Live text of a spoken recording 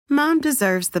Mom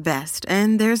deserves the best,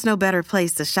 and there's no better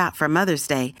place to shop for Mother's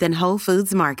Day than Whole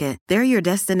Foods Market. They're your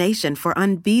destination for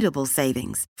unbeatable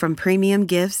savings, from premium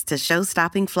gifts to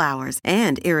show-stopping flowers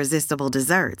and irresistible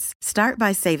desserts. Start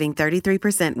by saving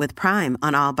 33% with Prime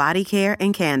on all body care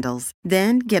and candles.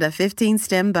 Then get a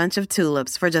 15-stem bunch of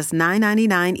tulips for just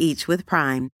 $9.99 each with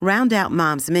Prime. Round out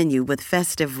Mom's menu with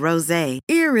festive rosé,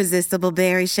 irresistible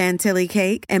berry chantilly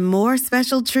cake, and more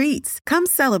special treats. Come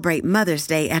celebrate Mother's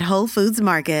Day at Whole Foods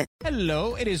Market.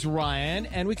 Hello, it is Ryan,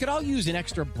 and we could all use an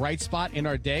extra bright spot in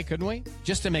our day, couldn't we?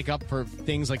 Just to make up for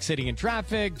things like sitting in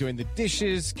traffic, doing the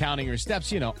dishes, counting your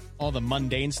steps, all the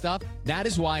mundane stuff. That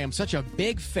is why I'm such a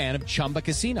big fan of Chumba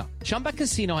Casino. Chumba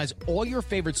Casino has all your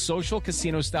favorite social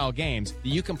casino-style games that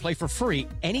you can play for free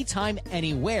anytime,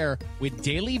 anywhere with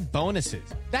daily bonuses.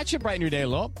 That should brighten your day a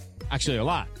little. Actually, a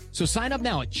lot. So sign up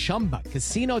now at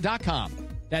ChumbaCasino.com.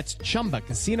 That's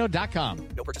ChumbaCasino.com.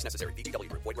 No purchase necessary. VGW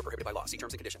Group. Void where prohibited by law. See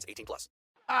terms and conditions. 18+.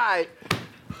 All right.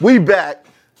 We back.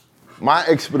 My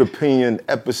Expert Opinion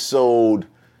episode.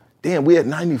 Damn, we at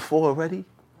 94 already?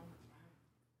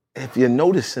 If you're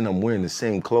noticing I'm wearing the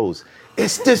same clothes,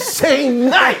 it's the same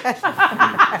night. All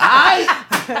right?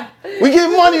 We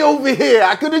get money over here.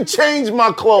 I could have changed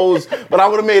my clothes, but I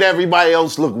would have made everybody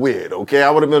else look weird, okay? I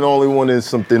would have been the only one in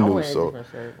something new, so.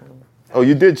 Oh,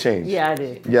 you did change? Yeah, I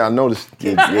did. Yeah, I noticed.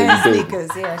 And sneakers,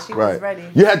 yeah, she was ready.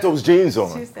 You had those jeans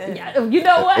on. She said, Yeah, you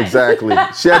know what? Exactly.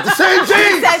 She had the same jeans.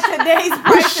 She said today's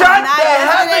price We shot that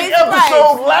happy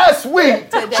episode last week.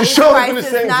 Today's She showed up in the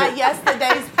price same is not jeans.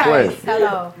 yesterday's price.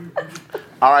 Hello.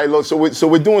 All right, look, so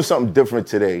we're doing something different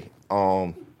today.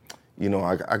 I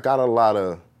got a lot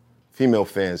of female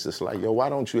fans that's like, yo, why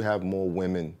don't you have more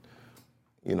women,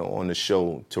 on the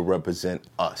show to represent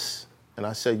us? And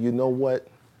I said, you know what?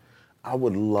 I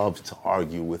would love to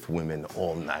argue with women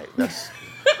all night.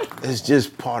 It's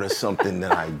just part of something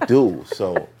that I do.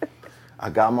 So I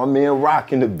got my man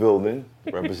Rock in the building,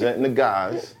 representing the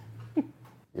guys. You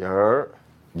heard?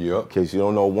 Yep. In case you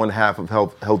don't know, one half of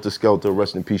Helter Skelter,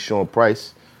 rest in peace, Sean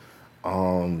Price.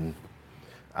 I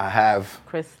have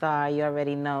Chris Starr, you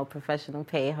already know, professional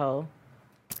pay-ho.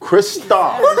 Chris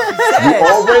Starr. You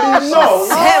already know.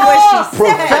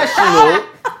 Professional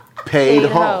paid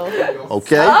home.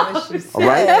 Okay? All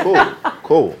right,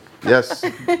 cool. Yes,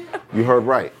 you heard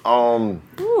right.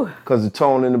 Because the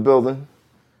tone in the building.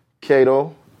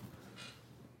 Kato.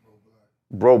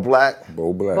 Bo Black, that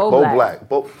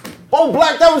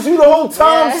was you the whole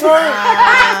time, son.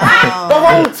 The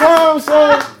whole time,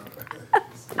 son.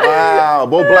 Wow,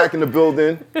 Bo Black in the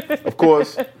building. Of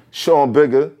course, Sean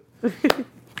Bigger.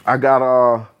 I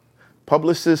got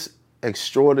publicist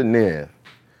extraordinaire,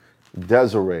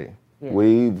 Desiree. Yeah.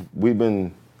 We've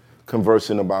been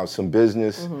conversing about some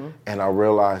business, and I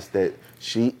realized that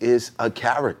she is a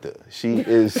character. She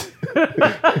is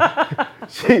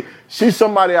she's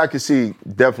somebody I could see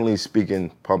definitely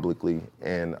speaking publicly,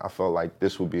 and I felt like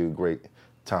this would be a great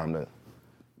time to,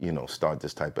 start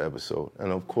this type of episode.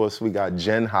 And of course, we got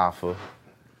Jen Hoffa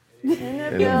in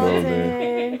the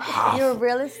building. You're a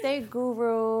real estate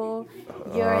guru.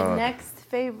 Your next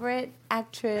favorite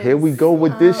actress. Here we go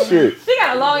with this shit. She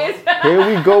got a long answer. Here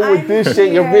we go with this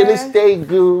shit. Your real estate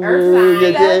guru.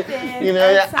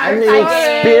 I'm an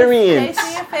experience.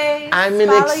 I'm an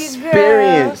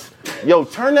experience. Yo,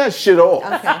 turn that shit off.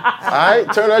 Okay. All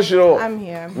right, turn that shit off. I'm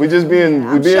here. We being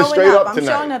straight up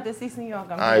tonight. I'm showing up. It's East New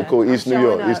York. All right, cool. East New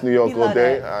York all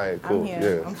day. All right, cool. I'm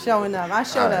here. Yeah. I'm showing up. I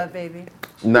showed up, baby.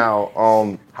 Now,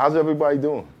 how's everybody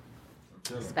doing?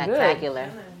 Spectacular.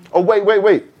 Oh,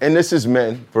 wait. And this is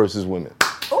men versus women.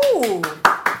 Ooh.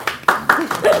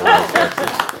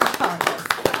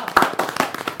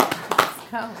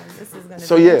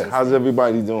 So yeah, how's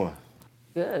everybody doing?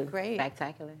 Good. Great.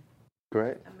 Spectacular.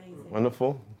 Great. Amazing.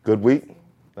 Wonderful. Good week.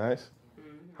 Nice.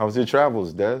 How was your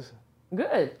travels, Des?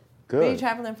 Good. Where are you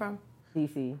traveling from?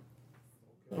 DC.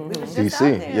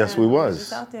 DC. Yes, we was.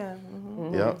 Just out there.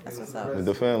 Yep. That's what's up. With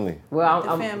the family. Well,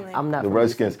 family. I'm not. The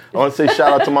Redskins. I want to say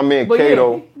shout out to my man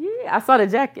Kato. Yeah, I saw the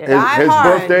jacket.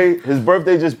 His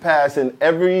birthday just passed, and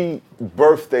every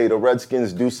birthday the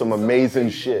Redskins do some amazing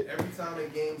shit. Every time the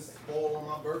games fall on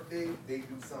my birthday, they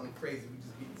do something crazy. We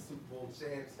just beat the Super Bowl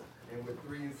champs, and we're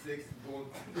 3-6 going.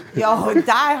 Yo,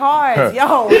 die hard,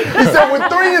 yo. He said we're 3-6,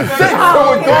 so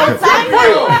we're going to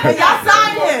y'all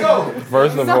sign him.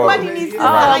 First of all, somebody needs to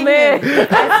sign him as soon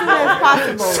as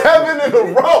possible. 7 in a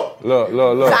row.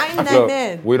 Look. Sign that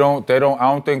in. I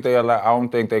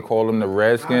don't think they call them the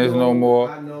Redskins no more.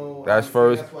 I know. That's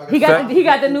first. He got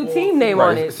the new team name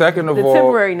on it. Second of the all,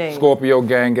 temporary name. Scorpio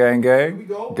gang. Gang.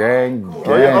 Oh,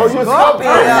 you're Scorpio.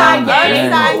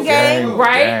 Gang. Gang.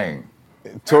 Right?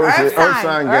 Taurus is Earth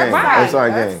sign. gang. Right. Earth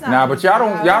sign gang. Nah, but y'all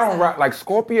don't rock like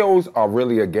Scorpios are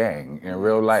really a gang in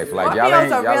real life. Like y'all Scorpios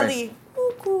ain't, are y'all really ain't,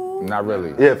 cuckoo. not really.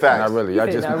 Yeah, facts. Not really. Y'all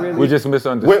said just not really. we just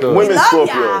misunderstood. Women love Scorpios.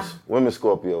 y'all. Women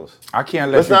Scorpios. I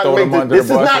can't let Let's you not throw make them this. under This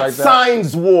the is bus not like that.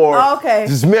 signs war. Oh, okay.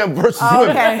 This is men versus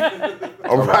women. Okay.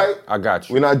 All right. I got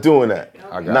you. We're not doing that.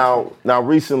 I got Now,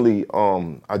 recently,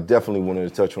 I definitely wanted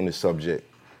to touch on this subject.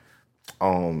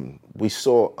 We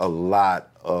saw a lot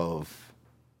of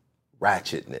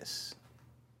ratchetness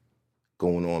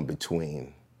going on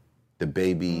between the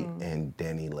baby and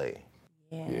Danny Lay.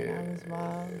 Yeah, that was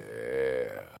wild.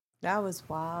 That was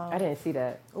wild. I didn't see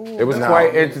that. It was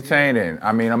quite entertaining.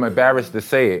 I mean, I'm embarrassed to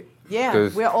say it. Yeah,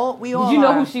 'cause- we all Did you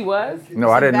know who she was? No,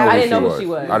 I didn't know I who didn't she know who was. she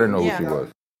was. I didn't know Yeah. who she was.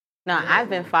 No, I've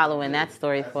been following that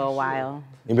story for a while.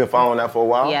 You been following that for a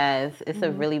while? Yes, it's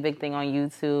a really big thing on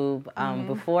YouTube.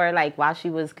 Before, like while she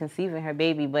was conceiving her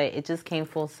baby, but it just came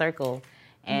full circle.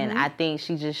 And I think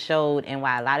she just showed, and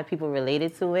why a lot of people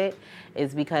related to it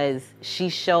is because she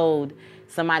showed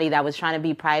somebody that was trying to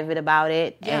be private about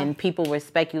it, and people were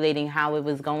speculating how it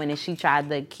was going, and she tried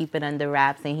to keep it under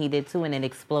wraps, and he did too, and it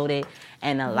exploded.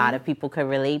 And a lot of people could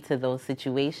relate to those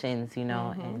situations, you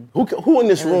know. And Who in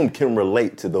this room can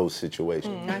relate to those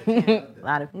situations? a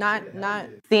lot of not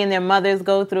seeing their mothers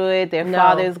go through it, their No.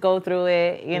 fathers go through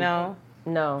it, you know.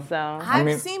 No. So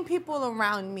I've seen people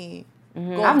around me.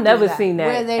 Go I've through never seen that,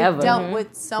 where they ever. dealt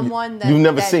with someone that You've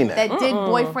never seen that? that did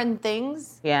boyfriend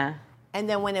things, yeah. and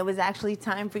then when it was actually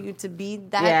time for you to be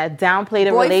that, Yeah, downplay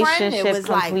the boyfriend, it relationship was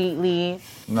like, completely.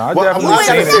 No, I Well, definitely I gotta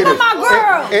seen say it. this. my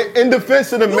girl. In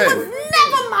defense of the you was men.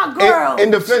 never my girl.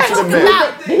 In defense of the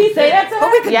men. Did he say that to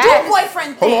But we her? could Yes. do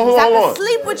boyfriend Hold on, things. hold I on. could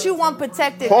sleep with you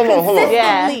unprotected Hold on.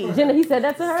 consistently. Jenna, he said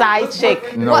that to her? Side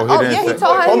chick. No, Well, he didn't yeah, he say.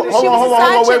 told her Hold she on, was a hold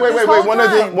side on. chick Wait. this whole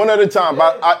time. One at a time.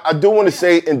 But I do want to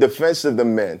say, in defense of the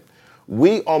men,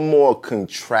 we are more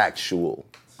contractual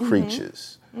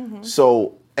creatures.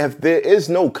 So if there is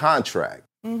no contract,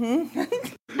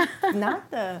 Not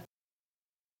the.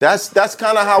 that's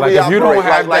kind of how Like we if you operate. don't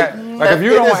have that, like if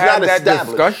you it don't is have not that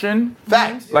established. discussion,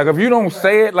 Facts. like if you don't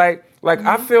say it, like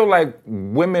I feel like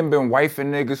women been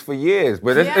wifing niggas for years,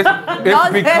 but it's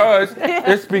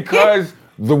because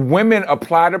the women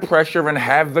apply the pressure and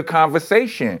have the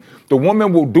conversation. The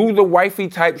woman will do the wifey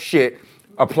type shit,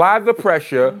 apply the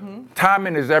pressure.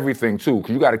 Timing is everything too,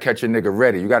 because you got to catch a nigga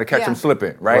ready. You got to catch him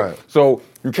slipping, right? So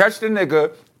you catch the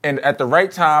nigga and at the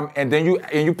right time, and then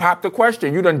you pop the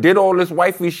question. You done did all this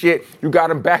wifey shit. You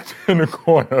got him back in the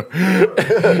corner,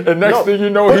 and next thing you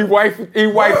know, he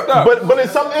wifed up. But in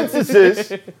some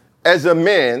instances, as a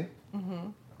man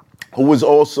who was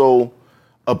also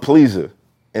a pleaser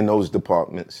in those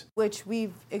departments, Which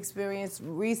we've experienced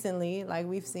recently, like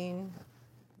we've seen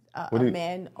a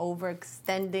man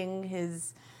overextending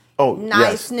his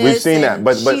niceness. yes, we've seen that. and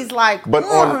But she's like, but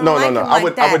on no. I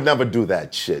would that. never do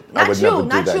that shit. I Not would you, never do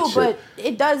not that you, shit. but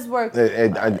it does work.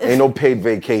 Ain't no paid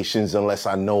vacations unless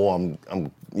I know I'm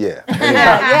yeah.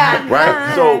 Yeah.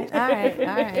 Right? So All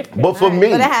right. but for me,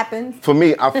 But it happens. For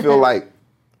me, I feel like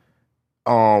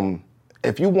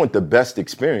if you want the best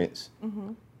experience,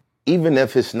 even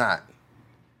if it's not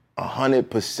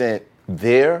 100%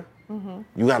 there,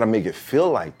 you got to make it feel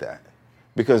like that.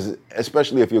 Because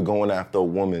especially if you're going after a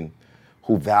woman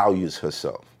who values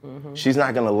herself, she's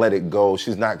not gonna let it go.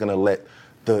 She's not gonna let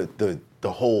the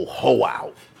whole hoe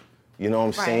out. You know what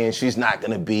I'm saying? She's not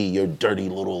gonna be your dirty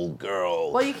little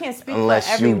girl. Well, you can't speak unless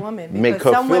for every you woman make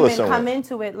because her some feel women somewhere. come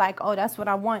into it like, oh, that's what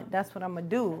I want, that's what I'm gonna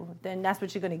do. Then that's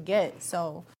what you're gonna get.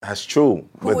 So That's true.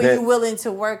 who are you willing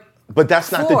to work? But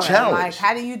that's not the for? challenge. Like,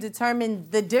 how do you determine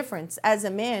the difference as a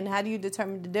man? How do you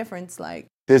determine the difference? Like,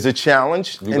 There's a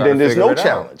challenge, You and gotta then there's figure no it out.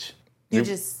 challenge. you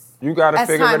just You gotta as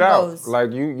figure time it out. goes.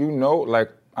 Like you know, like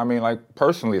I mean, like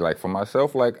personally, like for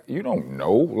myself, like you don't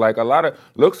know. Like a lot of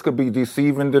looks could be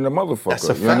deceiving than the motherfucker. That's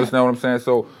a You fact. understand what I'm saying?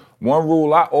 So one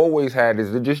rule I always had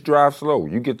is to just drive slow.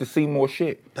 You get to see more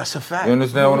shit. That's a fact. You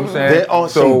understand what I'm saying? There are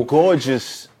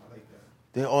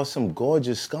some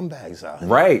gorgeous scumbags out here.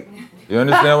 Right. You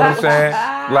understand what I'm saying?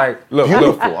 Like, look,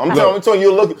 Beautiful. I'm look. telling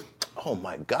you, look. Oh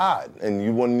my God! And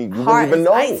you wouldn't Heart even is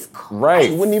know. ice cold. Right.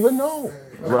 You wouldn't even know.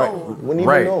 Right. You wouldn't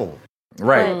Right. even know.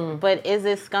 Right. But is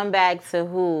it scumbag to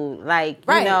who? Like,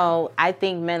 Right. you know, I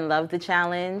think men love the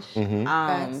challenge.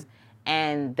 Facts.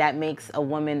 And that makes a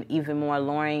woman even more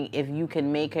alluring if you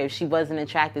can make her, if she wasn't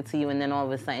attracted to you and then all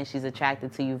of a sudden she's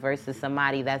attracted to you versus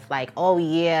somebody that's like, oh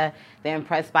yeah, they're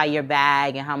impressed by your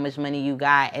bag and how much money you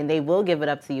got and they will give it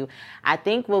up to you. I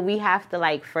think what we have to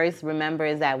like first remember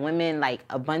is that women like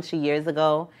a bunch of years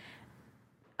ago,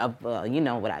 you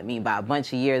know what I mean by a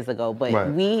bunch of years ago, but Right.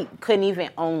 we couldn't even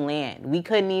own land. We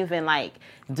couldn't even like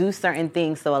do certain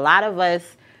things. So a lot of us,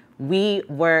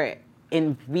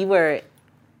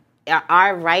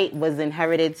 our right was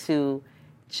inherited to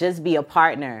just be a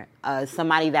partner,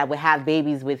 somebody that would have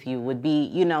babies with you, would be,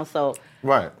 you know, so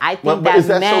Right. I think But that is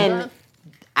that so men, bad?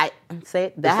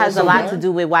 that that has so a lot bad? to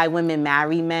do with why women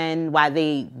marry men, why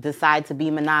they decide to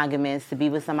be monogamous, to be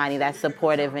with somebody that's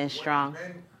supportive and strong.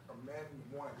 Men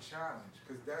want a challenge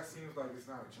because that seems like it's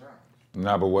not a challenge.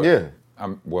 Nah, but what? Yeah.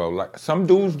 Well, like some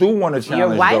dudes do want to challenge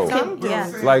Your wife though. can,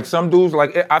 yeah. Like some dudes,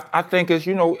 like I think it's,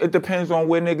 you know, it depends on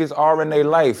where niggas are in their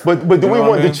life. But do You we know what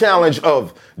want I the mean? challenge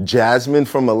of Jasmine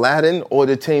from Aladdin or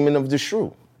the Taming of the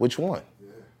Shrew? Which one?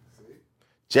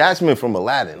 Jasmine from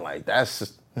Aladdin, like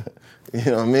that's, you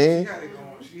know what I mean?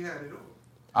 She had it all.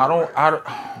 I don't.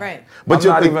 Right. But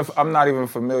I'm not even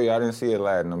familiar. I didn't see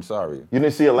Aladdin. I'm sorry. You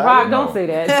didn't see Rock, Aladdin? don't say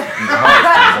that.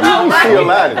 You didn't see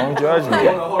Aladdin. Don't judge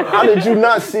me. How did you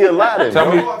not see Aladdin?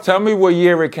 Tell me what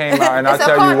year it came out, and I'll It's a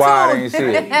tell you why I cartoon.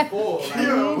 didn't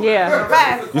see it.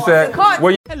 Yeah. You said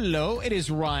what? Hello, it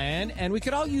is Ryan, and we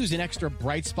could all use an extra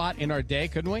bright spot in our day,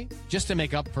 couldn't we? Just to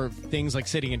make up for things like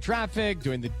sitting in traffic,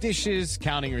 doing the dishes,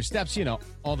 counting your steps, you know,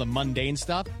 all the mundane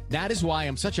stuff. That is why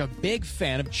I'm such a big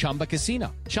fan of Chumba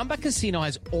Casino. Chumba Casino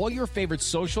has all your favorite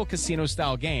social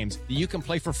casino-style games that you can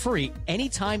play for free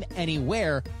anytime,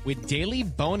 anywhere with daily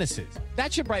bonuses.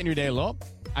 That should brighten your day a little.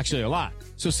 Actually, a lot.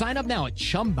 So sign up now at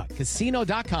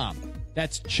ChumbaCasino.com.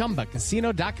 That's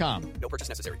ChumbaCasino.com. No purchase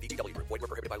necessary. VGW Group. Void where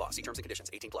prohibited by law. See terms and conditions.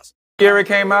 18+. Year it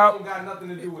came out. Got nothing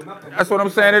to do with nothing. That's what I'm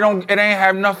saying. It ain't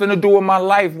have nothing to do with my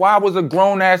life. Why was a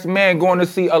grown ass man going to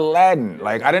see Aladdin?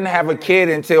 Like I didn't have a kid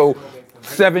until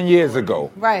 7 years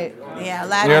ago. Right. Yeah,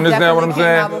 Aladdin You understand what I'm definitely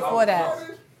came out saying? before that.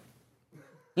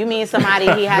 You mean somebody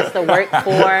he has to work for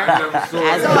as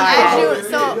So part as you,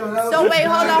 so wait,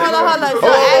 hold on. So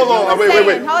Hold on, as you were wait.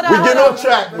 saying, hold on, We hold getting on. off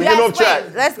track. We Yes, getting off track.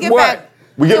 wait, let's get What? back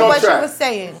We to getting off what track. you were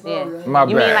saying. Yeah. My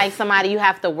You bad. mean like somebody you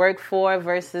have to work for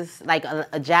versus like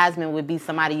a Jasmine would be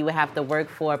somebody you would have to work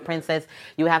for. A princess,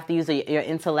 you would have to use your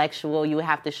intellectual, you would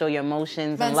have to show your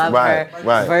emotions and love Right, her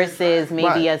right. versus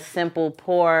maybe Right. a simple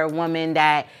poor woman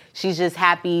that she's just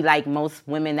happy, like most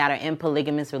women that are in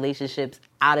polygamous relationships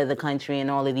out of the country and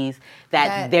all of these,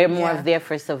 that they're more yeah. of there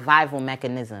for survival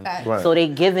mechanism. Right. So they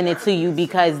giving it to you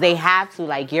because they have to,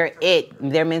 like you're it.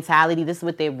 Their mentality, this is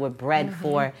what they were bred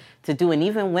for to do. And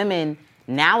even women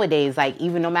nowadays, like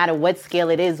even no matter what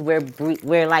scale it is, we're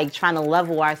like trying to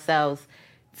level ourselves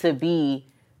to be,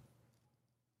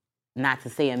 not to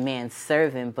say a man's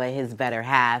servant, but his better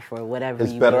half or whatever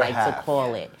His you better would like half. to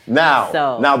call it. Now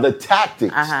So- the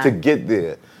tactics to get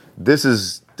there. This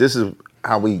is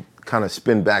how we kind of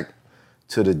spin back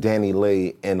to the Danny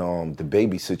Lay and the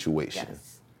baby situation.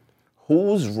 Yes.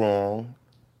 Who's wrong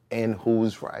and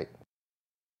who's right?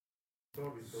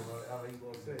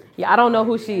 Yeah, I don't know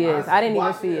who she is. I didn't even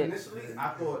Watching see it. Initially, I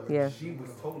thought Yeah. she was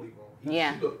totally wrong.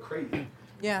 Yeah. She looked crazy.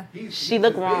 Yeah. She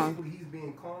looked wrong. Basically, he's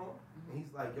being calm, and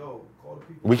he's like, "Yo, call the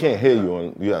people." We can't hear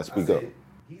you. You gotta speak I up. said,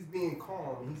 he's being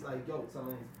calm, and he's like, "Yo, tell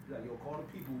him, like, yo, call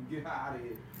the people, get her out of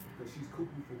here, because she's cuckoo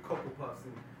for Cocoa Puffs."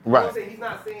 And, you know what I'm saying? He's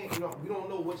not saying, you know, we don't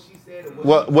know what she said or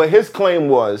what. What his claim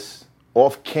was,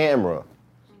 off camera,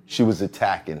 she was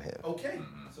attacking him. Okay,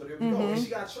 so there we go. And she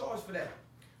got charged for that.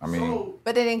 I mean- so,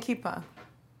 But they didn't keep her.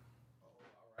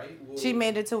 right, well, She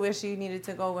made it to where she needed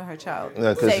to go with her child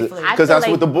Yeah, safely. I because feel that's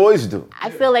like- what the boys do. I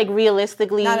feel like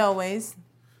realistically, Not always.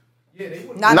 yeah, they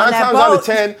wouldn't. Not 9 on that times out of boat.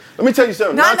 10, let me tell you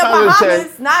something. Not in 9 the times out of 10,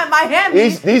 Bahamas. Not in Miami.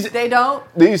 These- they don't.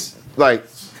 these like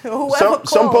Whoever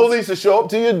some calls. police will show up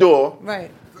to your door, Right.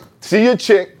 see your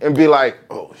chick, and be like,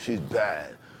 "Oh, she's bad."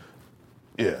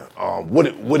 Yeah. What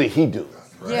did he do?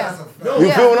 Yeah.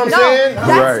 You feel what I'm saying? That's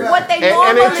Right. what they And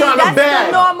normally. they trying to that's bag.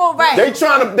 the normal, right? They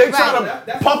trying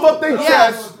to puff up their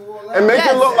chest and make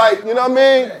Yes. it look like, you know what I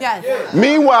mean? Yes.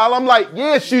 Meanwhile, I'm like,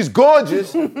 yeah, she's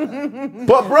gorgeous,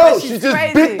 but bro, she she's just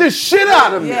crazy. bit the shit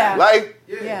out of me. Yeah. Like,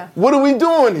 Yeah. what are we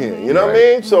doing here? You know what I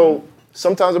mean? So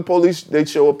sometimes the police, they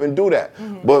show up and do that.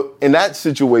 But in that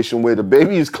situation where the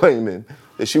baby is claiming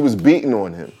that she was beating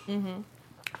on him,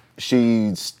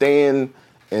 she's staying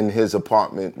in his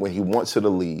apartment when he wants her to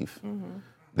leave.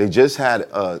 They just had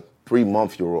a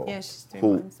 3-month-old Yeah, she's 3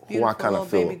 who months. I Beautiful kind little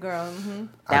of feel. baby girl.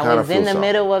 I that kinda was in feel the sorry.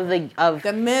 middle of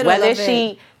The middle whether of it.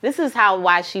 she this is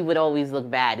why she would always look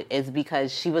bad is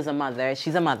because she's a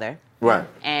mother Right.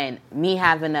 and me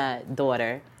having a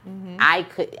daughter I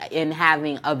could and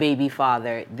having a baby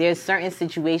father, there's certain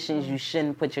situations you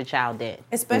shouldn't put your child in,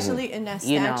 Especially in that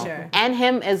you know, stature. and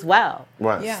him as well.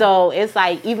 Right. Yeah. So it's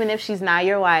like, even if she's not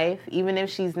your wife, even if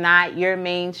she's not your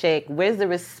main chick, where's the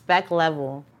respect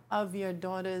level Of your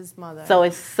daughter's mother. So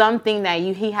it's something that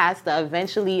he has to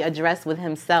eventually address with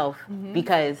himself,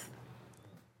 because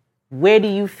where do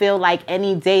you feel like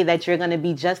any day that you're going to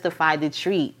be justified to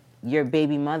treat your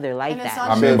baby mother like that?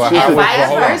 I mean, but and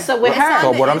vice versa with her.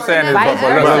 So what I'm saying is, Vice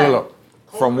versa. look.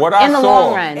 From what I in the saw,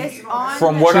 long run.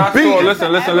 From what I saw,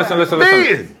 listen.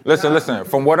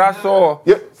 From what I saw,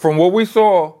 from what we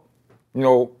saw, you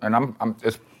know, and I'm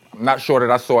not sure that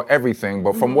I saw everything,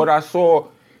 but from what I saw,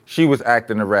 she was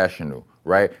acting irrational,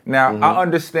 right? Now I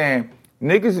understand,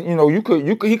 niggas. You know, he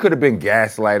could have been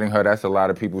gaslighting her. That's a lot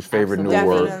of people's favorite new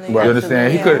word. You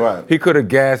understand? He could have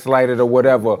gaslighted or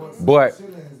whatever, but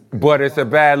it's a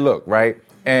bad look, right?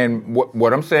 And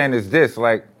what I'm saying is this,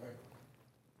 like,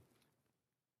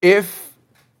 if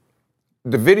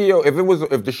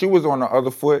the shoe was on the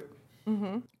other foot,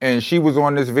 and she was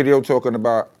on this video talking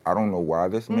about, I don't know why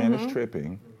this man is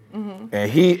tripping,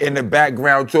 and he in the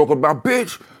background talking about,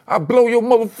 bitch, I blow your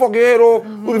motherfucking head off,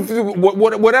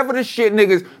 whatever the shit,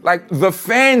 niggas, like, the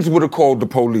fans would have called the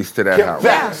police to that house.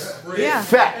 Facts. Yeah.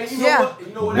 Facts. Yeah.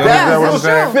 You know what?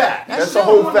 That's fact. That's the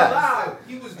whole fact.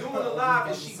 He was doing the live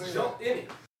and she jumped in it.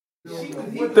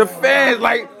 The fans,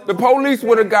 like, the police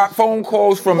would have got phone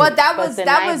calls from. But that was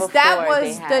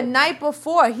the night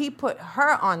before he put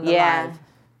her on the live.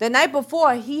 The night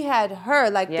before he had her,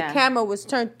 like the camera was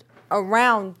turned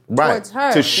around towards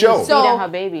her to show. So her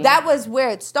baby. that was where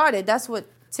it started. That's what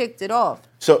ticked it off.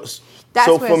 So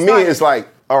for me, it's like,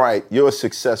 all right, you're a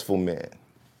successful man.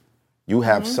 You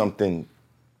have something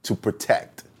to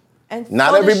protect. And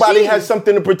not so does everybody she. has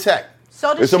something to protect. So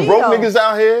does There's some she, broke though. niggas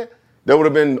out here that would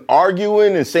have been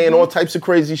arguing and saying all types of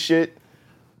crazy shit.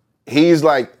 He's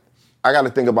like, I got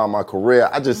to think about my career.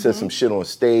 I just said some shit on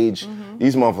stage.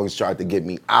 These motherfuckers tried to get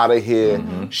me out of here.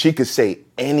 She could say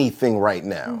anything right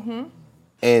now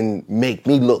and make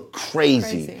me look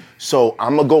crazy. So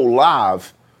I'm going to go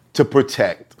live to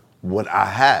protect what I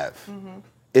have.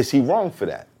 Is he wrong for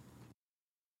that?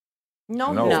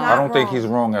 No, No, he's not I don't think wrong. he's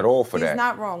wrong at all for that. He's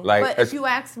not wrong. Like, but if you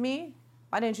ask me,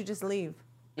 why didn't you just leave?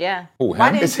 Yeah.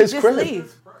 Why didn't you just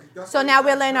leave? So now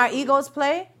we're letting our egos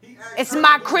play? It's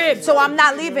my crib, so I'm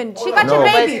not leaving. She got your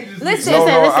baby. Listen.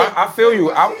 I feel you.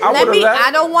 I would have left.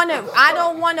 I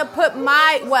don't want to put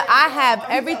what I have,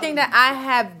 everything that I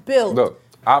have built.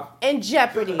 In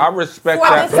jeopardy. I respect for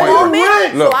that this point.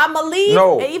 moment, Look, so I'ma leave.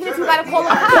 no. And even if you gotta call the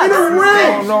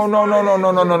cops. No.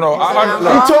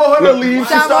 He told her to leave.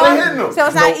 She started hitting him. So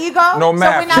it's not ego. No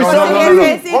math. So we're not sitting here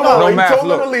saying it's ego. No math. He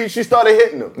told her to leave. She started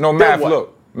hitting him. No math.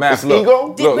 Look. Math. Look.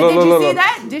 Ego. Did you see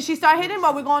that? Did she start hitting him, or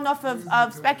are we going off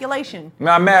of speculation?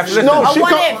 Nah, math. Listen. No.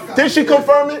 Did she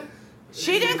confirm it?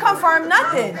 She didn't confirm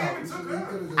nothing.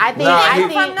 I think.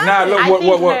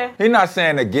 Look. He's not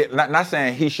saying to get. Not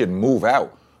saying he should move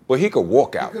out. But he could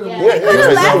walk out. Yeah, he could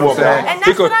have left. And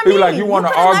that's what I mean. He like, you want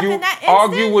to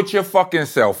argue with your fucking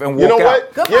self and walk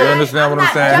out. Goodbye. You understand what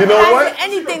I'm saying? You know what?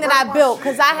 Anything that I built,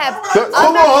 because I have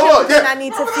other children I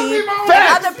need to feed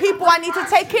and other people I need to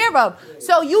take care of.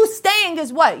 So you staying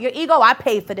is what? Your ego. I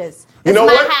paid for this. You know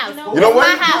what? You know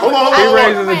what? Hold on. He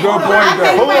raises a good point.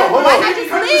 Hold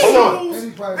on.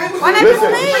 Why not just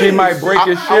leave? She might break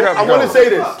his shit up. I want to say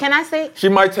this. Can I say? She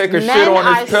might take a shit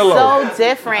on his pillow. Men are so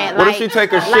different. What if she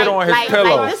take a shit on his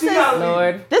pillow?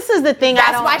 This is the thing.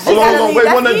 That's why she gotta leave. Wait,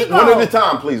 one at a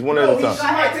time, please. One at a time.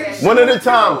 One at a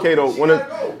time, Kato.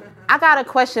 I got a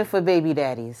question for baby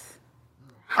daddies.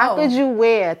 How could you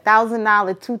wear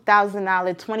 $1,000,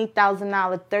 $2,000,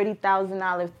 $20,000,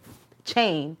 $30,000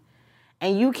 chain,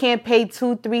 and you can't pay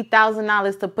 $2,000,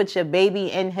 $3,000 to put your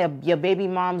baby in your baby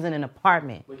mom's in an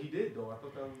apartment? But he did though. I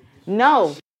thought that was.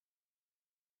 No.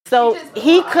 So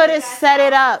he could have set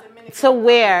it up to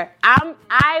where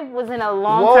I was in a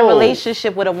long-term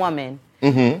relationship with a woman.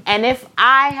 And if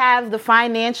I have the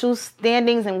financial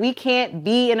standings and we can't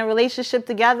be in a relationship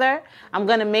together, I'm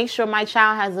going to make sure my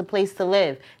child has a place to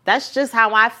live. That's just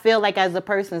how I feel like as a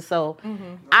person. So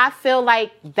I feel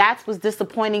like that's what's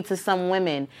disappointing to some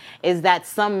women, is that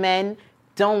some men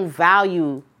don't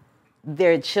value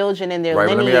their children and their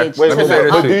lineage. But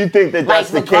do you think that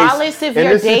that's the case if in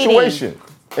you're this dating, situation?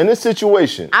 In this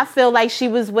situation, I feel like she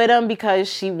was with him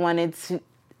because she wanted to.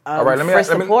 All right, let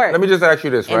me just ask you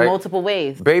this, in right? multiple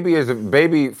ways.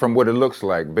 Baby, from what it looks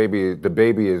like, the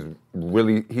baby is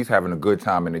really, he's having a good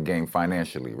time in the game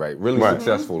financially, right? Really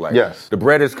successful, like the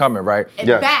bread is coming, right? And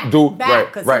back.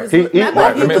 Right. Let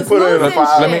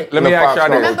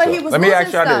me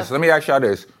ask y'all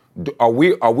this.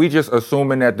 Are we just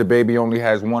assuming that the baby only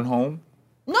has one home?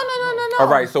 No. All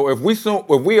right, so if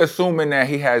we assuming that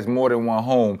he has more than one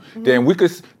home, then we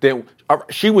could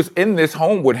she was in this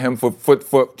home with him for 3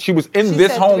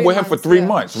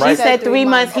 months, right? She said 3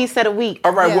 months. He said a week.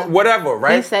 All right, whatever,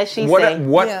 right? He said, she said.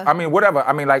 I mean, whatever.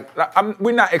 I mean, like,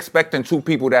 we're not expecting two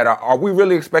people that are we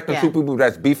really expecting two people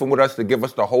that's beefing with us to give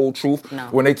us the whole truth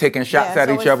when they taking shots at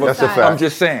each other? That's a fact. I'm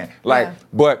just saying, like,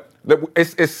 but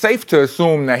it's safe to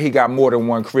assume that he got more than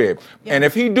one crib. And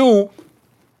if he do,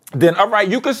 then all right,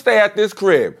 you can stay at this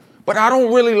crib. But I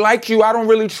don't really like you. I don't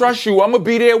really trust you. I'm going to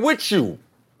be there with you.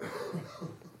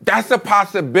 That's a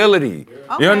possibility.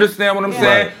 Okay. You understand what I'm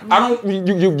saying?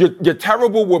 Right. You're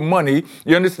terrible with money.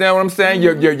 You understand what I'm saying?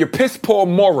 You're piss poor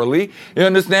morally. You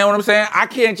understand what I'm saying? I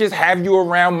can't just have you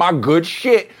around my good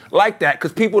shit like that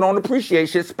because people don't appreciate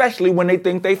shit, especially when they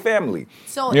think they family.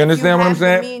 So you understand what I'm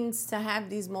saying? If you have the means to have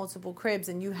these multiple cribs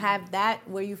and you have that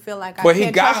where you feel like but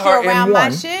can't trust you around my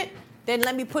shit, then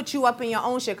let me put you up in your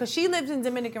own shit. Because she lives in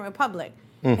Dominican Republic.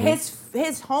 Mm-hmm.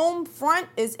 His home front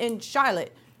is in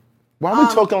Charlotte. Why are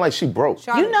we talking like she broke?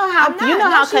 You know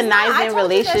how conniving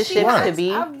relationships could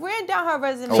be. I read down her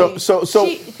resume.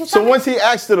 So once he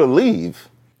asked her to leave,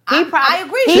 I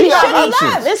agree. He should have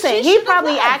left. Listen, he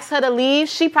probably asked her to leave.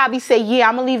 She probably said, "Yeah,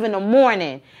 I'm gonna leave in the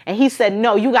morning," and he said,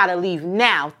 "No, you gotta leave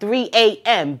now, 3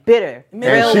 a.m. bitter."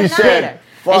 And she said,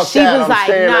 and she was like,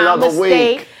 "Nah, I'm gonna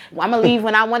stay. I'm gonna leave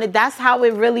when I want it." That's how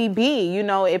it really be. You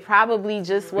know, it probably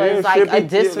just was like a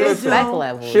disrespect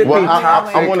level. Well,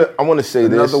 I want to say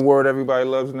this. Another word everybody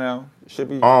loves now. Should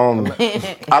be.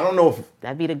 I don't know if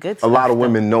that'd be the good stuff. A lot of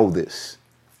women know this,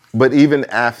 but even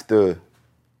after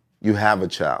you have a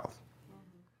child,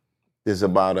 there's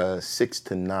about a 6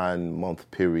 to 9 month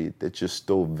period that you're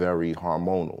still very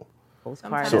hormonal.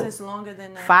 Sometimes it's longer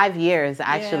than that. 5 years,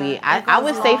 actually. Yeah, I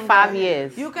would say 5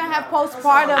 years. You can have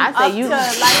postpartum I say you to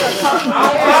like a couple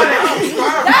years.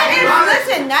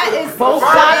 That is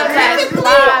postpartum is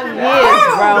 5 years,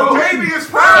 bro. Baby is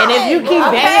fine. And if you keep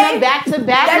banging them back to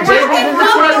back, the baby's in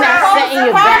between, that's setting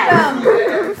your back.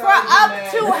 For up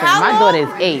to how long? My daughter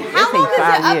is 8. How long is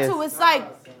it up to? It's like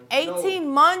 18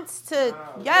 months to,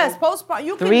 postpartum.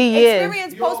 You can 3 years.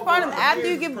 experience postpartum after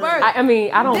you give birth. I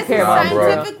mean, I don't care about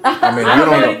it. I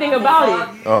don't know anything about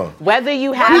it. Oh. Whether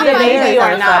you have the baby or I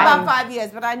don't know not. about 5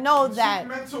 years, but I know that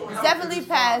it's definitely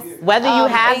past. Whether you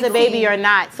have 18. the baby or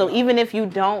not. So even if you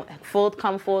don't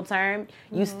come full term,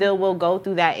 you still will go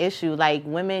through that issue. Like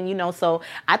women, so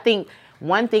I think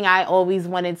one thing I always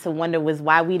wanted to wonder was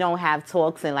why we don't have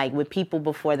talks and like with people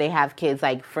before they have kids,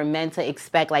 like for men to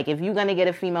expect, like if you're going to get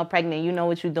a female pregnant, you know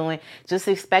what you're doing, just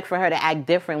expect for her to act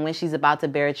different when she's about to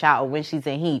bear a child or when she's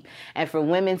in heat. And for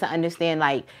women to understand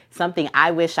like something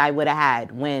I wish I would have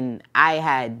had when I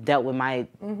had dealt with my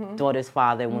daughter's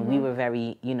father when we were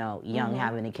very, young,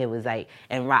 having a kid was like,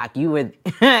 and Rock, you were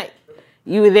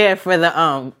there for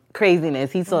the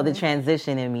craziness. He saw the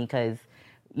transition in me because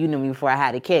you knew me before I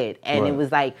had a kid. And it was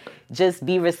like, just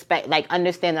be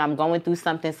understand that I'm going through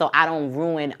something so I don't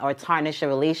ruin or tarnish a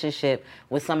relationship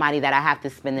with somebody that I have to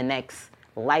spend the next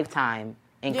lifetime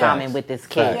in common with this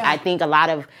kid. I think a lot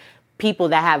of people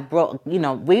that have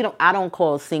I don't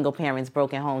call single parents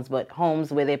broken homes, but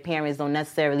homes where their parents don't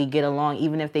necessarily get along,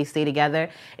 even if they stay together,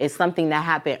 is something that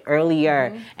happened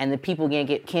earlier and the people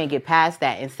can't get past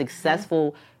that. And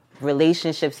successful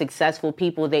relationships, successful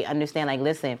people, they understand, like,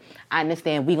 listen, I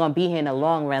understand we're going to be here in the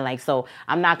long run, like, so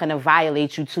I'm not going to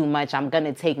violate you too much. I'm going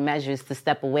to take measures to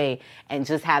step away and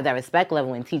just have that respect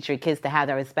level and teach your kids to have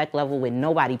that respect level with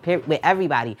nobody, with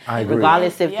everybody.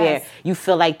 Regardless if you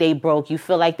feel like they broke, you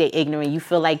feel like they ignorant, you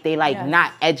feel like they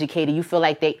not educated, you feel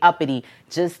like they uppity,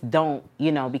 just don't,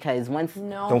 because once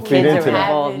don't feed into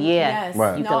involved, that.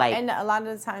 Right. You can and a lot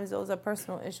of the times those are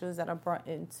personal issues that are brought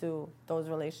into those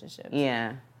relationships.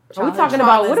 Yeah. Are we talking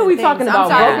about, what are we talking about?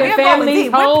 Broken families,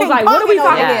 homes? Like, what are we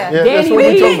talking about? That's what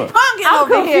we're talking about. I'm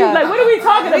confused. Like, what are we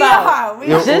talking about?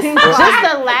 Just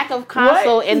the lack of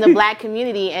counsel in the black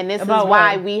community. And this is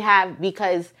why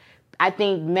because I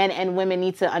think men and women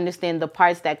need to understand the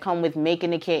parts that come with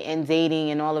making a kid and dating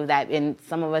and all of that. And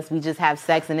some of us, we just have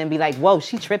sex and then be like, whoa,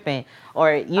 she tripping.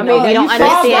 Or, we don't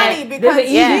understand. There's an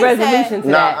easy resolution to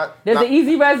that. There's an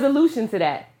easy resolution to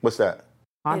that. What's that?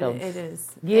 It is.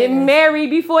 Get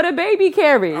married before the baby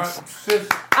carriage.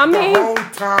 I mean, the whole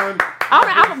time.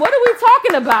 What are we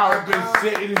talking about? I've been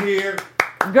sitting here,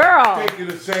 girl, thinking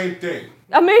the same thing.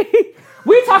 I mean,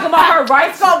 We talking about her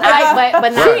rights. but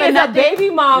not she for is nothing. A baby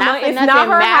mama. Not for it's nothing. not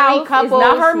her married house. Couples, it's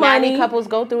not her money. Married couples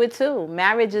go through it too.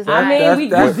 Marriage is. I mean, we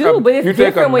do, but it's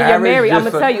different when you're married. I'm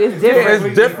gonna tell you, it's different.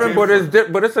 It's different, but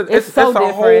it's so a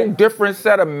different. whole different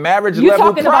set of marriage You're level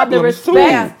talking about the problems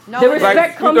respect. too. The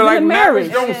respect comes like in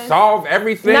marriage. Don't solve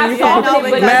everything. Not solving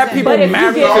it, but mad people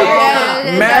married to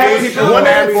mad people one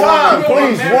at a time,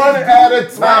 please. One at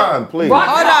a time, please.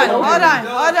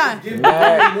 Hold on. Give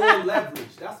women more leverage.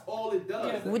 That's all it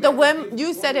does. The women,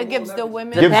 you said it gives the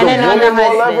women. Gives the women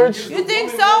more leverage? You think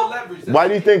so? Why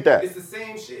do you think that? It's the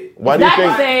same shit. Why do you think?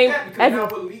 Not the same. Because now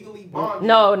we're legally bonded.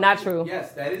 No, not true.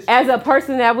 Yes, that is As true. a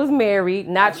person that was married,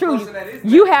 not As a true. person that is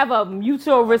You have a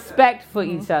mutual respect for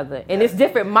each other, and it's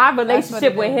different. My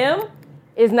relationship with him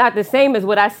is not the same as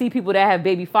what I see people that have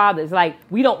baby fathers. Like,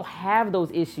 we don't have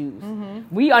those issues.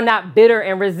 We are not bitter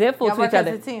and resentful to each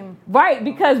other. As a team. Right,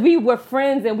 because we were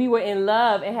friends and we were in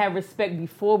love and had respect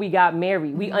before we got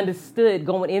married. We understood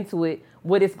going into it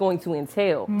what it's going to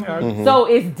entail. So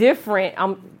it's different.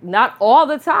 Not all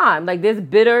the time. Like, there's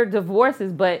bitter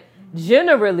divorces, but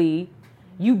generally,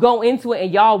 you go into it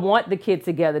and y'all want the kid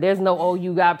together. There's no, oh,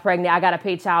 you got pregnant, I got to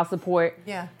pay child support.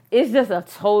 Yeah. It's just a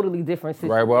totally different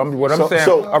situation. Right. Well, what I'm saying.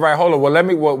 All right. Hold on. Well, let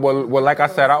me. Well, like I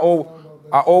said, I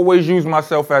always use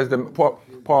myself as the.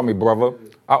 Pardon me, brother.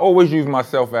 I always use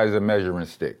myself as a measuring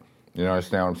stick. You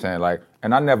understand what I'm saying? Like,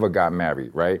 and I never got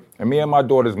married, right? And me and my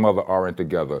daughter's mother aren't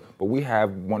together, but we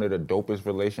have one of the dopest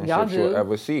relationships you'll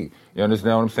ever see. You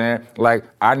understand what I'm saying? Like,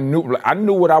 I knew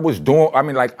what I was doing. I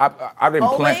mean, like, I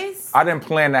didn't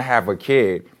plan to have a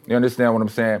kid. You understand what I'm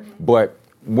saying? But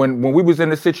when we was in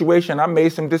the situation, I made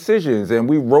some decisions and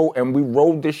we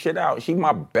rolled this shit out. She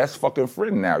my best fucking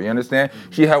friend now. You understand?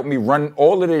 She helped me run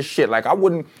all of this shit. Like, I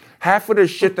wouldn't. Half of the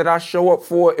shit that I show up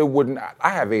for, it wouldn't. I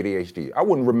have ADHD. I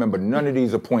wouldn't remember none of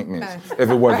these appointments if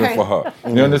it wasn't for her.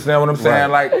 You understand what I'm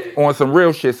saying? Like, on some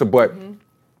real shit. So, but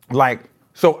like,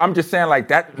 so I'm just saying, like,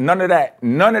 that. None of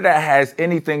that has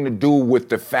anything to do with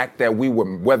the fact that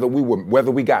whether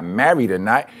we got married or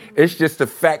not. It's just the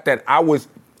fact that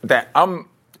I'm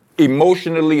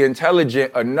emotionally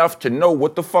intelligent enough to know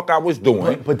what the fuck I was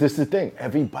doing. But this is the thing.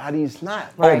 Everybody's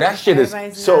not. Oh, that shit is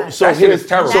so here's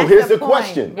terrible. So here's the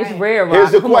question. It's rare, Rob.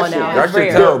 Here's the Come question. on now. It's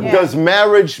rare. Does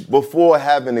marriage before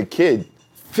having a kid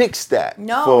fix that?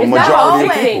 No, for a it's majority not of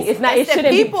always. people? It's not. It's it the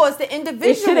shouldn't people. Be, it's the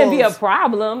individuals. it shouldn't be a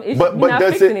problem. But not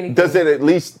does fixing it anything. does it at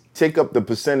least take up the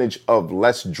percentage of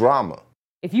less drama?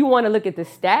 If you want to look at the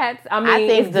stats, I mean, I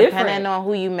think it's depending different. on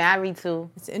who you married to.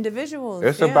 It's individuals.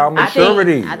 It's about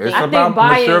maturity. I It's I about think by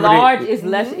maturity. and large, it's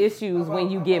less issues when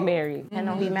you get married. Depending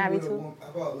on who you married to. How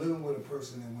about living with a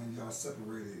person and when y'all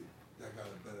separated, y'all got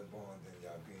a better bond than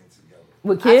y'all being together?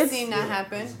 With kids? I've seen that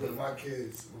happen. With my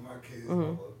kids,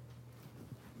 mother,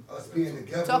 us being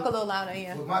together. Talk a little louder,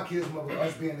 yeah. With my kids, mother,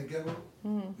 us being together,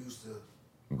 we used to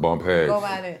Bump heads. Go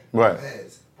at it. Right.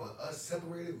 heads. But us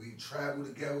separated, we travel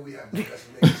together, we have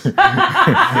destinations.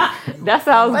 That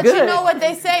sounds But good. you know what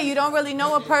they say, you don't really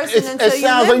know a person until It you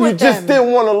sounds live like you with just them.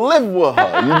 didn't want to live with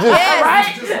her. You just, Yes.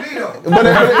 Right? Just me though. But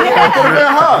it could have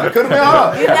been her. It could have been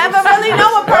her. You never really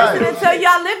know a person until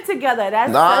y'all live together.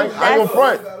 That's Nah, I ain't gonna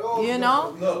front. You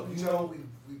know? Look,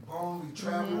 we bond, we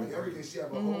travel, like everything. She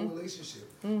have a whole relationship.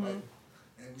 Like, and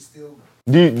we still.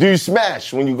 Do you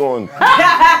smash when you going?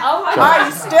 Are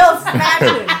you still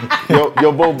smashing?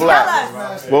 Yo, Bo Black. Tell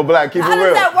us. Bo Black, keep How it does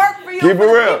real. that work for you? Keep it for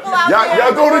the real. people out there Y'all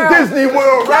in go the to world? Disney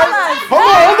World, Tell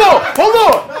right? us.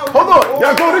 Hold on.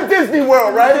 Y'all go to Disney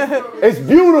World, right? It's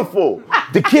beautiful.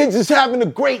 The kids is having a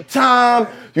great time.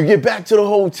 You get back to the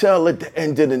hotel at the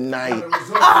end of the night,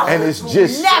 and it's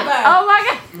just Never. Oh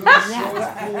my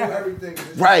Never. Everything.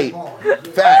 right.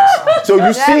 Facts. So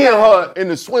you seeing her in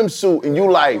the swimsuit, and you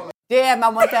like, Damn, I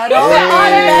want that old thing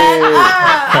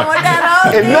back. I want that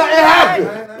old and thing nothing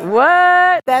back. happened.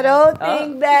 What? That old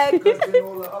thing back.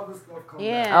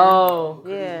 Yeah. Oh.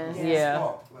 Yeah.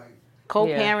 Yeah.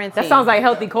 Co-parenting. That sounds like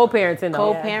healthy co-parenting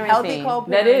though. Co-parenting. Healthy co-parenting.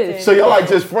 That is. So y'all like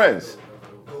just friends?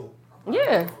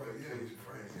 Yeah.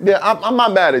 Yeah, I'm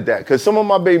not mad at that, because some of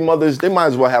my baby mothers, they might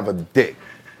as well have a dick.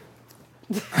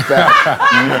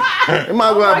 Facts. They might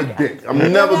as well have a dick. I'm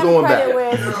never going back.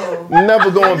 Never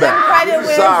going back.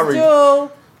 Sorry.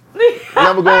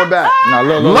 Never going back. Now,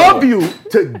 look. Love you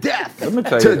to death. Let me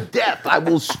tell To you. death. I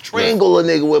will strangle a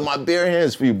nigga with my bare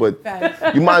hands for you, but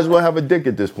you might as well have a dick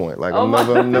at this point. Like, I'm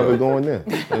never going there.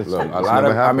 It's Look, a never lot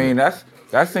of. I happening. mean,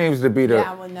 that seems to be the.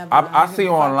 Yeah, I would never I see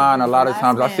online a lot of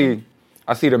times.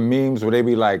 I see the memes where they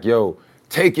be like, "Yo,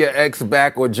 take your ex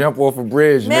back or jump off a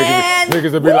bridge." Man.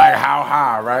 Niggas will be like, "How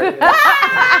high?" Right?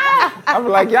 I'm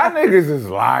like, y'all niggas is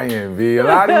lying, B. A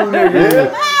lot of you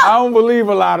niggas. I don't believe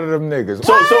a lot of them niggas.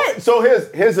 So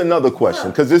here's another question,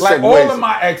 because this like segues. all of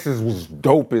my exes was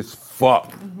dope as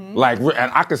fuck. Like,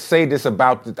 and I could say this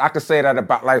about, I could say that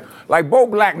about, like Bo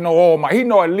Black know all my, he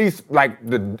know at least like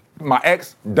my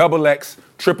X, double X,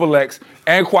 triple X,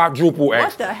 and quadruple X.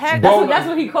 What the heck? That's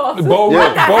what he calls it. Bo,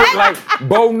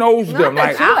 Bo knows them.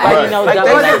 Like,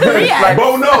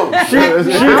 Bo knows.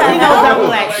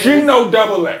 She know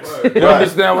double X. You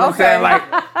understand what I'm saying? Like,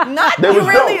 Not They you was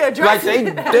really dope.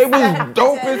 addressing like they was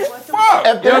dope as fuck.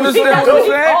 If You they was understand so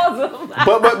what I'm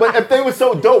saying? But if they were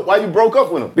so dope, why you broke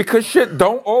up with them? Because shit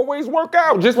don't always work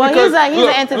out. Just Well, because he's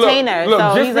an entertainer,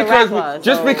 so he's a rapper.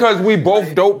 Just because we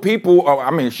both dope people,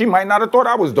 I mean, she might not have thought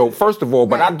I was dope, first of all,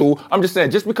 but I do. I'm just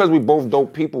saying, just because we both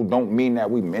dope people don't mean that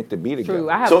we meant to be together.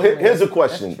 True. So here's a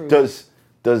question: Does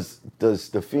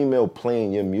the female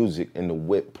playing your music in the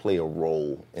whip play a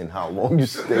role in how long you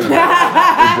stay? It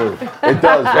does. It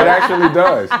does. Right? It actually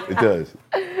does. It does.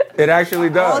 It actually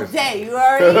all does. day. You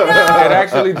already know. It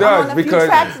actually does I'm on a few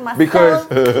tracks because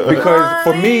myself.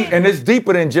 for me, and it's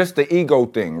deeper than just the ego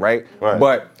thing, right?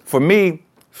 But for me,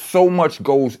 so much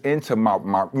goes into my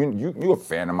you a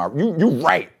fan of my you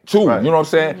right too. Right. You know what I'm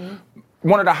saying?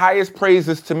 One of the highest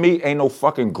praises to me ain't no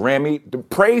fucking Grammy. The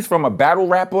praise from a battle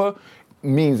rapper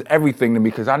means everything to me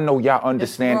because I know y'all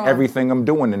understand everything I'm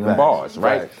doing in the bars,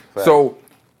 right? So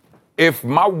if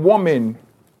my woman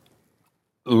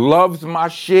loves my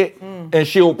shit and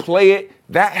she'll play it,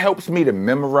 that helps me to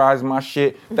memorize my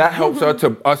shit. That helps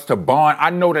us to bond. I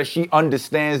know that she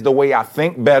understands the way I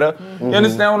think better. You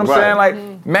understand what I'm saying?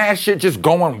 Like, mad shit just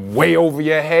going way over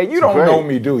your head. You don't know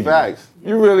me, do you? Facts.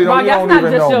 You really don't. Mark, You don't that's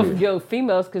even not know just me. your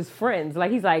females, cause friends.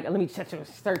 Like he's like, let me check your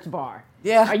search bar.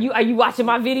 Yeah. Are you watching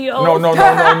my videos? No. No,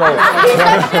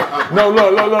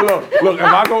 look, if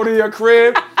I go to your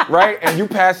crib, right, and you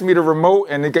pass me the remote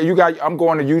and I'm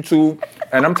going to YouTube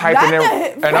and I'm typing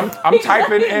I'm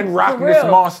typing in Rock This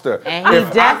Monster. And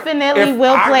he definitely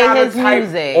will play his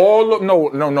music.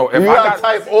 No. If You gotta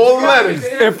type all the letters.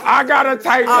 If I gotta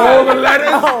type all the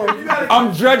letters,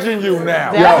 I'm judging you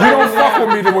now. You don't fuck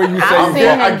with me the way you say you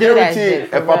I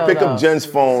guarantee if I pick up Jen's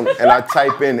phone and I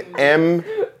type in M,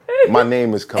 my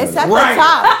name is coming. It's at up. the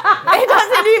top. It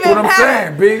doesn't even What I'm matter.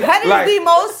 saying, B. That is Like- the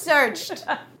most searched.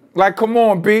 Like, come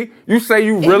on, B. You say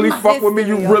you really fuck with me.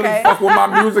 You really fuck with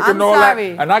my music and I'm all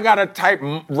sorry. that. And I gotta type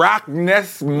Rock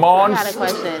Ness I Mons. got a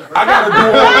question. I gotta do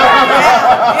all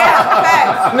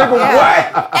that. Yeah,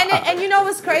 Nigga, what? And you know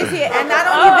what's crazy? And I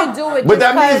don't even do it. But just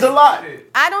that means 'cause- a lot.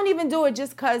 I don't even do it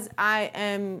just because I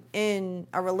am in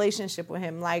a relationship with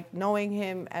him. Like knowing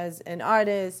him as an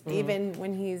artist, even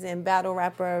when he's in battle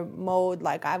rapper mode,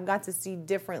 like I've got to see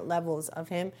different levels of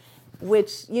him,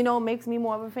 which makes me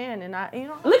more of a fan. And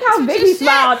Look how big he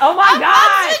smiled. Oh my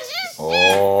God.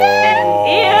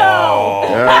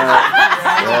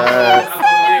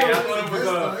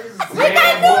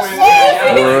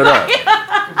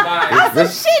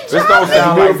 This don't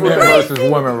sound like men versus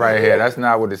women right here. That's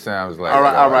not what it sounds like. All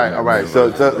right.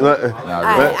 So back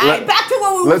to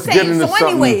what we were let's saying. get into so something.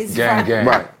 anyways, Gang.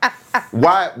 Right.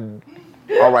 Why?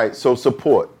 All right. So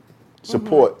support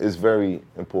is very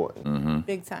important.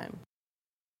 big time.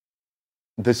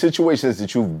 The situations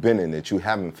that you've been in that you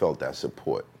haven't felt that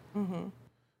support.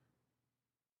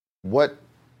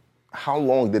 How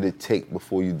long did it take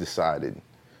before you decided,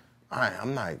 all right,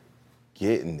 I'm not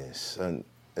getting this, and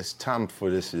it's time for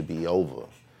this to be over?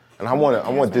 And I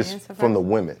want this from the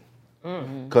women,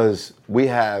 because we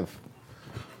have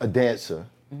a dancer,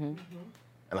 and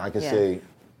I can say,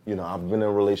 I've been in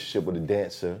a relationship with a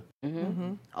dancer.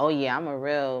 Oh yeah, I'm a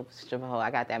real stripper hoe. I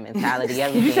got that mentality. Did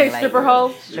Everything. you say stripper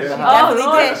hoe? Stripper hoe. Oh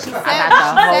Lord. She I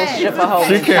got the whole stripper hoe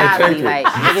She can't mentality. take it. Like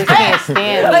niggas can't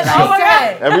stand me. But she Like,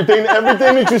 said, Everything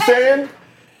that you're saying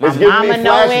is giving me mama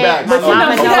know it. flashbacks. My of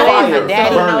mama know fire it. My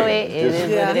daddy know burning. it. It is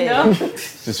what it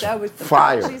is. Just that was the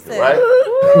fire, she said. right?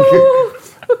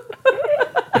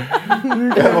 You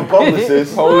have a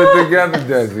publicist Hold it together,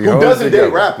 Desi. who doesn't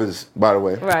date rappers, by the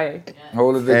way. Right.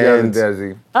 Hold it together, And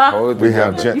Desi. Hold it We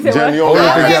have together. Jen. Jen, you Hold don't it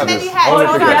I wear together. many hats. Hold it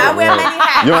Hold on, together. I wear many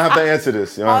hats. You don't have to answer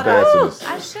this. You don't have to answer this.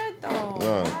 I should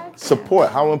though.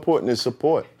 Support. How important is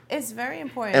support? It's very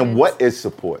important. And what is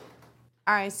support?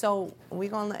 All right, so we're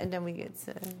gonna and then we get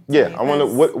to. Yeah, I want to.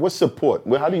 What's support?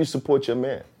 How do you support your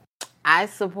man? I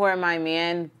support my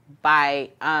man by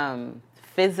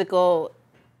physical,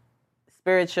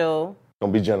 spiritual.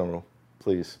 Don't be general,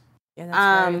 please. Yeah,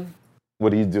 that's right.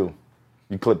 What do?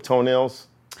 You clip toenails?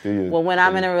 Well, when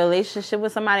I'm in a relationship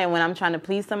with somebody and when I'm trying to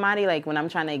please somebody, like when I'm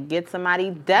trying to get somebody,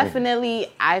 definitely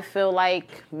I feel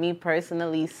like me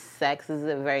personally, sex is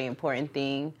a very important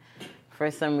thing for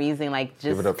some reason, like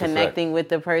Give it just up for connecting with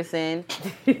the person.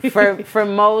 for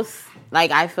most,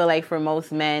 like I feel like for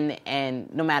most men,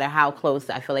 and no matter how close,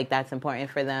 I feel like that's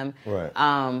important for them. Right.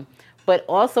 But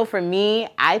also for me,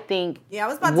 I think I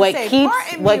was about to say,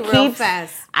 pardon me real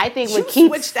fast. I think You what keeps,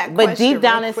 switched that but question deep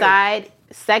down real quick. inside,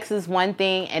 sex is one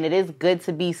thing, and it is good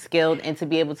to be skilled and to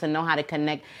be able to know how to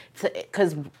connect.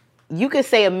 Because you could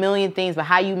say a million things, but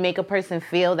how you make a person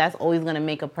feel, that's always going to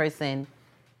make a person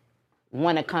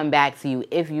want to come back to you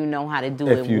if you know how to do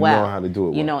it well. If you know how to do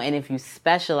it You well. know, and if you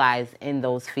specialize in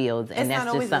those fields, and It's that's not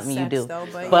just always the something you sex, do. though,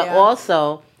 but but yeah.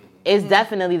 also, it's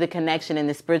definitely the connection and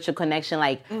the spiritual connection.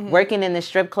 Like working in the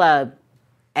strip club,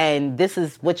 and this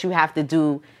is what you have to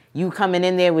do. You coming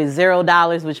in there with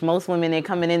 $0, which most women, they're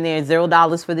coming in there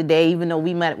 $0 for the day, even though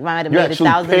we might have You made actually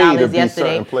pay to $1,000 be yesterday.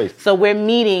 certain places. So we're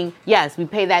meeting, yes, we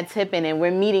pay that tip in, and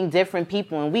we're meeting different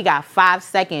people, and we got 5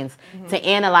 seconds to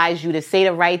analyze you, to say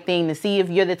the right thing, to see if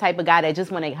you're the type of guy that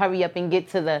just want to hurry up and get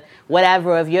to the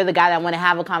whatever, or if you're the guy that want to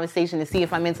have a conversation, to see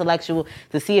if I'm intellectual,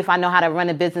 to see if I know how to run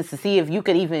a business, to see if you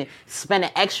could even spend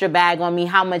an extra bag on me,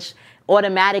 how much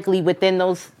automatically within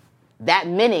that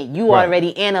minute, you Right.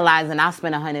 already analyzing. I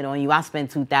spent $100 on you. I spent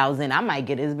 $2,000. I might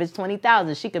get this bitch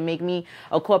 $20,000. She could make me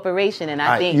a corporation, and I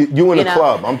All right, think you in the know,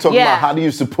 club. I'm talking yeah. about how do you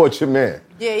support your man?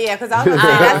 Yeah, because I was gonna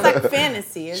say that's like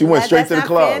fantasy. She went straight to the that's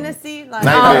club. not fantasy. Like,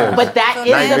 Nightmares. But that So is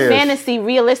a Nightmares. fantasy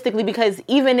realistically, because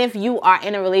even if you are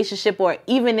in a relationship, or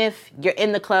even if you're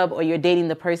in the club or you're dating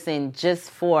the person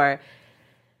just for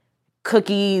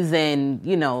cookies and,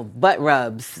 you know, butt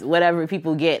rubs, whatever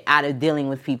people get out of dealing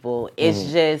with people,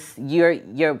 it's just you're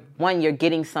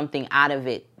getting something out of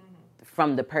it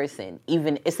from the person.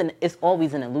 Even it's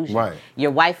always an illusion. Right.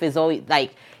 Your wife is always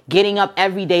like getting up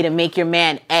every day to make your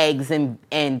man eggs and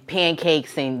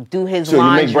pancakes and do his So you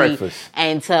laundry make breakfast.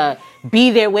 and to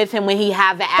be there with him when he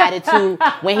have an attitude,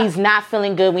 when he's not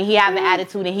feeling good, when he have an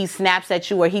attitude and he snaps at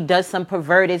you, or he does some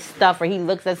perverted stuff, or he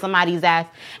looks at somebody's ass,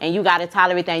 and you got to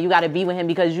tolerate that, and you got to be with him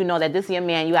because you know that this is your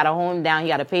man. You got to hold him down. You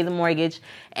got to pay the mortgage,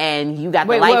 and you got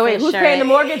the life insurance. Who's paying the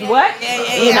mortgage? What?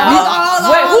 You know?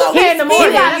 Who's paying the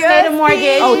mortgage? He got to pay the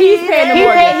mortgage. Oh, he's paying the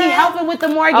mortgage. He helping with the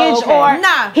mortgage, Oh, okay. or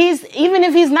Nah. he's even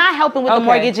if he's not helping with the Okay.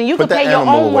 mortgage, and you Put can that pay your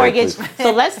animal own away, mortgage. please.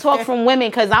 So let's talk from women,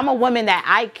 because I'm a woman that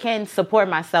I can support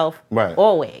myself Right.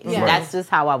 always. Yeah. That's just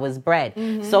how I was bred.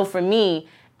 So for me,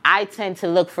 I tend to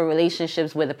look for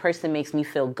relationships where the person makes me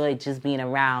feel good just being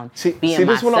around, See, being this is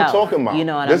myself. what I'm talking about. You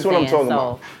know what This is I'm what saying? I'm talking So-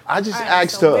 about. I just All right,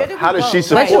 asked so where her, did how we does go? she But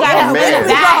support you gotta her spend man?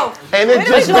 the bag. And it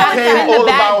just you gotta became spend the all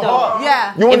bag, about though. her.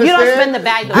 Yeah. You If you don't understand? spend the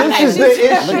bag, though, this I'm is the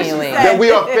looking issue away. that we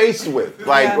are faced with.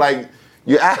 Like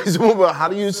you ask them about how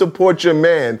do you support your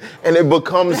man, and it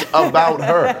becomes about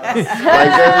her. Like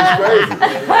that is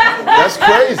crazy. That's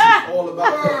crazy. All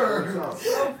about her.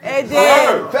 It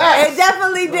did. Facts. It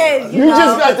definitely did. You know?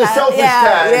 just got the selfish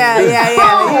tag. Yeah.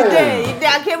 You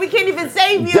Boom. did. We can't even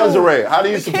save you. Desiree, how do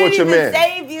you support your man? We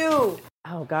can't even save you.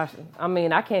 Oh gosh, I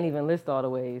mean, I can't even list all the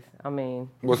ways. I mean,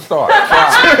 Well, start.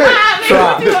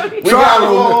 Try. We got Try a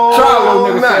little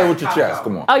nigga. Say night. it with your chest.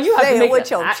 Come on. oh, you have Say to it make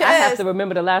with your I have chest. to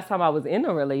remember the last time I was in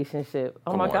a relationship.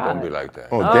 Oh Come my on, god. don't be like that.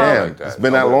 Oh damn, like that. it's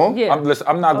been that long? Yeah.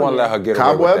 I'm not going to yeah. let her get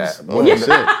Cobwebs? away with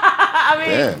that. Oh shit.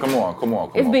 Damn. Come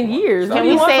on. It's been years. Stop. What Can do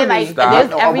we you want say from like me? Stop.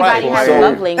 there's, All everybody right, has so- a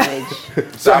love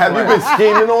language? So have you been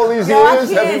scheming all these No,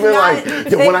 years? Have you kids, been not-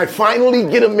 like, yo, when I finally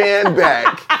get a man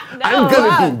back, I'm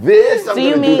gonna do this, I'm Do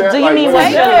you gonna mean do that? do you Like, mean what what's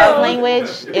is your that? love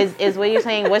language? Is what you're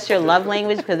saying? What's your love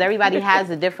language? Because everybody has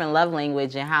a different love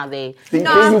language and how they. There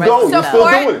No, you go. You're still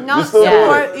support, doing it. no You're still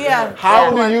support, doing it. yeah.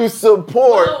 How do you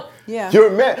support Yeah. your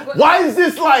man? Why is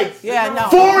this like Yeah, no.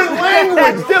 foreign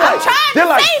language? They're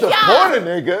like save y'all. support a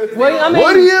nigga. Well, I mean-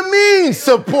 What do you mean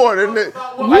support a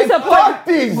nigga? Like, fuck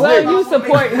these Well, niggas. you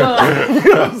support no.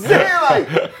 You know what I'm saying?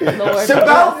 Like, Lord, it's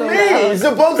about so me. loud. You're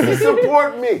supposed to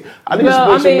support me. I do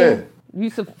Well, I support your mean,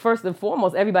 man. first and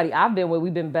foremost, everybody I've been with,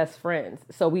 we've been best friends.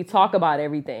 So we talk about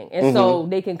everything. And so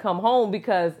they can come home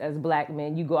because as black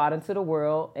men, you go out into the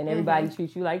world and everybody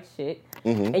treats you like shit.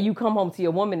 And you come home to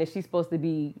your woman and she's supposed to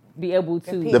be able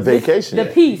to... The vacation. The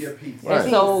peace. Right. And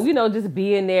so, just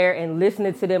being there and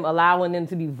listening to them, allowing them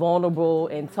to be vulnerable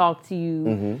and talk to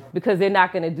you because they're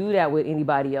not going to do that with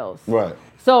anybody else. Right.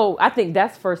 So I think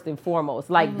that's first and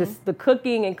foremost. Like the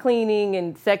cooking and cleaning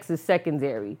and sex is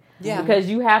secondary. Yeah. Because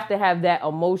you have to have that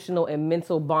emotional and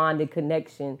mental bond and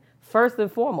connection first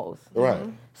and foremost. Right.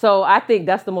 So I think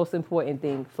that's the most important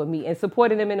thing for me, and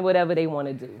supporting them in whatever they want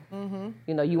to do.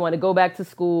 You want to go back to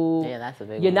school. Yeah, that's a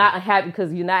big You're one. not happy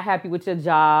because you're not happy with your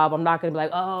job. I'm not going to be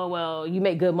like, oh, well, you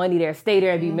make good money there. Stay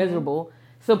there and be miserable.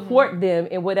 Support them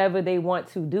in whatever they want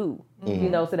to do,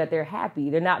 so that they're happy.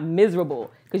 They're not miserable.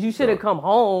 Because you should have come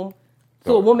home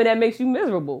to a woman that makes you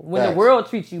miserable when the Facts. world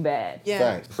treats you bad. Yeah.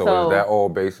 Facts. So is that all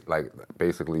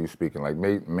basically you speaking like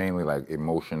mainly like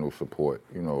emotional support?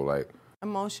 You know, like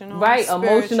Emotional, Right,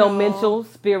 emotional, spiritual, mental,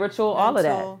 spiritual, all of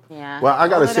that. mental. Yeah. Well, I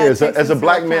gotta All of say, that takes as a into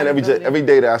black man, accountability. every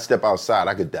day that I step outside,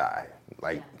 I could die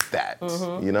like that.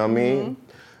 You know what I mean?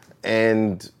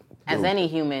 And As any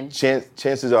human.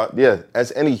 chances are,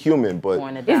 as any human, but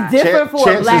Born to die. It's different for a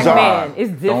chances black are- man.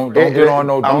 It's different. don't get on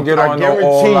no all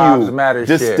guarantee lives you, matter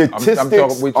the shit.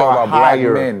 statistics we talking are about black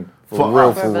higher men for for real,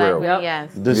 us. for Black real. men,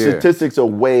 yes. The Yeah. statistics are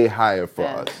way higher for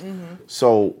Yeah. us.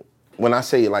 So when I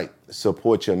say like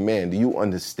support your man, do you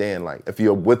understand like if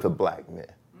you're with a black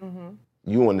man,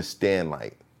 you understand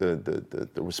like the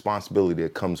responsibility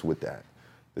that comes with that,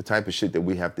 the type of shit that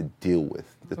we have to deal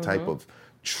with, the type of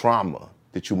trauma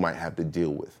that you might have to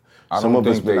deal with. I Some don't of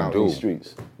us think been they out do. in the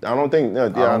streets. I don't think. I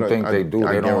don't think they do. They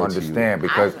don't guarantee you. understand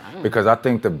because I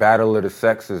think the battle of the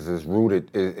sexes is rooted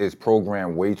is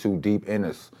programmed way too deep in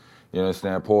us. You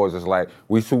understand? Pause. It's like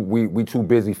we too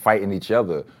busy fighting each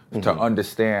other to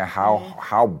understand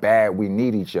how bad we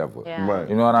need each other. Yeah. Right.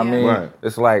 You know what I mean? Right.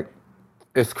 It's like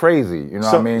it's crazy. You know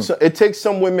what I mean? So it takes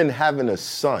some women having a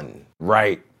son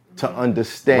Right. to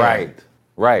understand.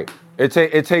 Right.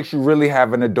 It takes you really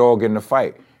having a dog in the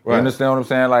fight. You Right. understand what I'm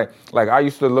saying? Like I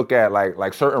used to look at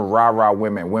like certain rah-rah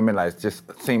women like just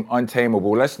seem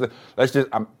untamable. Let's just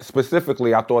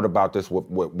specifically I thought about this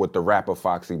with the rapper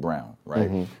Foxy Brown,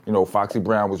 right? You know, Foxy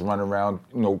Brown was running around,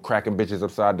 you know, cracking bitches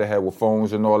upside the head with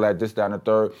phones and all that, this, that, and the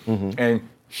third. And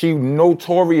she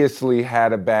notoriously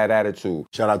had a bad attitude.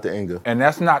 Shout out to Inga. And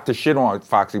that's not to shit on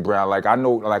Foxy Brown. Like I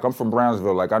know, like I'm from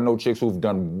Brownsville. Like I know chicks who've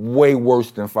done way worse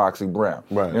than Foxy Brown.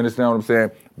 Right. You understand what I'm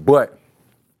saying? But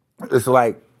it's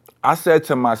like I said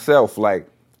to myself, like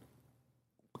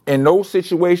in those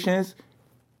situations,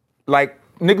 like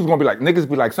niggas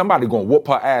be like somebody gonna whoop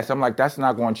her ass. I'm like that's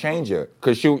not gonna change her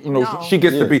because she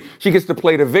gets to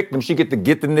play the victim. She get the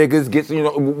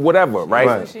niggas, whatever, right?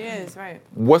 Right. She is, right.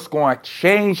 What's going to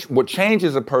change? What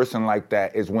changes a person like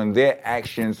that is when their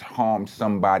actions harm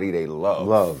somebody they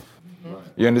love.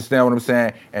 You understand what I'm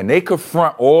saying? And they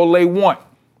confront all they want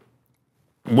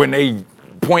when they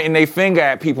pointing their finger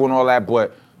at people and all that.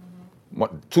 But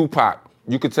Tupac,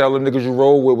 you could tell the niggas you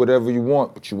roll with whatever you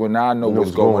want, but you and I know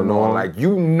what's going on. Like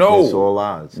It's all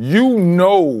odds. you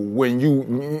know when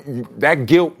you that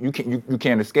guilt you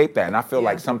can't escape that, and I feel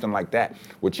like something like that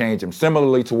would change him.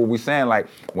 Similarly to what we're saying, like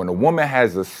when a woman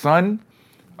has a son,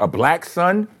 a black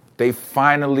son, they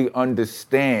finally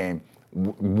understand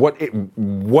what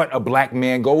a black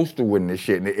man goes through in this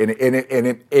shit,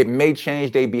 and it may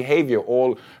change their behavior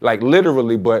all like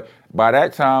literally, but by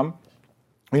that time,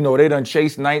 you know they done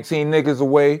chased 19 niggas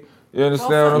away. You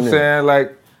understand what I'm saying?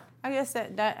 Like. I guess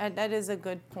that is a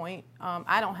good point.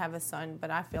 I don't have a son,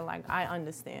 but I feel like I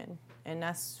understand, and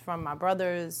that's from my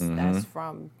brothers. That's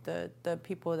from the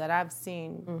people that I've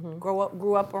seen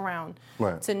grew up around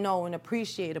to know and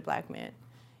appreciate a black man.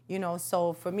 You know,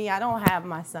 so for me, I don't have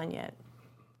my son yet.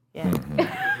 I don't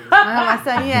have my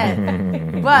son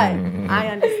yet, but I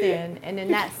understand, and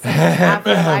in that sense, I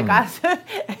feel like I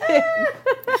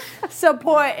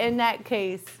support in that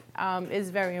case. Is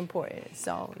very important.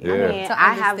 So I mean,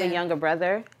 I have a younger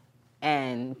brother,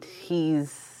 and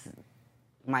he's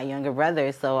my younger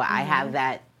brother, so I have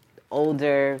that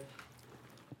older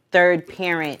third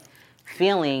parent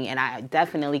feeling, and I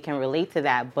definitely can relate to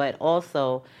that. But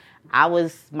also,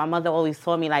 my mother always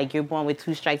told me, like, you're born with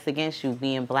two strikes against you,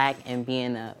 being black and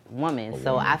being a woman.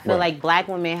 So I feel like black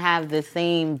women have the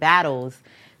same battles.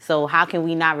 So how can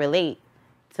we not relate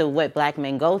to what black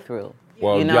men go through?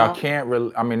 Well, you know? y'all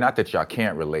can't I mean, not that y'all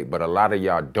can't relate, but a lot of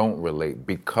y'all don't relate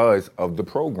because of the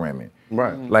programming.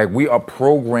 Right. Like, we are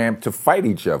programmed to fight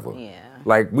each other. Yeah.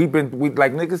 Like,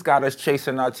 niggas got us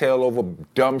chasing our tail over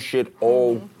dumb shit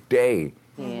all day.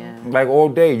 Yeah. Like, all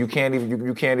day. You can't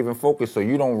even focus, so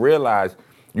you don't realize,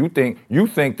 you think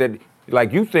that,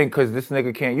 like, you think because this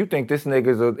nigga can't, you think this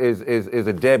nigga is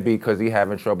a deadbeat because he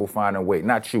having trouble finding weight.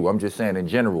 Not you, I'm just saying in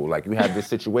general. Like, you have this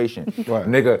situation. Right.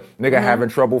 Nigga having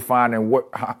trouble finding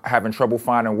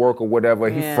work or whatever.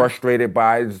 He's frustrated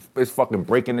by it's fucking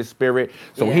breaking his spirit.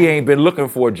 So he ain't been looking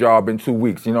for a job in 2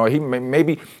 weeks. You know, he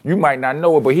maybe you might not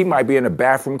know it, but he might be in the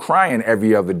bathroom crying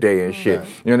every other day and shit.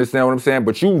 You understand what I'm saying?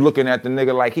 But you looking at the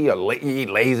nigga like he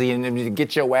lazy and then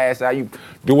get your ass out. You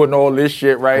doing all this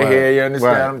shit right here. You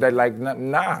understand? That like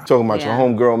nah. Talking about your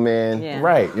homegirl, man. Yeah.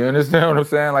 Right. You understand what I'm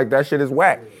saying? Like that shit is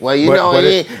whack. Well, he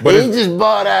just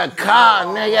bought a car,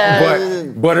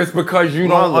 nigga. But it's because you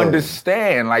don't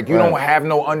understand. Like you don't have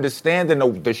no understanding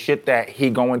of the shit that he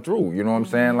going through. You know what I'm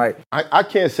saying? Like I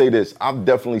can't say this. I've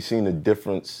definitely seen a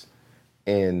difference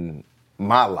in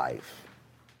my life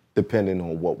depending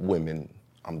on what women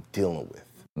I'm dealing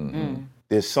with.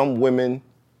 There's some women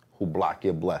who block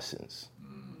your blessings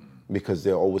because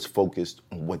they're always focused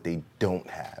on what they don't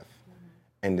have.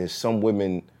 And there's some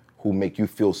women who make you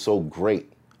feel so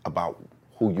great about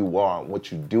who you are and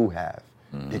what you do have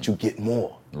that you get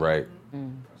more. Right.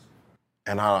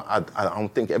 And I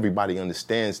don't think everybody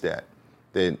understands that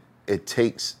it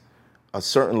takes a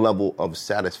certain level of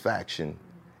satisfaction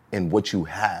in what you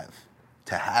have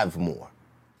to have more.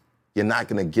 You're not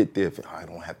gonna get there if I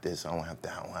don't have this, I don't have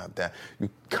that, I don't have that. You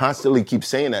constantly keep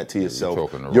saying that to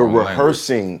yourself. You're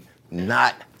rehearsing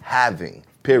not having,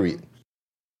 period.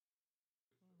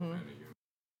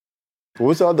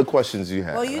 What's the other questions you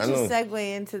have? Well, you just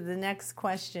segue into the next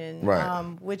question, right.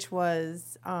 Which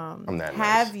was, have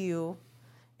nice. you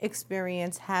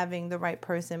experienced having the right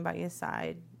person by your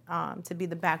side to be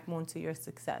the backbone to your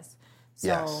success? So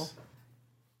Yes.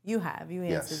 You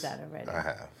answered that already. I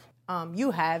have.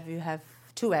 You have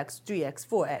 2X, 3X,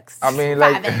 4X. I mean,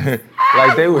 5X.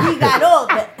 like they was. We got all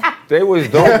that. They was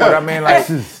dope, but I mean,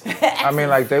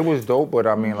 like they was dope, but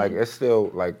I mean, like it's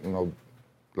still like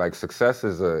like success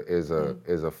is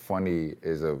a funny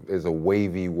is a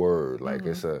wavy word. Like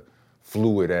it's a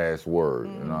fluid ass word.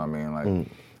 You know what I mean? Like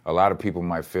a lot of people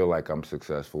might feel like I'm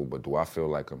successful, but do I feel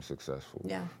like I'm successful?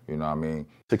 Yeah. You know what I mean?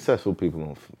 Successful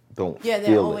people don't Yeah, they're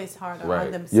feel always it. hard Right.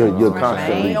 on themselves. You're right?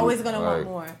 constantly- They're always gonna want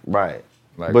more. Right.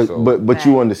 Like, but so- but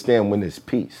you understand when there's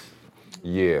peace.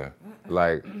 Yeah,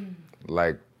 like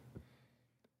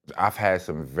I've had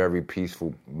some very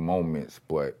peaceful moments,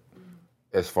 but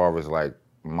as far as like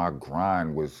my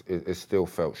grind was, it still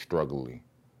felt struggly.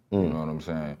 You know what I'm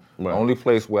saying? Right. The only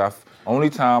place where only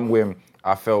time when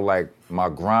I felt like my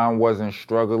grind wasn't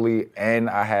struggly and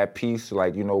I had peace,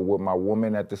 like, you know, with my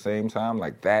woman at the same time,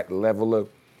 like that level of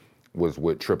was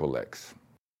with Triple X.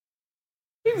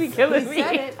 You be killing me. He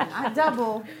said it. I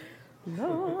double.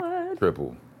 Lord.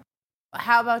 Triple.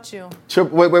 How about you?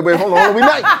 Wait, hold on.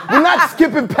 We're not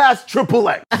skipping past Triple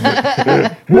X.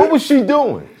 What was she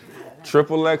doing?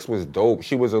 Triple X was dope.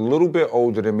 She was a little bit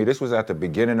older than me. This was at the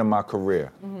beginning of my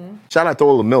career. Shout out to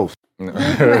all the MILFs.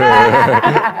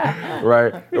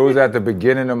 Right? It was at the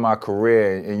beginning of my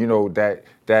career, and you know that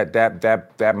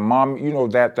mom, you know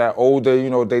that older, you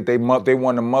know they want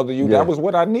to mother you. Yeah. That was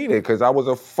what I needed because I was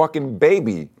a fucking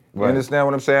baby. You Right. understand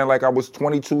what I'm saying? Like I was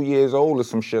 22 years old or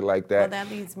some shit like that. Well, that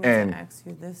leads me And to ask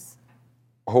you this.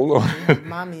 hold on.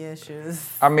 Mommy issues.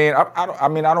 I mean,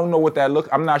 I don't know what that looks.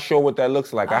 I'm not sure what that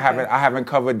looks like. Okay. I haven't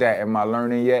covered that in my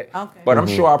learning yet. Okay. But I'm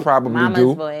sure I probably Mama's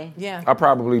do. boy. Yeah. I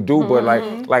probably do, but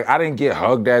like I didn't get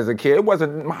hugged as a kid. It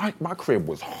wasn't my crib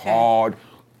was hardcore.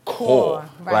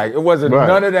 Right. Like it wasn't Right.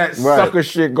 none of that Right. sucker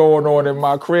shit going on in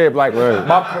my crib. Like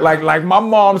my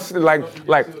mom's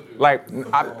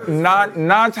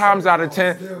nine times out of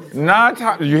 10,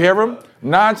 you hear him?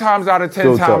 9 times out of 10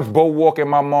 Still times, tough. Bo walk in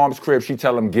my mom's crib, she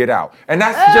tell him get out, and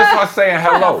that's just her saying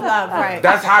hello. Right.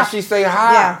 That's how she say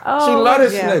hi. Yeah. She love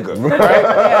this Yeah. nigga,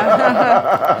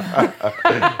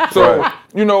 right? So,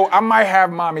 you know, I might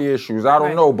have mommy issues. I don't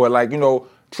Right. know, but like, you know,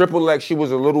 Triple X, she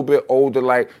was a little bit older.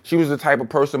 Like, she was the type of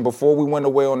person, before we went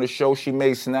away on the show, she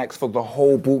made snacks for the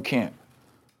whole boot camp.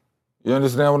 You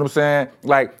understand what I'm saying?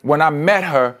 Like, when I met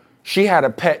her, she had a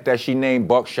pet that she named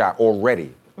Buckshot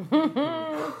already.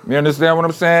 You understand what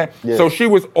I'm saying? Yeah. So she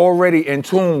was already in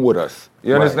tune with us.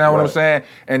 You understand what I'm right. saying?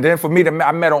 And then for me,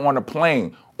 I met her on a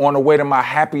plane on the way to my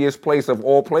happiest place of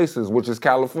all places, which is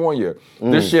California.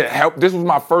 This shit helped. This was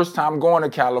my first time going to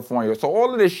California. So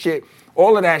all of this shit,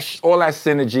 all that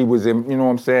synergy was in, you know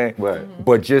what I'm saying? Right.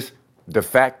 But just the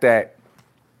fact that,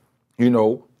 you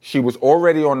know, she was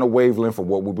already on the wavelength of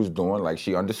what we was doing. Like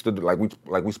she understood, like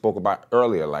we spoke about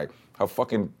earlier, like her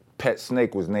fucking pet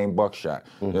snake was named Buckshot.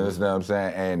 You understand what I'm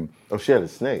saying? And Oh, she had a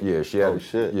snake. yeah, she had Oh,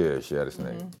 shit. Yeah, she had a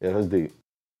snake. Yeah, that's deep.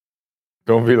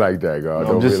 Don't be like that, God.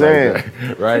 I'm just saying.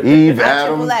 Right? Eve, Not Adam,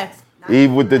 Triple X.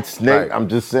 Eve with the snake. Right. I'm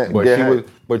just saying. But Go she ahead.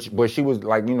 was, she was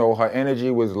like, you know, her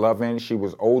energy was loving. She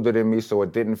was older than me, so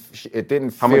it didn't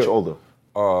How feel. much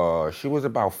older? She was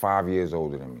about 5 years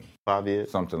older than me. 5 years?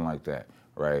 Something like that,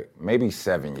 right? Maybe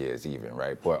 7 years even,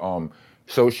 right? But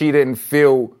so she didn't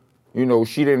feel, you know,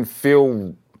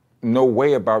 no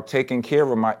way about taking care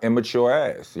of my immature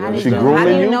ass. You How do understand? you, grooming how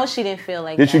do you you? know she didn't feel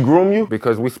like Did that? she groom you?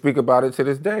 Because we speak about it to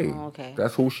this day. Oh, okay.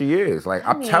 That's who she is. Like,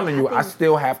 I'm mean, telling you, I I think-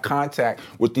 still have contact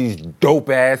with these dope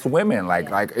ass women. Like,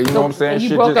 you know what I'm saying? and you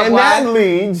Shit broke just- up And Why? that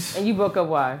leads. And you broke up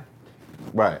why?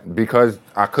 Right. because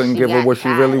I couldn't She give her got what she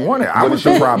really tired. wanted. I What was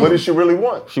did the she, problem. what did she really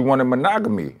want? She wanted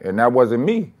monogamy, and that wasn't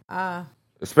me.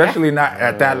 Especially not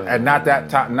at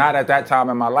that time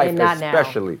in my life. And not now.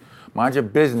 Especially, mind your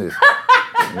business.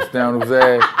 You understand what I'm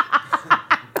saying?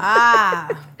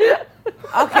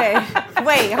 Okay.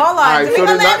 Wait, hold on. All right, Do we so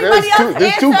gonna let everybody else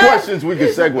there's two answer? questions we can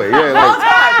segue. Yeah, Hold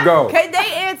on. Go. Can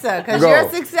they answer? Because Go. you're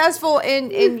successful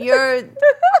in your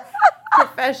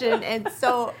profession, and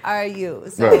so are you.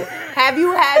 So, Right. have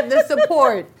you had the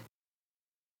support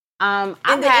I've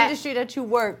in the had- industry that you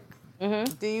work?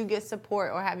 Do you get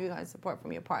support, or have you gotten support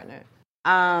from your partner?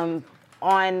 I've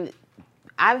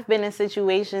been in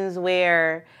situations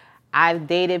where I've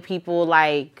dated people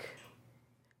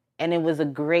and it was a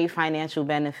great financial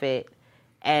benefit,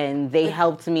 and they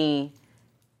helped me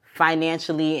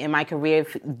financially in my career,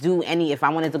 if I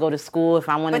wanted to go to school, if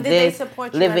I wanted But did they this,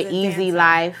 support you live as an a easy dancer?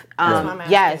 life. That's what I'm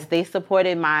Yes, asking. they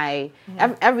supported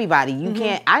everybody. You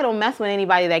can't, I don't mess with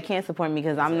anybody that can't support me,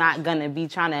 because I'm not gonna be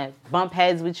trying to bump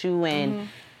heads with you and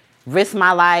risk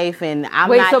my life, and I'm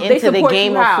not they into the support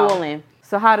game you of how? fooling.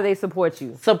 So how do they support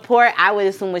you? Support, I would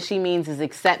assume what she means is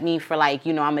accept me for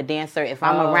I'm a dancer. If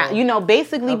I'm around,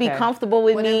 basically be Okay. comfortable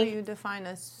with Whatever me. you define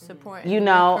as support. You in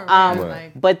know, your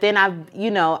career, but then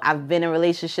I've been in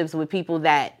relationships with people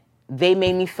that they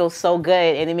made me feel so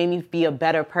good, and it made me be a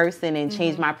better person and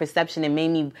change my perception, and made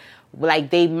me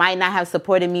they might not have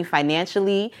supported me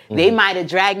financially. They might have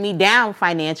dragged me down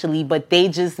financially, but they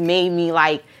just made me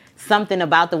something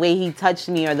about the way he touched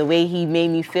me or the way he made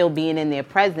me feel being in their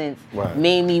presence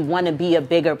made me want to be a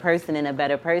bigger person and a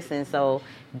better person. So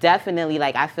definitely,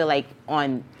 I feel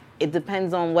it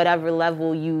depends on whatever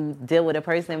level you deal with a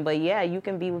person. But yeah, you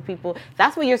can be with people.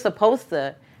 That's what you're supposed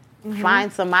to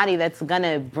find, somebody that's going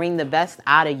to bring the best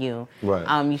out of you.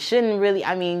 Right. You shouldn't really,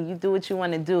 you do what you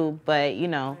want to do, but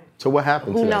So what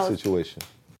happened Who to knows? that situation?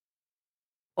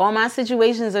 all my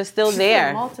situations are still there.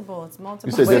 It's multiple.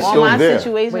 You said they're All still my there.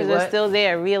 situations Wait, are what? still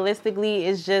there. Realistically,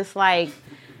 it's just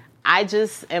I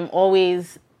just am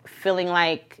always feeling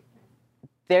like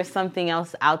there's something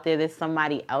else out there. There's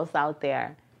somebody else out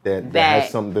there That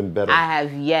has something better. I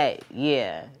have yet,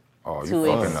 Oh, you to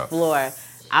fucking up. explore.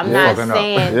 I'm Yeah. not Fucking up.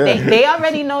 saying Yeah. they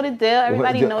already know the deal.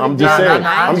 Everybody know I'm the just deal. saying. no,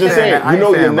 I'm just I saying. ain't You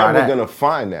know, saying you're about never that. gonna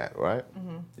find that, right?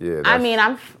 Yeah. I mean,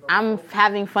 I'm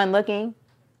having fun looking.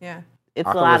 Yeah. It's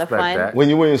I a can lot of respect fun. that. When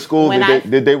you were in school, When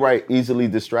did they write easily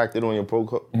distracted on your report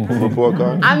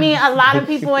card? I mean, a lot of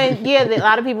people, a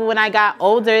lot of people when I got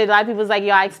older, a lot of people was like, yo,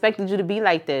 I expected you to be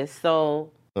like this. So,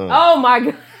 Oh my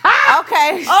God.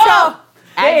 Okay. Oh.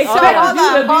 They So expect hold you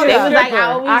on, to be hold a they on. was like, I stripper.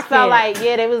 always felt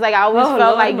can't. they was like, I always Oh, felt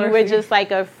Lord like you were mercy. just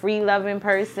a free loving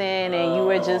person, and you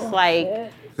were just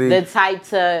See? the type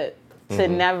to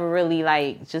never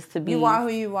really just to be. You are who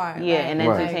you are. Yeah, right? an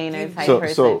Right. entertainer type So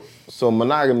person. so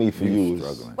monogamy for you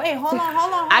is Wait, hold on.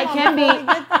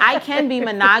 I can be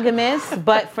monogamous,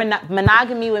 but for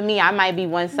monogamy with me, I might be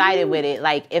one-sided with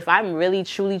it. If I'm really,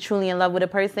 truly in love with a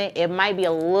person, it might be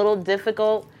a little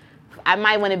difficult. I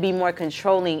might want to be more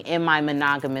controlling in my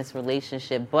monogamous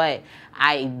relationship, but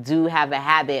I do have a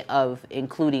habit of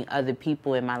including other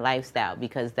people in my lifestyle,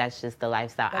 because that's just the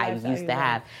lifestyle I lifestyle used you to love.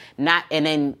 have. And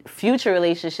in future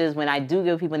relationships, when I do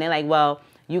get with people and they're like, well,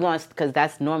 because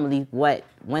that's normally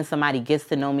when somebody gets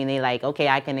to know me and they okay,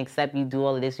 I can accept you do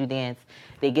all of this, you dance.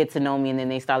 They get to know me and then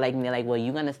they start liking me. They're like, well,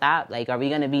 you gonna stop? Are we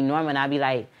gonna be normal? And I'll be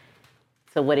like,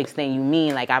 to what extent you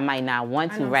mean? I might not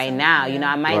want to right now.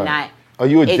 I might Right. not. Are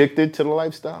you addicted to the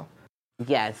lifestyle?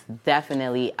 Yes,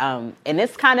 definitely. And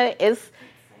it's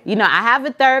I have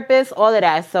a therapist, all of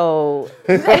that. So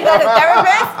You got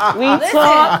a therapist? we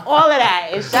talk all of that.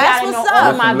 And she That's gotta know what's all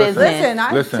up. of my business. Listen,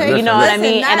 I Listen, take You know what I listen.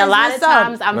 mean? that And a is lot of what's up.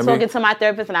 times I'm Let me- talking to my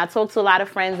therapist and I talk to a lot of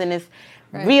friends, and it's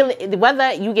really,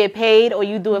 whether you get paid or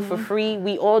you do it for free,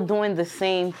 we all doing the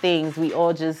same things. We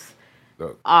all just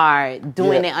Look. are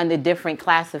doing Yeah. it under different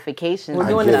classifications. We're and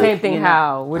doing the stuff, same thing. you know?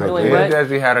 How we're doing Me and what?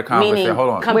 Desi had a conversation. Meaning Hold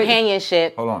on.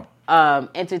 companionship, Hold on.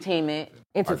 entertainment.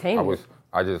 Entertainment.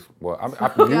 I'm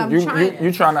trying.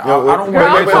 You trying to? Yo, I don't wait,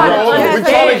 want wait, wait, trying to hold on.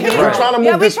 understand. We're trying to move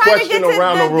Yeah, this we're trying to question get to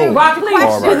around the room. Rock, please.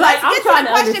 Question. She's like, Let's I'm get trying to to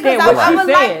the question, understand because what I she's would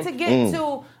like saying. to get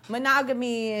to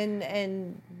monogamy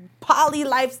and poly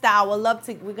lifestyle.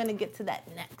 We're gonna get to that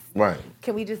next. Right.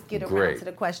 Can we just get around Great. to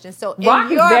the question? So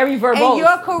Rock is very verbose. in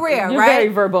your career, You're right?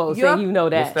 very verbose, Your- and you know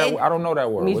What's that. that? I don't know that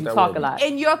word. It means What's you that talk word a lot.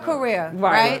 In your career,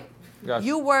 Right. right? Gotcha.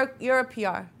 You're a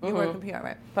PR. You work in PR,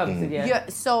 right? Publicity, yeah.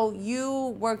 So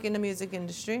you work in the music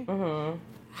industry. Mm-hmm.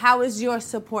 How has your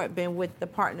support been with the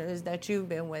partners that you've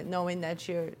been with, knowing that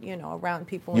you're, around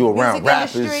people You in the around music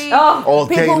rappers industry, all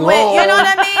day people long. with, you know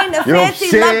what I mean, the You know what I'm fancy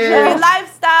saying? luxury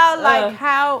lifestyle. Like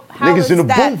how Niggas has in the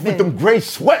that booth been? with them gray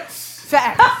sweats.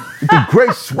 Facts. With them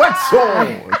gray sweats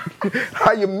on.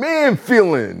 How your man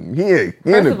feeling? He in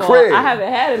First the of all, crib. I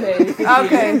haven't had a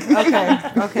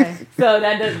man. Okay. So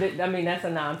that does, that's a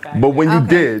non-factor. But when you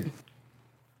did,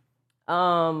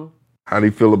 how How do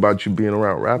you feel about you being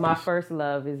around rappers? My first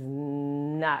love is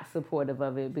not supportive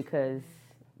of it because,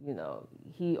 you know,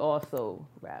 he also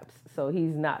raps. So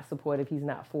he's not supportive. He's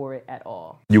not for it at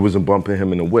all. You wasn't bumping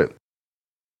him in the whip.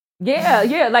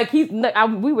 Yeah. Like we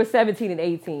were 17 and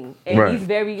 18, and Right. he's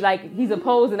very he's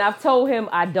opposed. And I've told him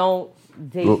I don't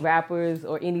date rappers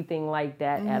or anything like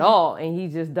that at all, and he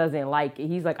just doesn't like it.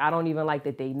 He's like, I don't even like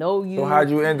that they know you. So how'd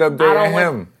you end up dating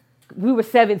him? We were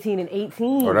 17 and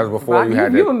 18. Oh, that's before you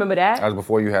had You remember that? That's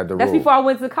before you had the That's rule. before I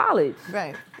went to college.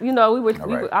 Right. You know,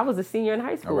 right. I was a senior in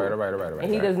high school. All right.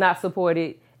 And he does not support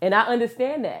it, and I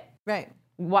understand that. Right.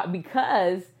 Why?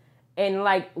 Because. And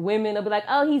like women will be like,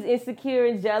 oh, he's insecure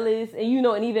and jealous, and you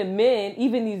know, and even men,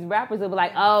 even these rappers will be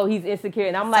like, oh, he's insecure,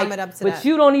 and I'm like, but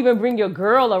you don't even bring your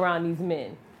girl around these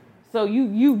men, so you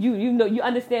know, you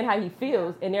understand how he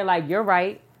feels, and they're like, you're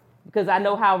right, because I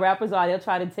know how rappers are. They'll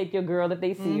try to take your girl if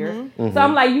they see her. Mm-hmm. So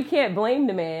I'm like, you can't blame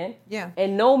the man. Yeah.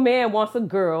 And no man wants a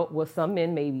girl. Well, some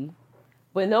men maybe,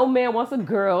 but no man wants a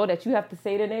girl that you have to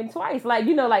say their name twice. Like,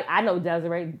 you know, like I know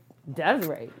Desiree.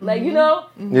 Like, you know,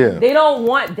 they don't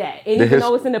want that. And even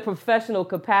though it's in a professional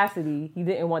capacity, he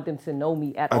didn't want them to know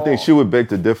me at all. I think she would beg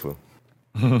to differ.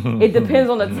 It depends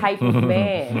on the type of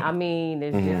man. I mean,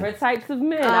 there's different types of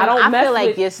men. I feel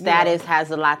like your status has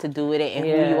a lot to do with it and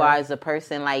who you are as a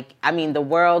person. Like, I mean, the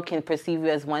world can perceive you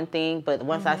as one thing, but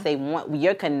once I say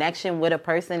your connection with a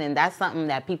person, and that's something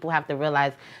that people have to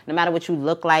realize, no matter what you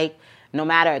look like, no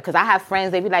matter, because I have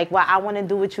friends, they be like, well, I want to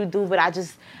do what you do, but I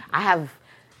have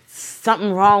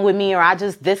something wrong with me, or I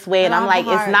just this way, and I'm like,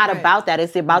 it's not about that.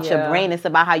 It's about your brain. It's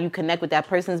about how you connect with that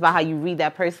person. It's about how you read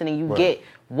that person, and you get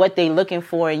what they looking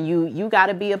for, and you got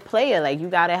to be a player. Like, you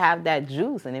got to have that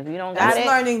juice, and if you don't got it,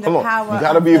 learning the power. You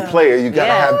got to be a player. You got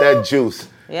to have that juice.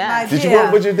 Yeah. Did you grow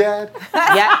up with your dad?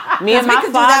 Yeah. Me and my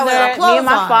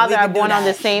father are born on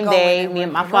the same day. Me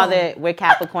and my father, we're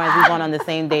Capricorns. We're born on the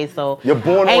same day. So you're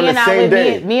born on the same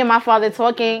day. Me and my father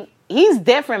talking. He's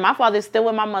different. My father's still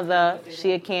with my mother.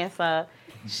 She a Cancer.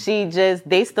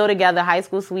 They still together, high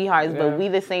school sweethearts, but we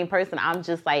the same person. I'm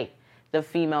just like the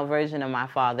female version of my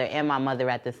father and my mother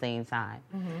at the same time.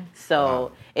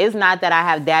 So it's not that I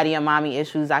have daddy and mommy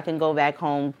issues. I can go back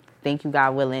home, thank you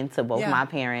God willing, to both my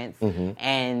parents,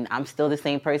 and I'm still the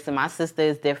same person. My sister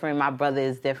is different. My brother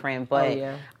is different, but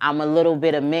I'm a little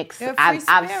bit of mix.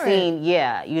 I've seen,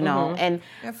 you know, and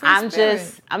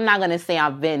I'm not going to say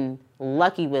I've been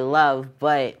lucky with love,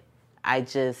 but I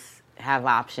just have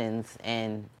options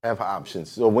and have options.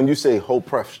 So when you say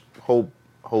what's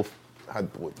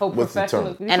the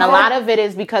term? And a lot of it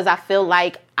is because I feel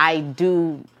like I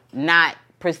do not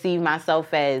perceive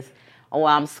myself as, oh,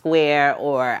 I'm square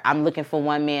or I'm looking for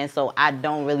one man, so I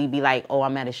don't really be like, oh,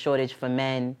 I'm at a shortage for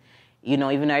men. You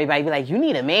know, even though everybody be like, you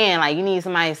need a man, like you need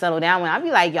somebody to settle down with. I be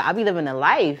like, yo, I be living a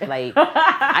life. Like,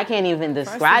 I can't even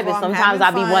describe it. Sometimes I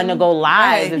be wanting to go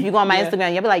live. Right. If you go on my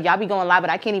Instagram, you'll be like, y'all be going live,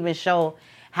 but I can't even show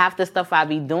half the stuff I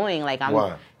be doing. Like,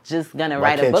 I'm just gonna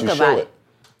write a book about it.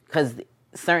 Because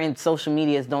certain social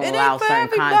medias don't allow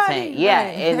certain content.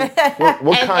 Yeah.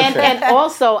 What content? And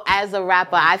also, as a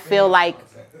rapper, I feel like,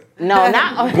 no,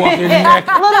 not a little bit of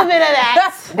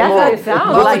that. That's what it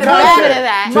sounds like. A little bit of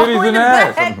that. Titties and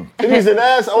ass. Titties and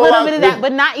ass. A little bit of that,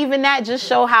 but not even that. Just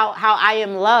show how I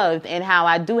am loved and how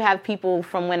I do have people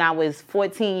from when I was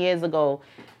 14 years ago,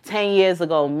 10 years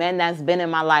ago, men that's been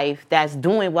in my life, that's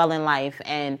doing well in life,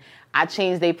 and I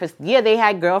changed they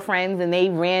had girlfriends and they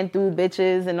ran through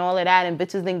bitches and all of that, and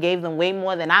bitches then gave them way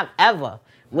more than I ever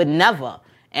would never.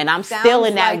 And I'm still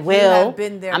in that will.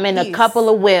 I'm in a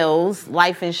couple of wills,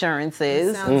 life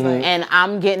insurances, and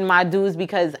I'm getting my dues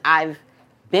because I've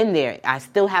been there. I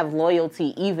still have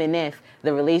loyalty, even if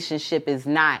the relationship is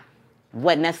not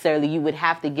what necessarily you would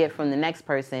have to get from the next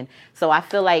person. So I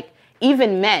feel like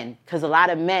even men, because a lot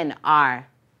of men are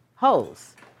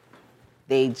hoes,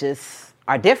 they just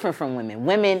are different from women.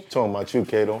 Women talking about you,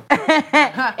 Kato.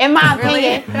 In my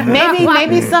opinion,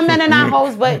 maybe some men are not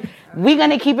hoes, but we're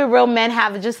gonna keep it real. Men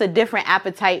have just a different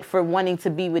appetite for wanting to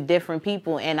be with different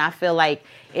people, and I feel like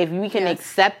if we can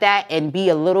accept that and be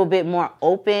a little bit more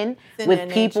open with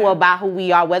people about who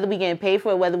we are, whether we getting paid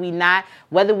for it, whether we not,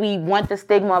 whether we want the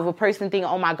stigma of a person thinking,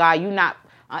 oh my God, you not,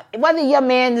 whether your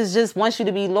man is just wants you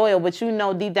to be loyal, but you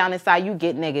know deep down inside you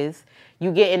get niggas.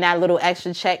 You getting that little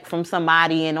extra check from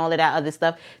somebody and all of that other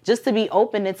stuff. Just to be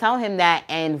open to tell him that,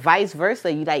 and vice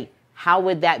versa. You like, how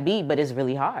would that be? But it's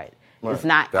really hard. Right. It's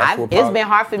not. It's been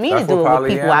hard for me to do it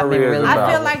with people I've been really.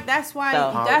 I feel like that's why.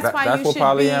 That's why that's you what should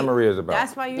polyamory is about.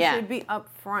 That's why you should be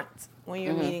upfront when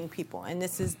you're meeting people. And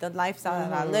this is the lifestyle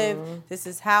that I live. This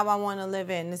is how I want to live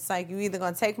it. And it's like you either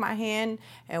going to take my hand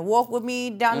and walk with me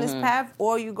down this path,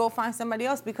 or you go find somebody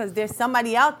else, because there's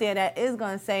somebody out there that is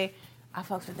going to say, I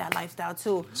fucks with that lifestyle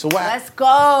too. So let's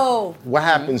go. What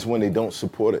happens when they don't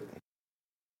support it?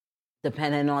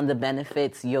 Depending on the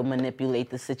benefits, you'll manipulate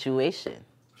the situation.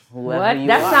 What?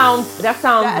 That sounds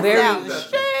very.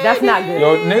 That's not good.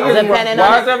 Yo, niggas,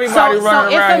 why is everybody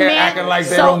running around here acting like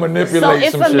they don't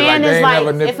manipulate some shit?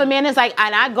 If a man is like,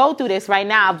 and I go through this right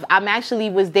now. I'm actually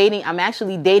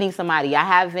dating somebody.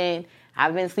 I've been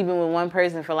sleeping with one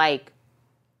person for like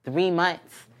 3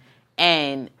 months,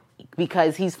 and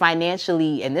because he's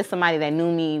financially, and this somebody that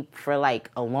knew me for like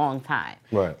a long time.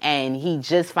 Right. And he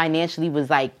just financially was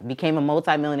like, became a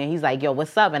multimillionaire. He's like, yo,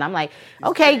 what's up? And I'm like,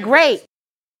 okay, great.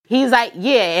 He's like,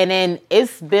 yeah. And then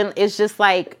it's just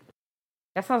like.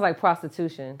 That sounds like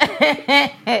prostitution.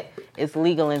 It's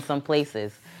legal in some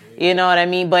places. You know what I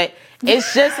mean? But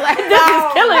it's just like, this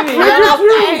is killing me.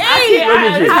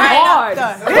 It's hard.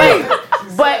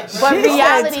 But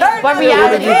reality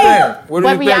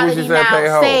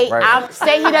now,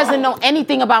 say he doesn't know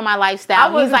anything about my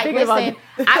lifestyle. He's like, listen,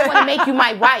 I want to make you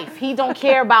my wife. He don't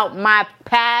care about my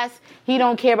past. He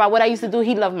don't care about what I used to do.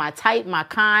 He loved my type, my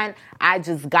kind. I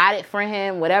just got it for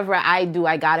him. Whatever I do,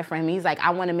 I got it for him. He's like,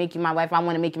 I want to make you my wife. I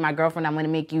want to make you my girlfriend. I want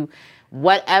to make you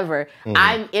whatever.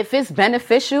 If it's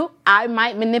beneficial, I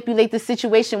might manipulate the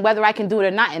situation, whether I can do it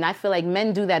or not. And I feel like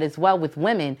men do that as well with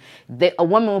women. A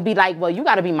woman will be like, well, you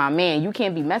got to be my man. You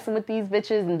can't be messing with these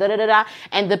bitches and da-da-da-da.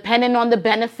 And depending on the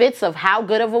benefits of how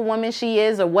good of a woman she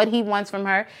is or what he wants from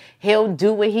her, he'll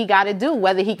do what he got to do,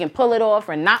 whether he can pull it off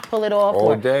or not pull it off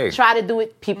or try to do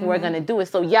it. People are going to do it.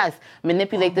 So yes,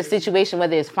 manipulate the situation,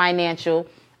 whether it's financial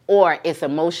or it's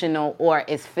emotional, or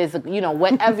it's physical, you know,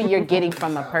 whatever you're getting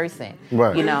from a person.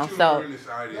 Right. You know, so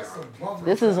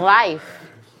this is life.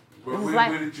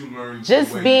 Where did you learn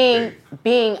just being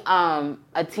a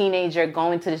teenager,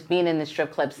 being in the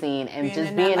strip club scene, and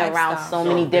just being around so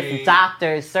many different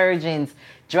doctors, surgeons,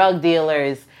 drug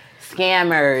dealers,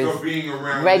 scammers. So being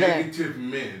around negative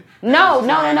men. No.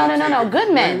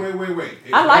 Good men. Wait.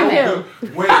 I like him.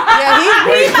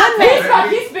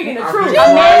 He's speaking the truth.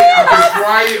 I've been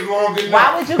quiet long enough.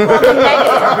 Why would you call him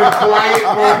negative? I've been quiet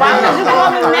long enough. Why would you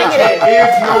call him negative? There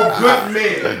is no good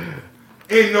man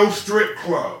in no strip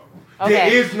club. Okay.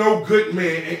 There is no good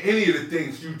man in any of the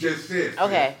things you just said.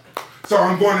 Okay. So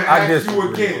I'm going to ask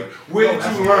you again. Where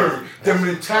did you learn the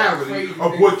mentality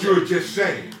of what you're just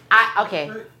saying?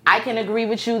 I can agree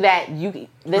with you that you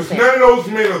listen. None of those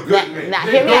men are good men.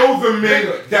 Those are men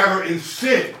that are in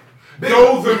sin.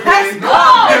 Those are men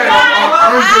that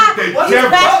are under the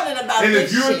devil. And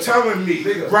if you're telling me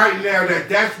right now that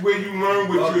that's where you learn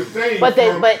what you're saying, but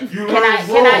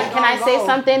can I say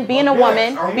something? Being a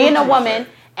woman.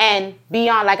 And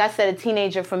beyond, like I said, a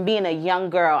teenager, from being a young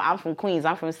girl. I'm from Queens.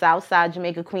 I'm from Southside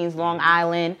Jamaica, Queens, Long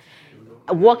Island.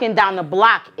 Walking down the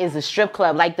block is a strip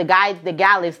club. Like the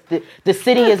gal is, the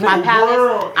city is my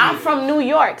palace. I'm from New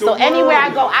York. So anywhere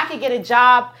I go, I could get a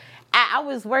job. I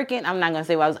was working, I'm not going to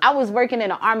say what I was working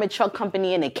in an armored truck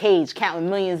company in a cage, counting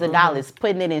millions of dollars,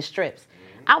 putting it in strips.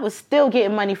 I was still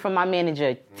getting money from my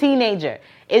manager, teenager.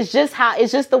 It's just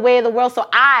the way of the world. So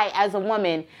I, as a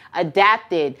woman,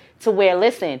 adapted to where,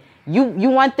 listen, you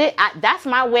want this? That's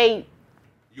my way.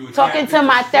 Talking to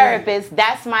my therapist,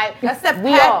 that's the path.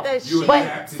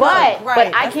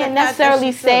 But I can't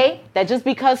necessarily say that just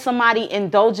because somebody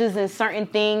indulges in certain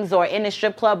things or in a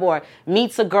strip club or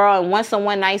meets a girl and wants a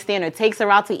one night stand or takes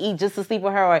her out to eat just to sleep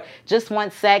with her or just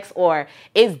wants sex or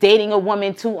is dating a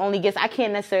woman to only gets, I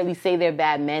can't necessarily say they're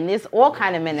bad men. There's all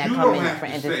kind of men that come in for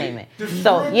entertainment.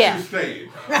 So yeah. The scripture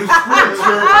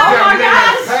that we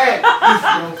have had,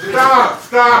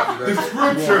 stop. The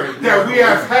scripture that we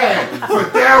have had for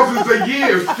thousands of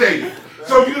years say it.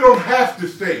 So you don't have to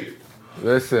say it.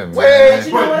 Listen, wait a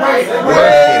second,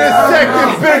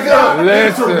 bigger.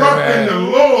 Listen, man. The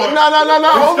Lord. No.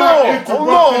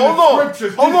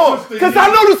 Hold on. Because I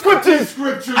know the scriptures.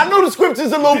 I know the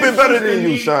scriptures a little bit better than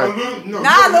you, son. A little bit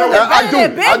better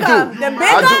than bigger. The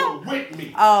bigger?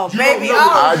 Oh, baby.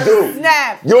 I do.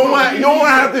 Snap. You don't want to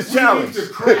have this challenge. You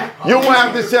don't want to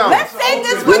have this challenge. Let's save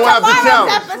this for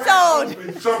tomorrow's episode.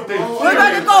 We're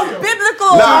going to go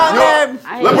biblical on them.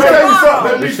 Let me tell you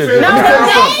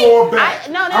something.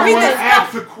 I want to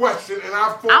ask a question, and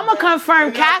I'm a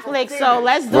confirmed Catholic, so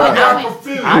let's do it.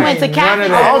 I went to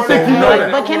Catholic. I don't think you know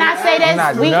that. But can I say this?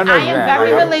 I am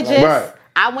very religious. Right.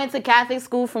 I went to Catholic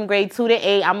school from grade 2 to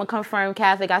 8. I'm a confirmed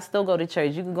Catholic. I still go to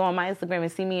church. You can go on my Instagram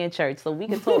and see me in church, so we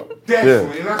can talk.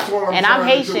 Definitely, and that's what I'm And I'm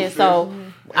Haitian, so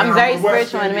I'm very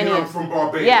spiritual in many ways. I'm from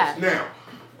Barbados. Yeah. Now,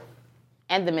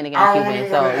 and Dominican and I Cuban. only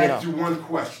So want to you know. ask you one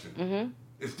question.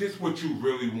 Is this what you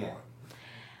really want?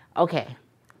 Okay.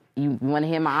 You want to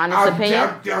hear my honest opinion?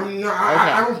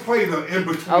 I don't play the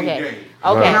in-between game. Okay.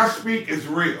 When I speak, it's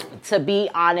real. To be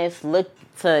honest,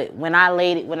 when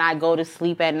I go to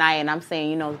sleep at night and I'm saying,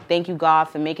 you know, thank you, God,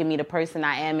 for making me the person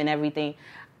I am and everything,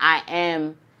 I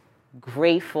am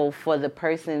grateful for the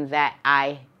person that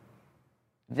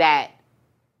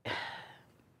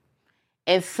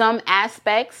in some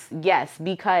aspects, yes,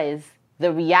 because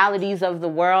the realities of the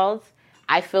world,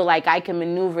 I feel like I can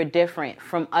maneuver different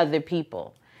from other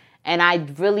people. And I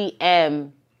really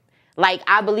am, like,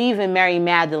 I believe in Mary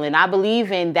Magdalene. I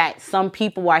believe in that some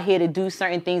people are here to do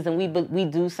certain things and we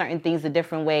do certain things a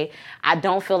different way. I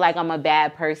don't feel like I'm a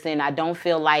bad person. I don't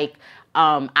feel like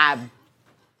I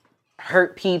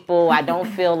hurt people. I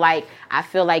feel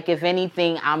like if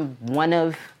anything, I'm one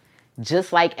of,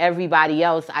 just like everybody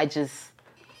else, I just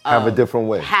have a different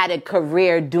way. Had a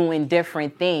career doing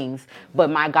different things, but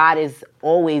my God has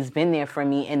always been there for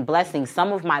me in blessings.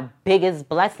 Some of my biggest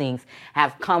blessings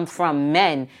have come from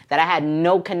men that I had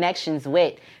no connections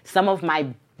with. Some of my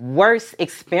worst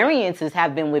experiences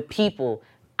have been with people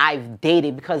I've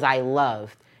dated because I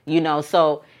loved, you know.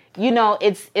 So, you know,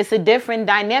 it's a different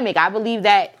dynamic. I believe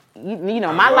that, you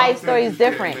know, my life story is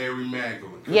different. Mary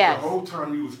Magdalene. Yes. The whole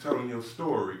time you was telling your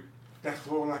story, that's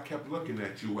all I kept looking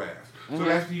at you as. So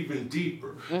that's even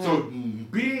deeper. So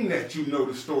being that you know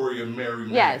the story of Mary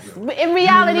Magdalene. Yes. In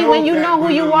reality, when you know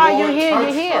who you are, you're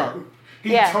here.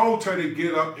 He told her to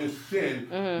get up and sin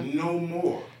no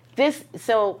more.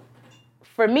 So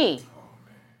for me,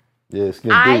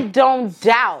 I don't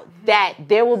doubt that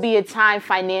there will be a time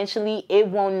financially, it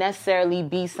won't necessarily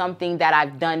be something that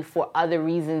I've done for other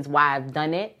reasons why I've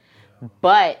done it.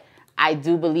 But I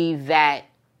do believe that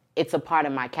it's a part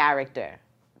of my character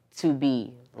to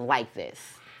be like this.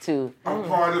 A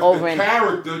part of the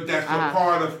character that's a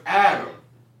part of Adam.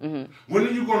 When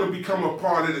are you going to become a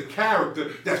part of the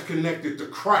character that's connected to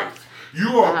Christ?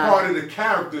 You are a part of the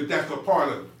character that's a part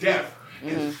of death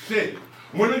and sin.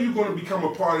 When are you going to become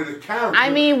a part of the character? I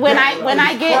mean, when I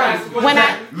get no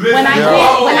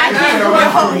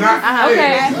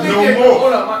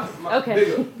more.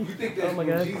 Okay. You think that when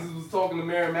Jesus was talking to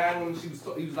Mary Magdalene, he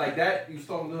was like that? He was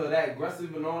talking to her that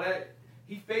aggressive and all that?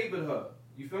 He favored her.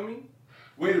 You feel me?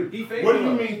 Wait, what do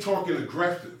you mean talking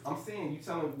aggressive? I'm saying, you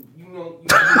telling, you know. No.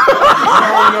 You're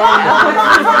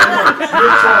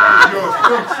talking your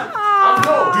assumption.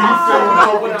 Do you feel I'm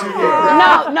talking to you?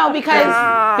 No, because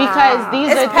these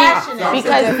are things.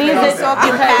 Because these are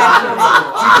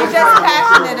He's just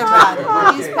passionate about it.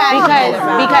 He's passionate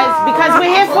about it. Because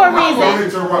we're here for a reason.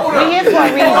 We're here for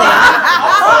a reason.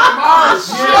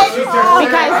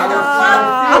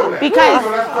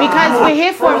 Because we're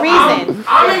here for a reason.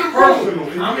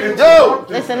 Yo,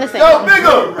 listen. Yo,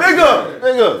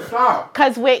 bigger. Stop.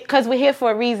 Because we're here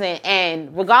for a reason,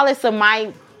 and regardless of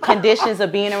my conditions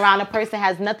of being around a person,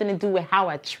 has nothing to do with how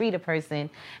I treat a person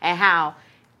and how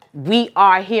we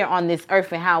are here on this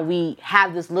earth and how we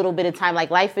have this little bit of time.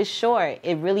 Like, life is short.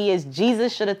 It really is.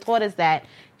 Jesus should have taught us that.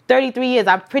 33 years.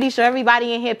 I'm pretty sure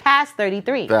everybody in here passed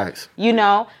 33. Facts. You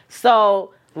know?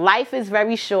 So life is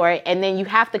very short, and then you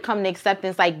have to come to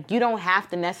acceptance. Like, you don't have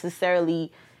to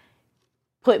necessarily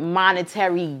put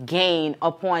monetary gain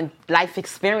upon life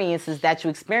experiences that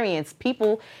you experience.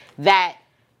 People that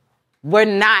were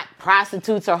not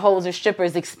prostitutes or hoes or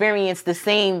strippers experience the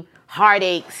same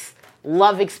heartaches,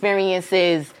 love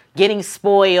experiences, getting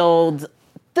spoiled,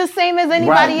 the same as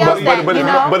anybody else.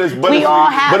 But it's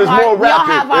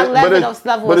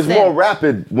more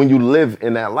rapid when you live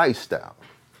in that lifestyle.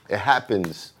 It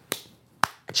happens.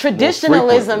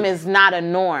 Traditionalism is not a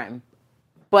norm,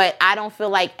 but I don't feel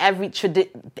like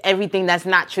everything that's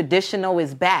not traditional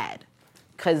is bad.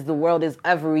 Because the world is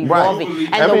ever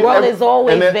evolving, and the world has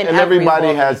always been ever evolving. And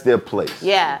everybody has their place.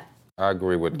 Yeah. I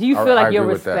agree with that. Do you feel like you're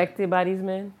respected by these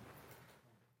men?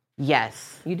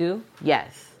 Yes. You do?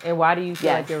 Yes. And why do you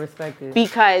feel like you're respected?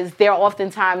 Because they're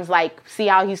oftentimes like, see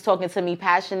how he's talking to me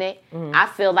passionate? Mm-hmm. I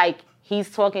feel like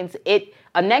he's talking to it.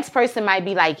 A next person might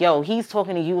be like, yo, he's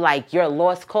talking to you like you're a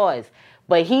lost cause.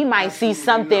 But he might see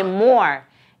something more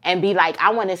and be like,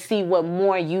 I want to see what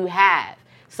more you have.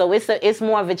 So it's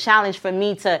more of a challenge for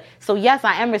me to. So yes,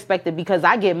 I am respected because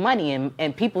I get money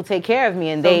and people take care of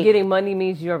me, and so getting money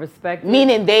means you're respected.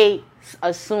 Meaning they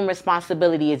assume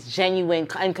responsibility. It's genuine,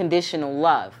 unconditional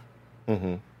love.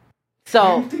 Mm-hmm.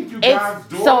 So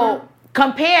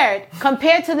compared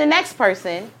to the next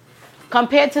person.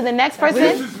 Compared to the next person,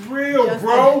 this is real,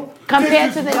 bro.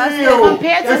 Compared to the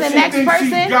next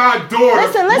person, God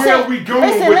daughter.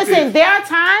 listen. There are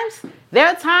times There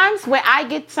are times where I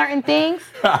get certain things,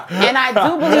 and I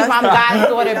do believe I'm God's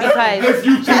daughter because. If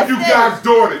you think you God's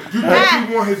daughter, you think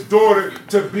you want his daughter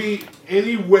to be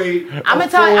any way. I'm gonna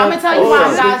tell you why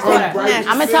I'm God's daughter.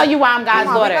 I'm gonna tell you why I'm God's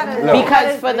daughter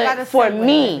because for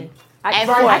me.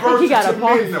 And I think he got a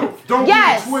point. Don't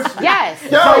yes, get twisted. Yes.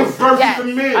 Vice versa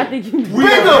to men. I think you we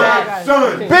are God's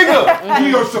sons. Bigger.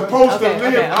 We are supposed to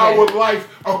live our life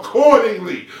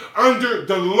accordingly under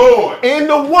the Lord. In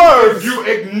the words. If you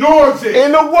ignore it.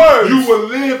 In the words. You will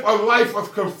live a life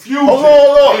of confusion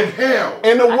and hell.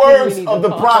 In the words of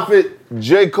the prophet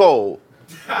J. Cole.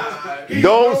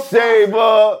 Don't save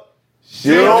her. She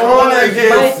don't want to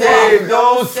get saved.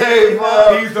 Don't save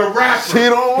her. He's a rapper. She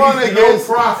don't want to get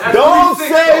saved. Don't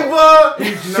save her.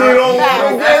 She don't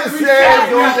want to get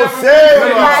saved. Don't save her.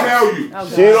 Let me tell you.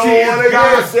 She don't want to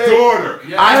get saved. Daughter.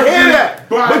 I hear that.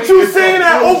 But you saying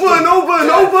that over and over and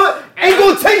over ain't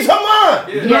going to change her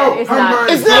mind. No, her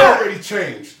mind's already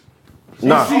changed.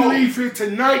 Nah. If she leave here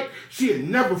tonight, she'll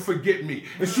never forget me.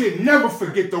 And she'll never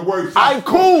forget the words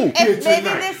cool. here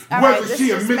tonight. Whether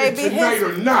she admit it tonight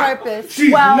or not,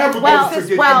 she's never going to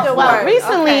forget the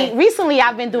words. Recently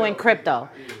I've been doing crypto.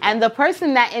 And the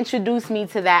person that introduced me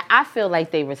to that, I feel like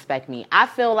they respect me. I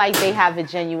feel like they have a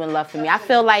genuine love for me. I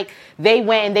feel like they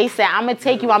went and they said, I'm going to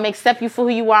take you, I'm going to accept you for who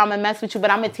you are, I'm going to mess with you,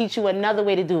 but I'm going to teach you another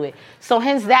way to do it. So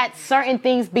hence that certain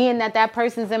things being that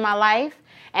person's in my life,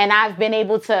 and I've been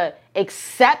able to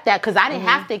accept that because I didn't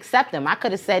have to accept them. I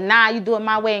could have said, nah, you do it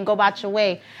my way and go about your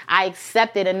way. I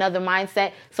accepted another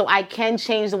mindset so I can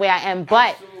change the way I am.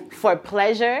 But for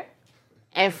pleasure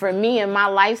and for me and my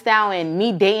lifestyle and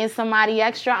me dating somebody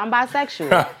extra, I'm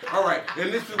bisexual. All right. And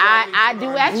this is I do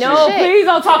extra no, shit. Please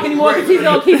don't talk anymore because he's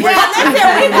going to keep listen, we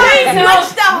please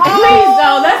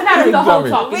no, let's not do the whole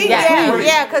talk.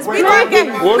 Yeah, because we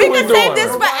can save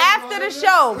this for after the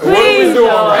show. Please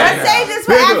no. Let's save this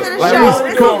for after the show.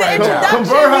 This is the introduction.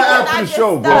 Convert her after the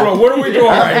show, bro. Hold on, what are we doing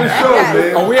right After the show,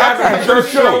 man. Are we having a church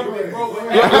show?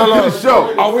 After the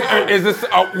show. Are we? Is this?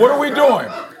 What are we doing?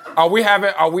 Are we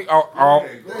having? Are we?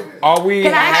 Are we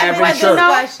Can I have having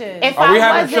church? If Are we I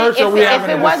having church or are we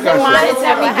having a wasn't discussion?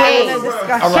 monetary gain,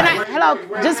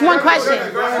 hello, just one question.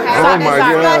 Oh my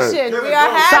God. We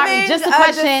are having just a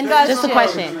question. Just a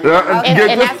question. Yeah,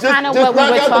 And that's kind of what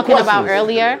we were talking about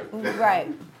earlier. Right.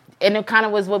 And it kind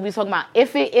of was what we were talking about.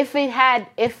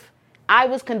 If I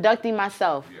was conducting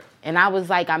myself and I was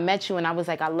like, I met you and I was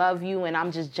like, I love you and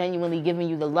I'm just genuinely giving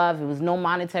you the love. It was no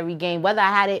monetary gain. Whether I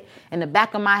had it in the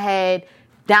back of my head,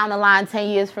 down the line 10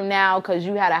 years from now, because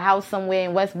you had a house somewhere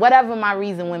in West, whatever my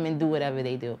reason, women do whatever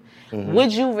they do. Mm-hmm.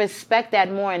 Would you respect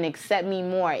that more and accept me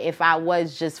more if I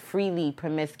was just freely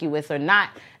promiscuous or not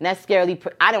necessarily?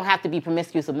 I don't have to be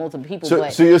promiscuous with multiple people,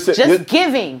 but so you're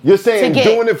giving. You're saying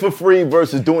doing it for free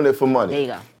versus doing it for money. There you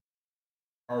go.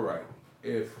 All right.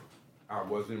 If I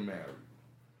wasn't married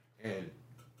and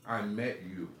I met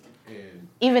you and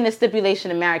even the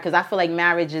stipulation of marriage, because I feel like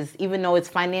marriage is, even though it's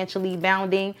financially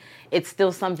bounding, it's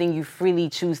still something you freely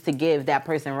choose to give that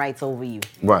person rights over you.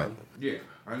 Right. Yeah,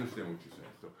 I understand what you're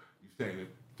saying. So you're saying that,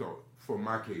 so for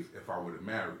my case, if I would have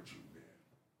married you,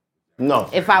 then no.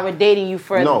 If I were dating you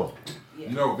for no.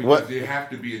 No, because there have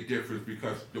to be a difference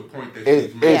because the point that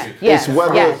she's making. It's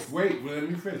whether. Wait, let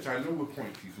me finish. I know what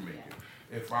point she's making.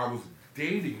 If I was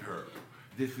dating her,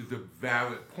 this is a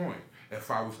valid point. If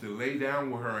I was to lay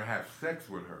down with her and have sex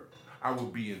with her, I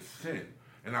would be in sin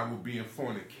and I would be in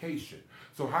fornication.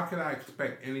 So how can I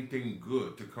expect anything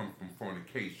good to come from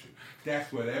fornication?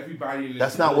 That's what everybody in this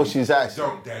That's not what she's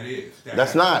asking. That is.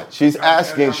 That's not. She's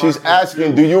asking,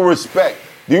 do you respect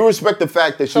the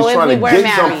fact that she's trying to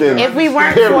get something? If we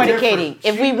weren't fornicating.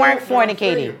 If we weren't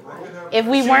fornicating.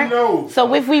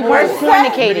 So if we weren't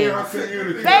fornicating.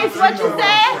 Face what you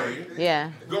said?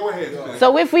 Yeah. Go ahead.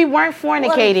 So if we weren't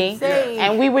fornicating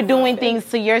and we were doing things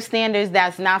to your standards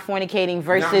that's not fornicating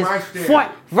versus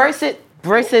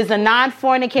a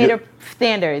non-fornicator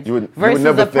standards you would versus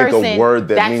never a person think a word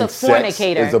that that's means a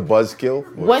fornicator sex is a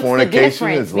buzzkill. What's the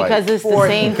difference? Because it's the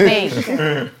same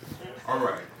thing. All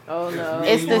right. Oh no.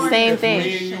 It's the same thing. If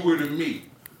me and you were to meet,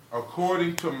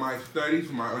 according to my studies,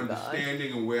 my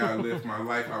understanding and where I live my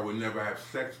life, I would never have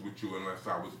sex with you unless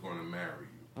I was going to marry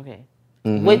you. Okay.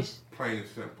 Mm-hmm. Which plain and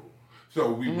simple.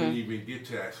 So we wouldn't even get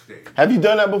to that stage. Have you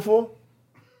done that before?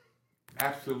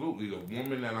 Absolutely. The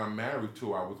woman that I'm married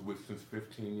to, I was with since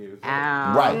 15 years old.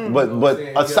 Right, but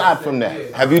aside from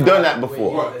that, have you done that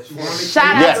before?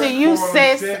 Shout out to you,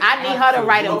 sis. I need her to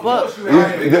write a book.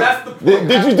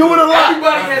 Did you do it a lot?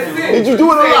 Everybody has sinned. Did you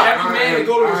do it a lot? Every man that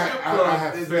go to a strip club I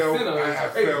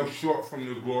have fell short from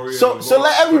the glory. So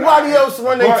let everybody else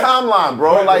run their timeline,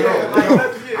 bro. Like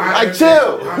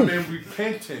chill. I've been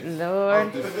repentance Lord.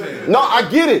 of the sin. No, I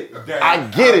get it. I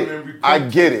get it. I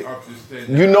get it.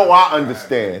 You know I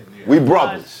understand. We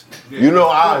brothers. You know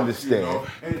I understand. You know,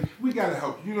 and we gotta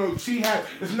help. You know,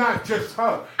 it's not just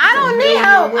her. I don't need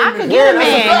help. I could get a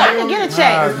man. I could get a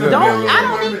check. I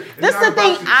don't need. This is the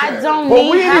thing. I don't need help. But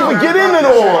we didn't even get into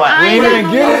all that. We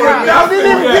didn't get into nothing. We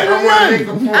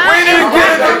didn't get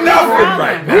into nothing.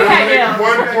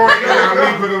 One point and I'll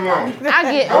leave it alone. I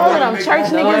get all of them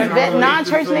church niggas, that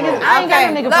non-church niggas. I ain't got a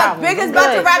nigga problem. Big is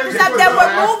about to wrap this up. Then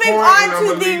we're moving on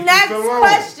to the next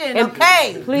question.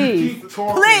 Okay, please.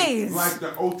 Please. Like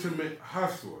the ultimate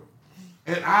hustler.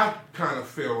 And I kind of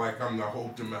feel like I'm the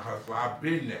ultimate hustler. I've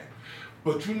been there.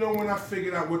 But you know when I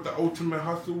figured out what the ultimate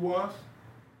hustle was?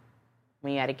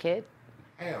 When you had a kid?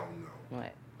 Hell no.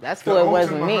 What? That's what it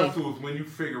was with me. The ultimate hustle is when you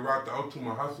figure out the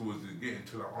ultimate hustle is to get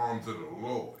into the arms of the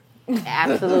Lord.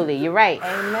 Absolutely, you're right.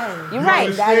 Amen. You're right.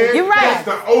 Understand? You're right. That's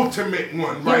the ultimate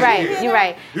one, You're right right. here. You're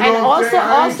right. You know And what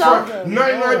I'm also, saying?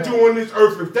 Nothing I do on this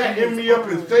earth, if that end me up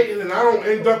in Satan and I don't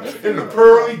end up in the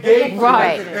pearly gates,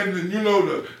 right? And the, you know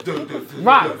the flowing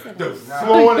Right.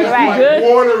 like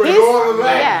water and all of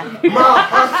that. Yeah.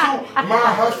 My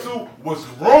hustle was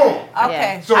wrong.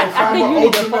 Okay. So if I'm an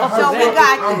ultimate hustler, So we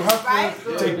got I'm this, hustling right?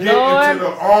 to get into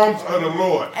the arms of the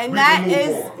Lord. And we that can move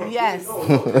is on. yes.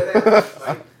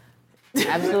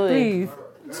 Absolutely. To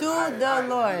the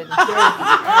Lord.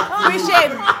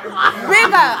 Appreciate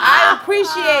Bigger. I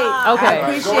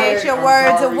appreciate your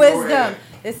words of wisdom.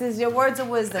 This is your words of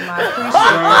wisdom. I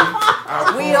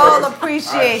appreciate it. We all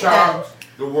appreciate that.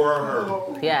 The word heard.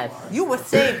 Yes. You were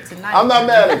saved tonight. I'm not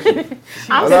mad at you.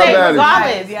 I'm not saved mad at you.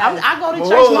 regardless. Yes. I go to Well,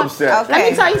 church. roll upset. Let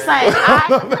me tell you something.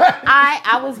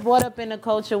 I was brought up in a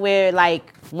culture where,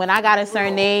 like, when I got a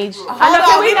certain age,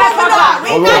 Can we not talk about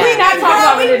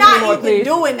religion anymore, please?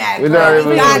 Doing that. We're Girl. not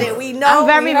We got it. We know. I'm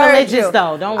very we heard religious, you.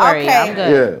 though. Don't worry. Okay. I'm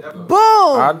good. Yeah.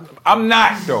 Boom. I'm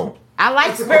not though. I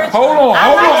like spiritual. Hold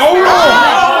on.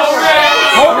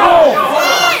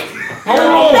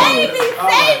 Baby,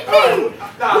 save me.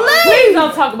 Please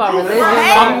don't talk about religion.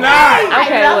 I'm not.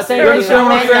 Okay, well, thank You understand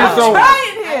what I'm saying? So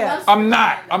Right here. I'm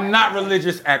not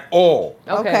religious at all.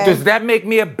 Okay. Does that make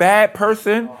me a bad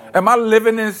person? Am I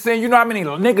living in sin? You know how many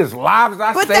niggas' lives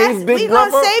I But saved, we big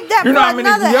gonna brother? save that You know for how many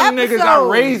another young niggas I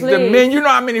episode. raised, the Please. men? You know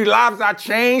how many lives I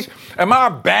changed? Am I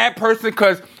a bad person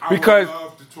because I would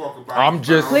love to talk about I'm it,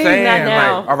 just but Please, saying, not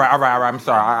now. like, all right. I'm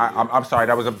sorry. I'm sorry.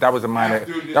 That was a minor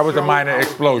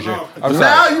explosion. I'm Now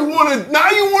sorry. you wanna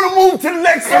move to the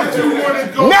next subject. You wanna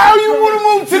go Now you wanna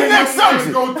move to the next You wanna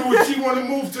subject. go through it. You wanna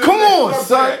move to the Come next on,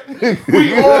 subject. son.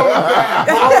 We all are bad,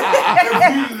 bro.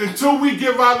 Until we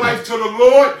give our life to the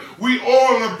Lord, we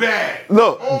all are bad.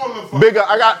 Look, all of us. Bigger.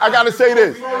 I gotta say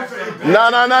this.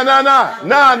 Nah.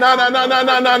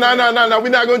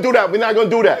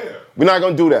 We're not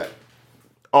gonna do that.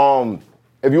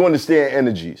 If you understand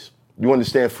energies, you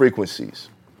understand frequencies.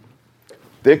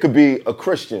 There could be a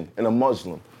Christian and a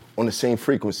Muslim on the same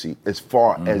frequency as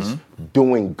far as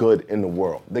doing good in the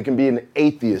world. There can be an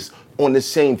atheist on the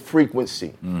same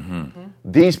frequency.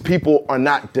 These people are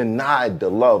not denied the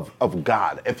love of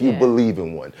God if you believe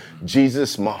in one.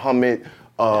 Jesus, Muhammad,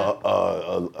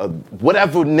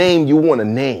 whatever name you want to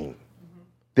name,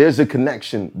 there's a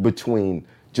connection between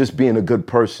just being a good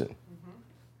person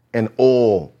and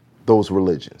all those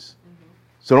religions.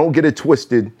 So don't get it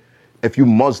twisted. If you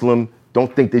Muslim,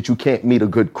 don't think that you can't meet a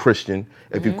good Christian.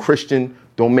 If you're Christian,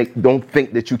 don't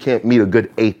think that you can't meet a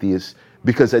good atheist,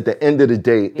 because at the end of the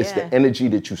day, it's the energy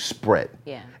that you spread.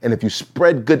 Yeah. And if you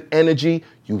spread good energy,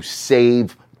 you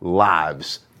save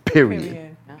lives.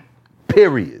 Period.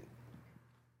 Period.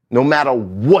 No matter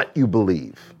what you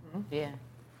believe. Yeah.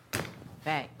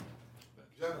 Fact.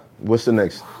 What's the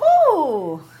next?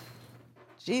 Ooh.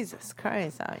 Jesus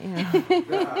Christ out here.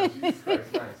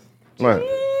 Right.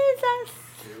 Jesus.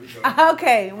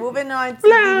 Okay, moving on to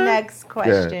the next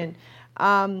question.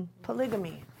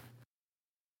 Polygamy.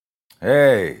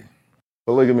 Hey.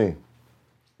 Polygamy.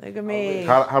 Polygamy.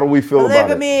 How do we feel about it?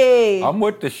 Polygamy. I'm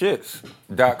with the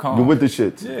shits.com. You're with the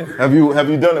shits? Yeah. Have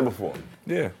you done it before?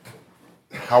 Yeah.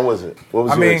 How was it? What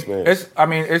was your experience?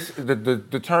 It's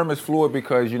the term is fluid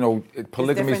because, you know,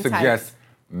 polygamy different suggests types.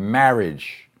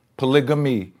 marriage.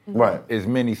 Polygamy is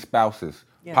many spouses.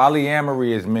 Yes.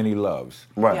 Polyamory is many loves.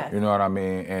 Right. Yes. You know what I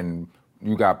mean? And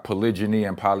you got polygyny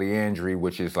and polyandry,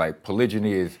 which is like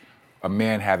polygyny is a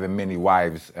man having many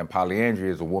wives, and polyandry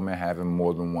is a woman having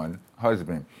more than one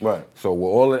husband. Right. So we're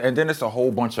all, and then it's a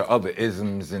whole bunch of other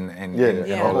isms and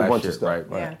a all whole that bunch shit, of stuff.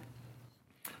 right? Yeah.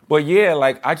 But yeah,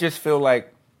 like I just feel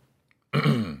like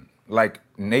like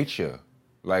nature,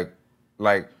 like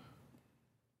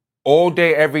All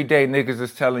day, every day, niggas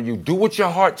is telling you, do what your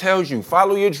heart tells you.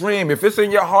 Follow your dream. If it's in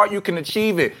your heart, you can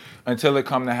achieve it. Until it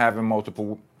come to having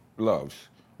multiple loves.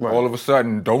 Right. All of a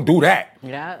sudden, don't do that.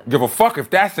 Yeah. Give a fuck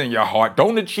if that's in your heart.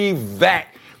 Don't achieve that.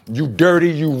 You dirty,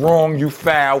 you wrong, you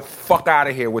foul. Fuck out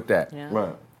of here with that. Yeah.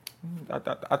 Right.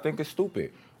 I think it's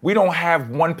stupid. We don't have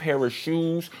one pair of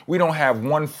shoes. We don't have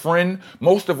one friend.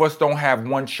 Most of us don't have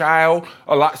one child.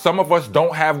 Some of us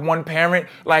don't have one parent.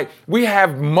 Like, we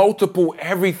have multiple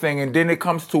everything, and then it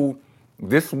comes to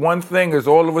this one thing is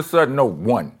all of a sudden, no,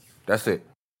 one. That's it.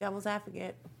 Devil's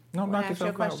advocate. No, knock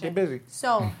yourself out. Get busy.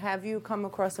 So, have you come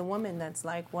across a woman that's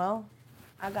like, well,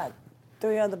 I got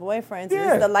 3 other boyfriends. Yeah.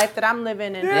 This is the life that I'm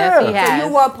living in. Yes, he has. So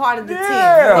you were a part of the team. You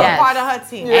Yeah. were Yes. a part of her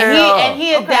team. Yeah. And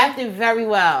he adapted very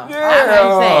well. Yeah.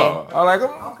 I'm saying. I like him.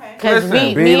 Okay. Because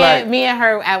Listen, me and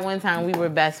her at one time, we were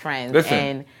best friends. Listen,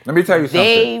 and let me tell you something.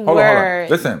 they Hold on. were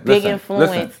Listen, big listen, influence.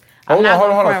 listen. I'm Hold not on.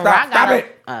 gonna front, Stop I it.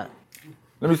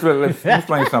 Let me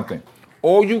explain something.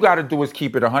 All you got to do is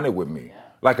keep it 100 with me.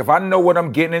 Like, if I know what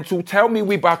I'm getting into, tell me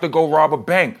we about to go rob a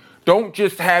bank. Don't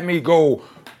just have me go,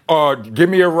 give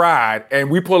me a ride, and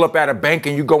we pull up at a bank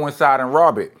and you go inside and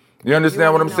rob it. You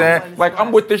understand what I'm saying? Like,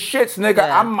 I'm with the shits, nigga.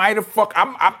 Yeah.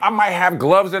 I might have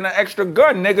gloves and an extra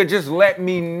gun, nigga. Just let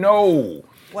me know.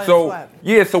 So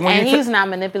when and he's not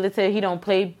manipulative. He don't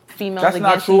play females that's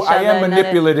against not true. each other. I am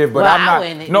manipulative, but I'm not.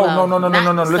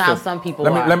 No. Listen. Some people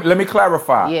let me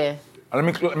clarify. Yeah. Let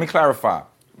me clarify.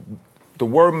 The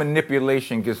word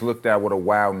manipulation gets looked at with a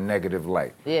wild negative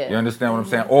light. Yeah. You understand what I'm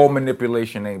saying? All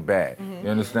manipulation ain't bad. You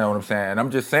understand what I'm saying? And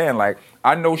I'm just saying, like,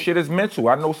 I know shit is mental.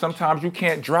 I know sometimes you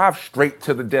can't drive straight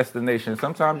to the destination.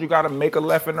 Sometimes you got to make a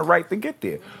left and a right to get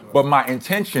there. But my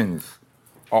intentions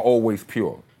are always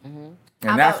pure. And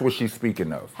that's what she's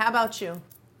speaking of. How about you?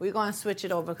 We're going to switch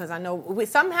it over because I know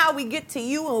somehow we get to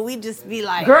you and we just be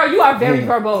like... Girl, you are very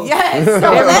verbose. Yes. So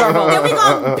then we're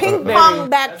going to ping pong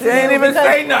back to you. They ain't even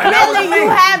say nothing. Clearly you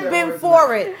have been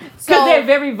for it. Because they're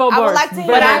very verbose. I would like to hear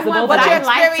But I what would your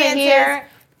like to hear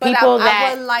people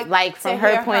that, like from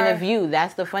her point of view,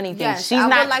 that's the funny thing. Yes, She's I would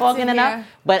not like talking to enough, hear-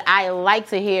 but I like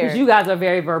to hear. Because you guys are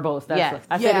very verbose. That's Yes.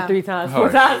 I said it 3 times, 4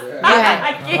 Hush. times.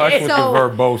 I Hush can't. with the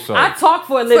verboso. I talk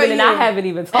for a living and you. I haven't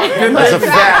even talked. That's a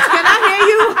fact. Can I hear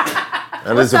you?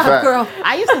 That What's is a up, fact. girl?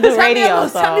 I used to do radio,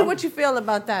 so. Tell me what you feel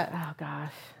about that. Oh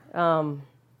gosh.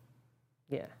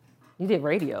 Yeah. You did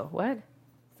radio. What?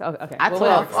 Okay. I Well,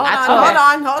 talk. whatever. Hold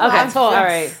on. Okay. I talk. All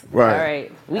right. Right. All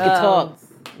right. We can talk.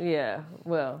 Yeah.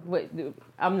 Well, wait,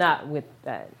 I'm not with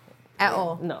that. At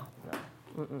all. No.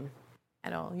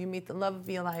 At all. You meet the love of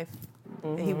your life.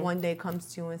 And he one day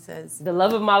comes to you and says, The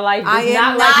love of my life I does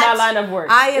am not like my line of work.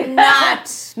 I am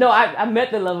not. No, I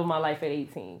met the love of my life at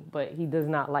 18, but he does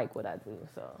not like what I do.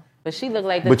 So. But she looked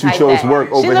like the But you type chose that,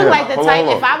 work over She looked here. like the Hold type,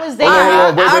 on. if I was dating Hold her,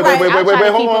 on. Wait, I'll try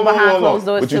to keep her behind hold closed on.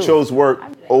 doors But you too. chose work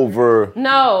over.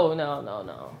 No.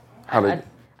 How did?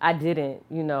 I didn't.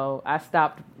 I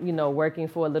stopped, working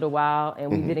for a little while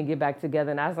and we didn't get back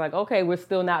together. And I was like, okay, we're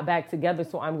still not back together,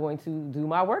 so I'm going to do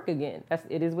my work again.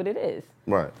 It is what it is.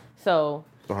 Right. So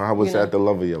how was that the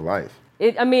love of your life?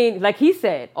 Like he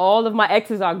said, all of my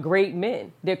exes are great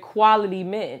men. They're quality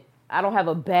men. I don't have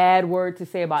a bad word to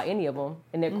say about any of them.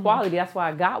 And they're quality. That's why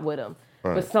I got with them.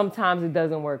 Right. But sometimes it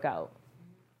doesn't work out.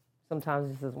 Sometimes it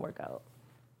just doesn't work out.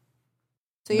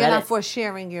 So you're not for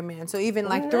sharing your man. So even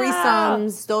like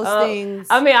threesomes, those things.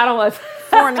 I mean, I don't want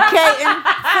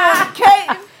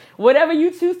fornicating. Whatever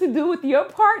you choose to do with your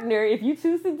partner, if you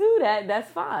choose to do that,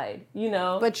 that's fine.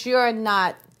 But you're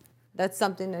not. That's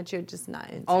something that you're just not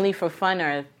into. Only for fun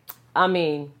or,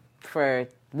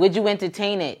 would you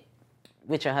entertain it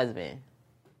with your husband?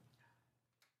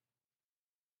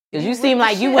 Because you seem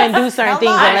like you wouldn't do certain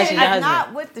things unless you're your husband.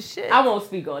 Not with the shit. I won't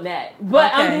speak on that.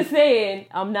 But I'm just saying,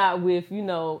 I'm not with,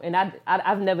 and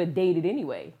I've never dated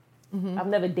anyway. I've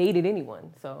never dated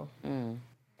anyone. So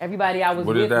everybody I was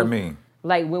What with. does that mean?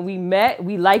 Like when we met,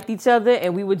 we liked each other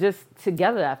and we were just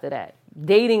together after that.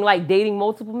 Dating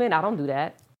multiple men, I don't do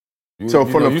that. So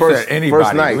from the first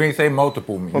night. You ain't say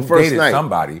multiple men. You first dated night.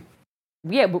 somebody.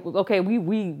 Yeah, but okay, we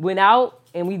went out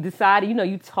and we decided,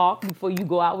 you talk before you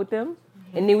go out with them.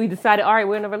 And then we decided, all right,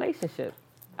 we're in a relationship.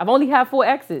 I've only had 4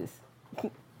 exes.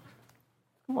 Come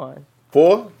on.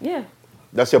 4? Yeah.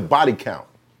 That's your body count.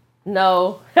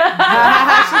 No. She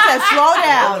said, slow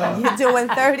down. You're doing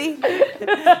 30.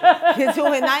 You're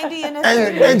doing 90 and a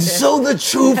 30. And so the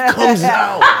truth comes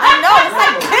out. I know. It's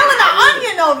like peeling an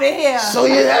onion over here. So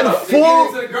you had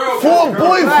 4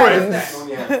 boyfriends,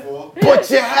 but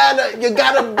you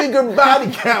got a bigger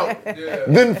body count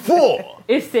than 4.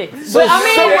 It's 6. So, but I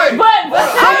mean, wait a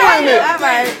minute. All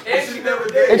right. And she never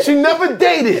And she never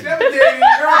dated. Never dated.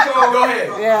 Girl code. Go ahead.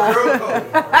 Yeah. Girl code.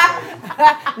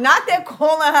 Not that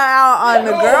calling her out on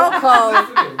the girl code.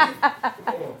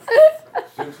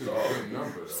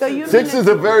 So you 6 is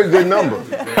a very good number.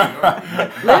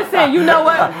 Listen, you know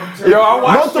what? Yo, I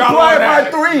watched Multiply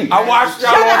it by 3. I watched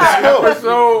y'all on that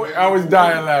episode. I was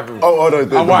dying laughing. Oh, the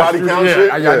body count shit?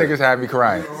 Y'all niggas had me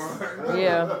crying.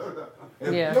 Yeah.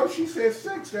 Yeah. No, she said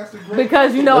 6. That's a great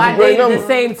Because you know That's a I great dated the number.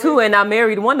 same 2 and I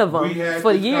married one of them We had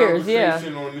for this years. Yeah.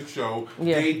 conversation on the show.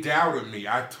 Yeah. They doubted me.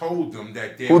 I told them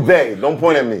that they Who they? Don't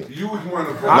point at me. You was one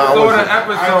of them. I saw the I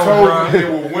episode, told bro. them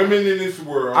there were women in this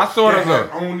world I saw that the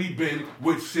had only been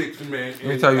with 6 men. Let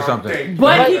me tell you something.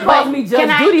 But he calls me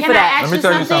Judge Judy for that. Let me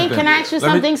tell you something. Can I ask you Let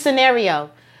me- something? Scenario.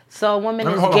 So a woman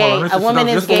is Hold gay. on, A woman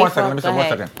is just gay. for 1 second. Let me Go say 1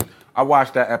 ahead. second. I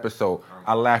watched that episode.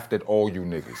 I laughed at all you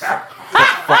niggas.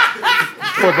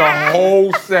 For the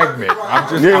whole segment. I'm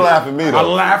just. You didn't laugh at me, though. I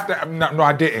laughed at. No,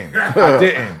 I didn't. I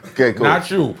didn't. Okay, cool.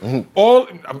 Not you.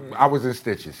 I was in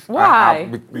stitches. Why?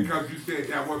 Because you said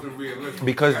that wasn't realistic.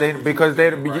 Because they because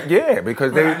they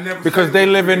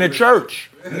live in the church.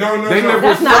 No, They live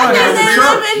with Not sons. that they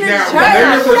live in the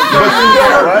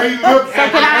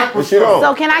church.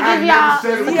 So can I give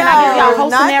y'all a whole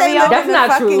Not they scenario? live That's in the not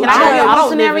fucking true. Can I give you a I whole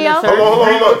don't live in the scenario? church. Hold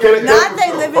on. Not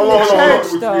they live in the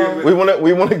church, though.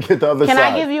 We want to get the other Can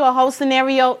side. I give you a whole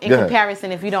scenario in Go ahead.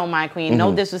 comparison, if you don't mind, Queen?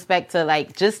 No disrespect to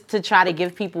just to try to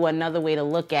give people another way to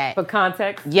look at. For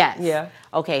context? Yes. Yeah.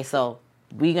 Okay, so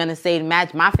we're gonna say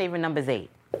match. My favorite number is 8.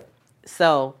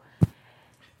 So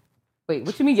Wait,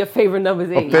 what you mean your favorite number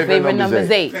is 8? my favorite number is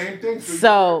 8. Same thing.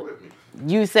 So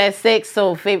you said 6,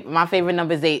 so my favorite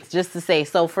number is 8. Just to say,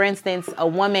 so for instance, a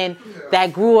woman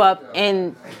that grew up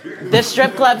in the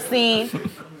strip club scene,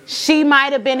 she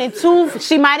might have been in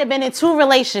 2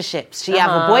 relationships. She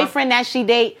have a boyfriend that she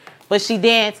date, but she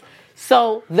dance.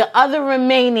 So the other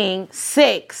remaining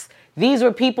 6, these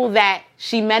were people that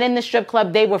she met in the strip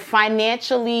club. They were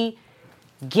financially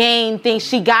gained things.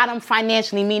 She got them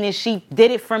financially, meaning she did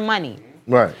it for money.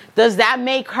 Right. Does that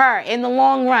make her, in the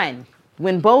long run,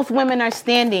 when both women are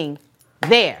standing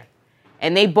there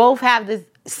and they both have this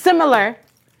similar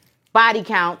body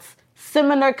counts,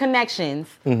 similar connections,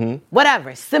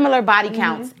 whatever, similar body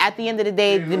counts, at the end of the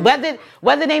day,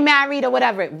 whether they married or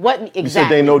whatever, what exactly? You said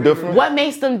they no different? What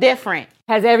makes them different?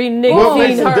 Has every What nigga makes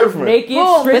seen it her different?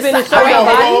 naked, stripping, and Hold showing her on,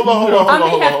 body? hold on.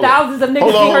 I mean, have thousands of niggas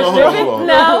Hold on, seen her hold on, stripping? hold on.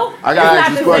 No. I gotta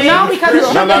ask It's this not the question. same. No, because a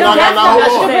stripper No, don't have hold to. on. A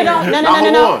stripper don't. Now,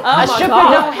 hold No. on. A my stripper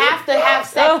God. don't have to have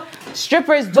sex.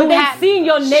 Strippers do But they've have. seen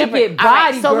your naked stripper- all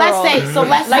right, body, so girl. let's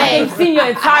Like say. they've seen your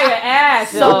entire ass.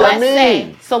 So What that let's say,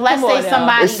 mean? so let's Come say on now.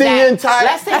 somebody It's seeing that, entire-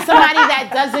 let's say somebody that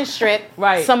doesn't strip,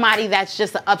 Right. somebody that's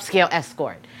just an upscale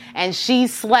escort. And she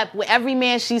slept with every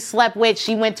man she slept with.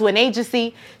 She went to an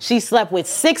agency. She slept with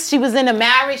 6. She was in a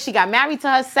marriage. She got married to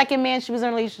her second man she was in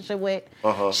a relationship with.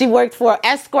 She worked for an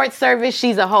escort service.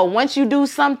 She's a hoe. Once you do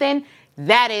something,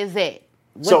 that is it.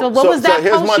 What was that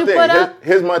here's post my you thing. put up?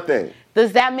 Here's my thing.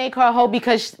 Does that make her a hoe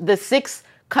because the 6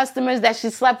 customers that she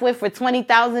slept with for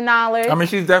 $20,000? I mean,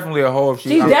 she's definitely a hoe if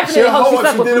she. She's definitely She a hoe. a She hoe if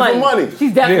slept she with did it for money. money.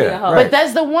 She's definitely Yeah, a hoe. right. But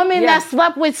does the woman Yeah. that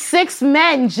slept with 6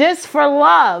 men just for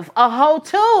love a hoe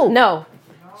too? No.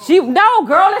 No,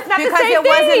 girl, it's not Because the same it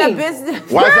wasn't thing. a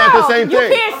business. Why it's not the same you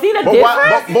thing? can't see the but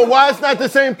difference? But why it's not the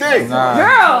same thing?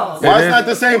 Girl. Why it's is- not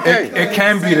the same thing? It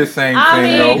can be the same I thing,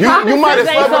 mean, though. You might have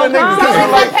slept with a nigga because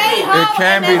you like. It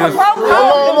can be the. Hold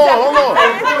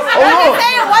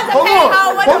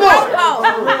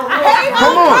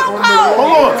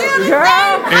on.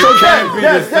 Girl. It can be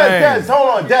the same. Hold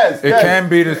on, Des. It can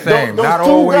be the same. Those Not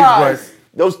two always, guys,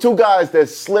 those 2 guys that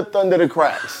slipped under the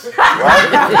cracks,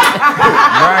 right?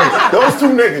 right. Those 2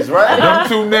 niggas, right? Them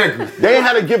 2 niggas. They ain't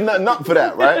had to give nothing up for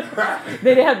that, right?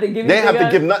 They didn't have to give you They ain't have to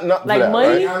give nothing up for like that,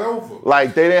 money? right?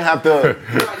 Like they didn't have to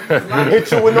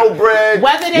hit you with no bread.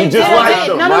 Whether they you did just or liked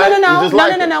didn't. them, right? You just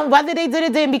liked them. No. Whether they did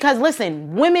or didn't, because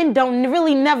listen, women don't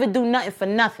really never do nothing for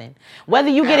nothing. Whether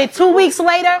you get it 2 weeks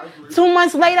later, 2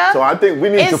 months later. So I think we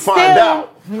need to it's find still-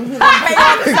 out. I'm talking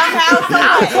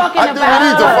I think we about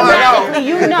need to find out.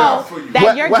 you know that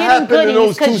What- you're what getting happened in goodies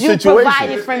those two because you situations?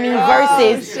 provided for me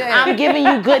versus I'm giving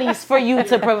you goodies for you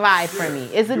to provide for me.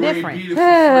 It's a difference.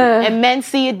 And men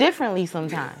see it differently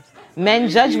sometimes. Men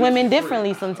judge women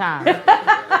differently sometimes.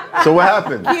 So what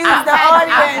happened? Use the I've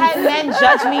audience. had men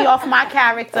judge me off my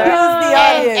character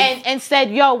and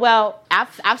said, yo, well,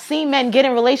 I've seen men get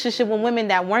in relationship with women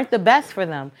that weren't the best for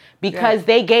them because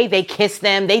they kissed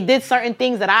them, they did certain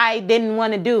things that I didn't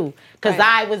want to do because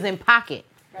I was in pocket.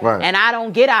 Right. And I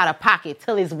don't get out of pocket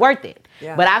till it's worth it.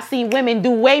 Yeah. But I've seen women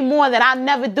do way more that I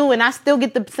never do, and I still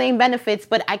get the same benefits,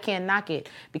 but I can't knock it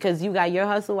because you got your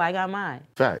hustle, I got mine.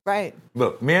 Fact. Right.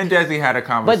 Look, me and Desi had a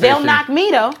conversation. But they'll knock me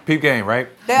though. Peep game, right?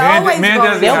 They'll always me and go.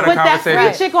 Desi They'll had a put that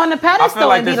conversation. free chick on the pedestal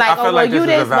like and be this- like, I feel oh, like well, you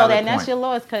this is a this, well, valid then that's point. your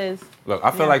loss, because... Look,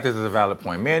 I feel like this is a valid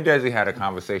point. Me and Desi had a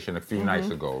conversation a few nights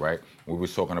ago, right? We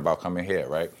was talking about coming here,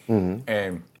 right?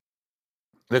 And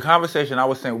the conversation I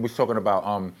was saying, we was talking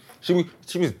about, she was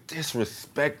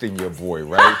disrespecting your boy,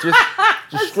 right? Just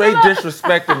straight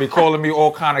disrespecting me, calling me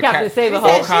all kind of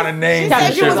all kind of names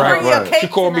and shit, right? She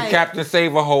called me Captain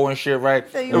Save-A-Ho and shit, right?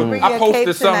 I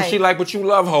posted something. She like, but you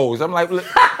love hoes. I'm like,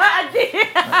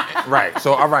 right.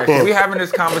 So all right. So we having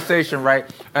this conversation, right?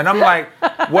 And I'm like,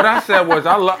 what I said was,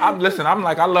 I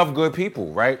love good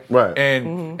people, right? Right.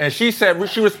 And she said,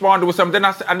 she responded with something. Then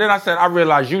I said, I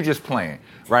realized you just playing.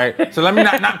 Right, so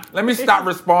let me stop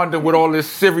responding with all this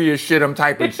serious shit I'm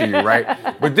typing to you, right?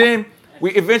 But then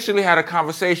we eventually had a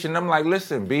conversation. I'm like,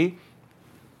 listen, B,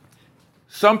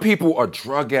 some people are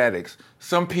drug addicts.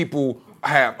 Some people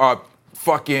have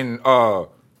fucking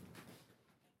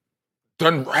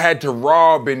had to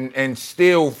rob and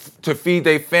steal to feed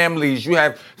their families. You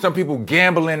have some people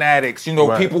gambling addicts,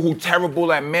 people who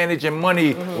terrible at managing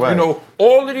money.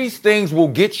 All of these things will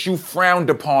get you frowned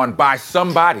upon by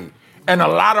somebody. And a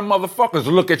lot of motherfuckers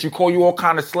look at you, call you all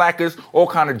kind of slackers, all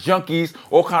kind of junkies,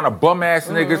 all kind of bum-ass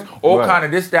niggas, all kind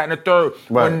of this, that, and the third.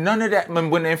 When none of that,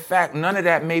 when in fact none of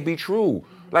that may be true.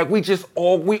 Like we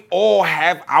all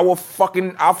have our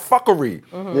fuckery.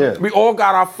 Yeah. We all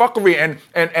got our fuckery, and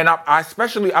I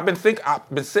especially I've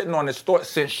been sitting on this thought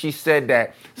since she said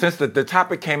that. Since the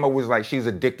topic came up was like she's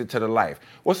addicted to the life.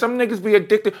 Well, some niggas be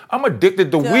addicted. I'm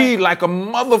addicted to weed like a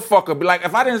motherfucker. Be like,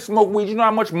 if I didn't smoke weed, you know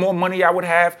how much more money I would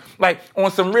have? Like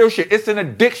on some real shit. It's an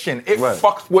addiction. It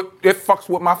fucks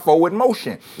with my forward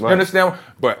motion. You understand?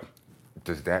 But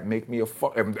does that make me a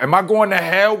fuck? Am I going to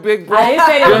hell, big bro? I didn't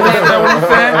say they were bad people.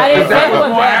 I didn't say they were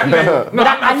bad people. No,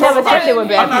 I never said they were bad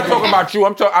people. I'm not talking about you.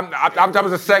 That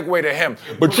was a segue to him.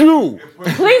 But you.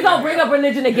 Please don't bring up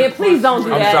religion again. Please don't do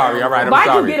that. I'm sorry. All right. I'm Why'd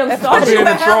sorry. you get them I'm started? being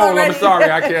a troll. I'm sorry.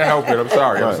 I can't help it. I'm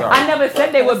sorry. I never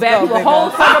said they were bad people.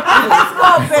 Whole summer Let's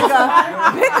go,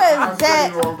 Bigger is dead.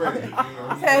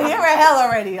 You're in hell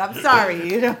already. I'm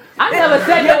sorry. I never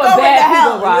said they were bad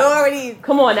people, Rob. You already.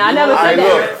 Come on now. I never said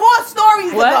that. 4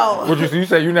 stories ago. What you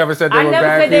say? You never said they I were never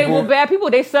bad said people? they were bad people.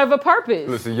 They serve a purpose.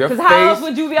 Listen, your face. Because how else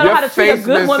would you be able how to treat a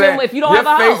good woman if you don't have a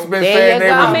Your house? face been saying they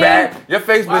was bad. Your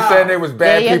face been saying they was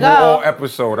bad people all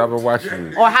episode. I've been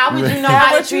watching you. Or how would you know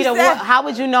how to treat how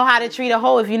would you know how to treat a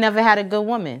hoe if you never had a good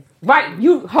woman? Right,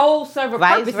 you hoes serve a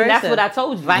purpose, and that's what I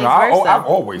told you. Vice versa. I've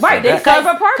always right, said they serve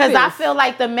a purpose. Because I feel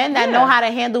like the men that know how to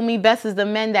handle me best is the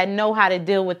men that know how to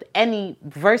deal with any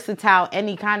versatile,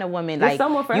 any kind of woman. There's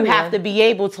Like you have to be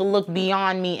able to look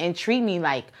beyond me and treat me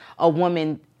like a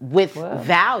woman with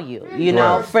value. You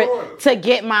know, to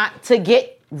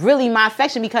get really my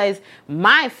affection, because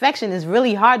my affection is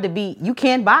really hard to be. You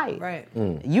can't buy it. Right.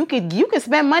 You could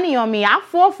spend money on me. I'll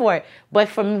fall for it. But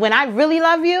from when I really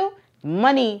love you,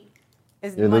 money.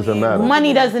 It doesn't matter.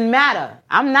 Money doesn't matter.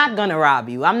 I'm not gonna rob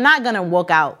you. I'm not gonna walk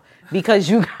out because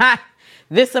you got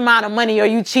this amount of money or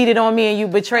you cheated on me and you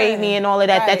betrayed me and all of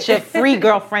that. That your free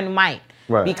girlfriend might.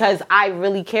 Right. Because I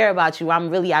really care about you. I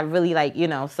really like,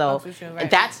 so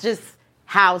that's just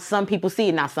how some people see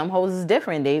it. Now some hoes is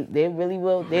different. They really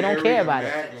will, they don't care about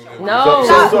it. No.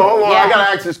 So hold on, I gotta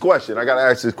ask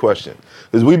this question.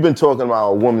 Because we've been talking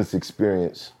about a woman's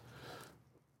experience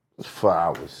for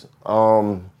hours.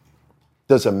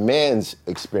 Does a man's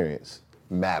experience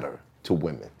matter to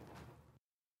women?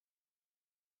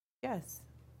 Yes.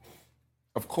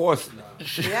 Of course.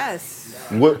 Yes.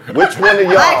 Which one of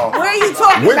y'all? Like, where are you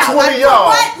talking which about? One of y'all?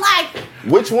 What? Like,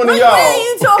 which one of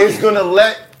y'all is gonna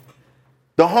let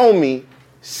the homie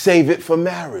save it for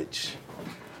marriage?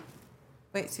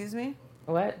 Wait, excuse me?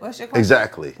 What? What's your question?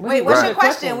 Exactly. Wait, what's your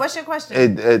question? What's your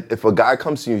question? If a guy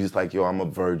comes to you, he's like, yo, I'm a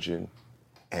virgin.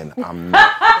 And I'm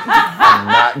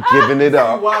not giving it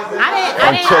up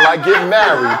until I get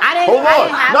married. Hold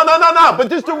on. No. But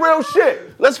this the real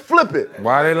shit. Let's flip it.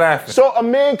 Why are they laughing? So a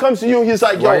man comes to you, he's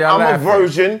like, yo, I'm a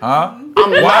virgin. Huh?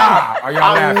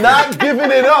 I'm not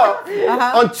giving it up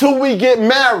until we get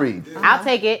married. I'll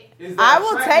take it. I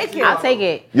will take it. I'll take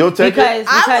it. You'll take it?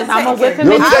 Because I'm going to whip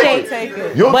him in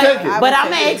shape. You'll take it. But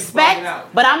I'm going to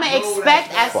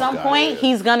expect at some point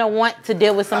he's going to want to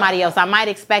deal with somebody else. I might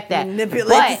expect that.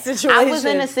 Manipulate the situation. I was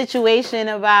in a situation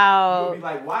about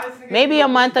maybe a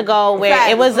month ago where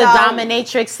it was a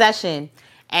dominatrix session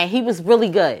and he was really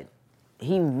good.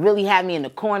 He really had me in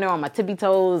the corner on my tippy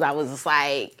toes. I was just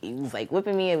like, he was like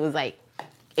whipping me. It was like,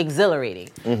 exhilarating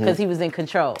because he was in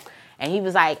control. And he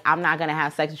was like, I'm not going to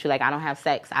have sex with you. Like, I don't have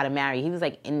sex out of marriage. He was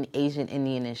like in Asian,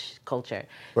 Indian-ish culture.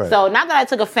 Right. So not that I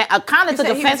took offense. I kind of took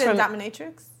offense from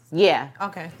dominatrix? Yeah.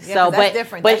 Okay. Yeah, so, that's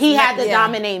different. But he had to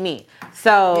dominate me.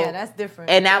 So yeah, that's different.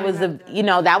 And that was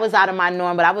that was out of my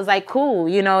norm. But I was like, cool,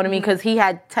 you know what I mean? Because he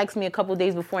had texted me a couple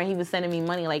days before, and he was sending me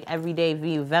money like every day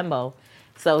via Venmo.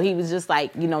 So he was just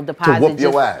like, deposit. To whoop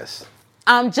your ass.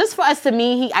 Just for us to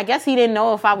meet. I guess he didn't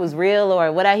know if I was real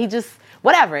or whatever. He just.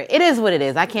 Whatever. It is what it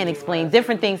is. I can't explain.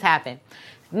 Different things happen.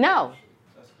 No.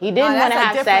 He didn't want to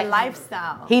have sex. That's a different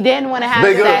lifestyle. He didn't want to have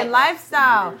sex. Different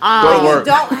lifestyle. You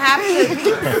don't have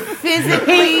to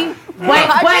physically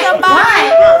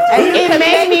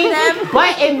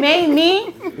it made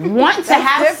me want to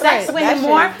have sex with him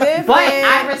more. But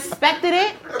I respected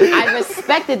it. I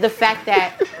respected the fact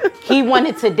that he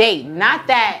wanted to date. Not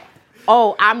that,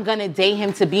 I'm going to date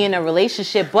him to be in a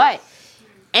relationship, but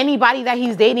anybody that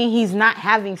he's dating, he's not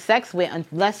having sex with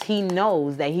unless he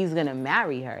knows that he's gonna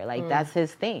marry her. Like that's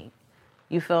his thing.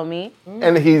 You feel me?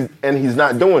 And he's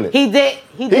not doing it. He did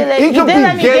He let could be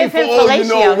me gay give for him all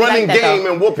fellatio. running game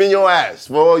and whooping your ass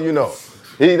for all you know.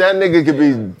 That nigga could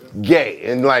be gay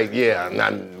and like, I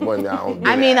don't do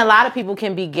I mean, a lot of people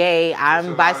can be gay.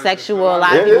 I'm bisexual. A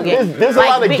lot of people gay. There's a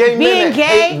lot of gay men that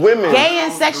hate women. Gay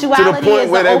and sexuality to the point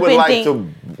where they would like to,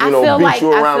 beat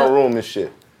you around the room and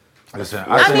shit. Listen,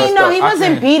 he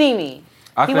wasn't beating me.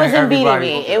 He wasn't beating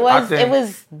me. It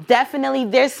was definitely,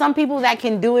 there's some people that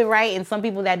can do it right and some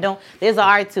people that don't. There's an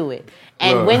art to it.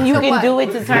 And when you can do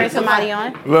it to turn somebody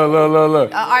on.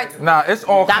 Look. Nah, it's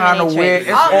all kind of weird.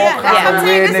 It's all kind of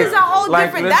weird. This is a whole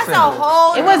different, that's a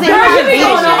whole. It wasn't Can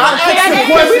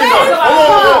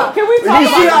we talk about you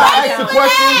see how I asked the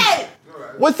question?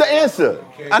 What's the answer?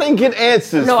 I didn't get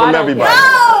answers from everybody.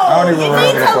 I don't even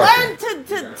remember the question.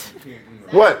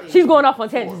 What? She's going off on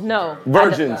tangents. No.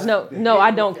 Virgins. No,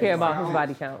 I don't care about his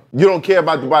body count. You don't care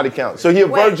about the body count. So you're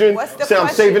a virgin, say I'm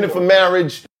saving it for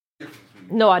marriage.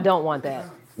 No, I don't want that.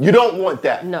 You don't want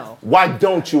that? No. Why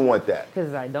don't you want that?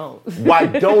 Because I don't. Why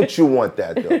don't you want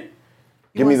that, though?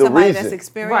 Give me the reason. That's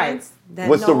experienced. Right.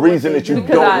 What's the reason that you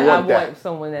don't want that? I want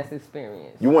someone that's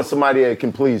experienced. You want somebody that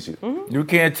can please you. Mm-hmm. You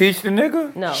can't teach the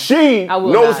nigga? No. She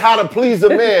knows how to please a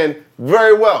man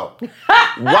very well.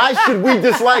 Why should we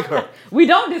dislike her? We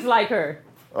don't dislike her.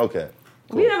 Okay.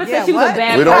 Cool. We never said she was a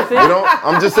bad person. We don't.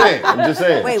 I'm just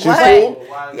saying. Wait, she's what? cool.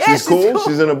 Yeah, she's cool.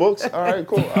 She's in the books. All right,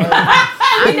 cool. We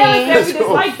never said we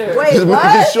disliked her. Wait, just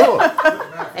making sure.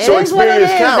 So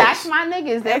experience counts. That's my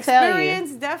niggas. They tell you.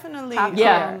 Experience definitely.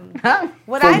 Yeah.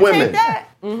 Would For I women. take that?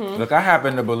 Mm-hmm. Look, I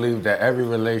happen to believe that every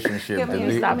relationship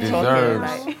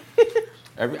deserves.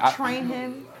 Train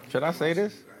him. Should I say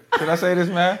this? Should I say this,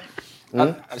 man?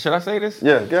 Should I say this?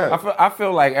 Yeah, yeah. I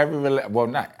feel like I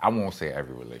won't say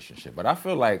every relationship, but I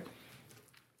feel like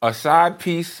a side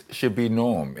piece should be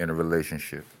norm in a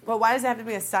relationship. But why does it have to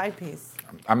be a side piece?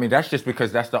 I mean, that's just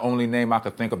because that's the only name I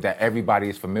could think of that everybody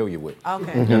is familiar with.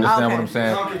 Okay. You understand what I'm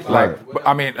saying?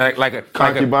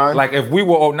 Like if we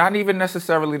were all, not even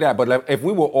necessarily that, but if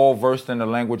we were all versed in the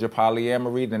language of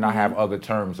polyamory, then I have other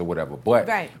terms or whatever. But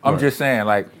I'm just saying,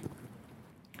 like,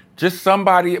 just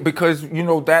somebody, because,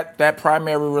 that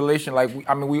primary relation, like,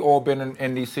 we all been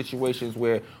in these situations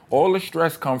where all the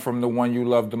stress comes from the one you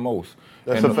love the most.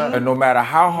 That's a fact. And no matter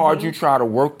how hard you try to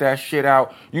work that shit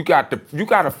out, you got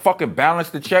to fucking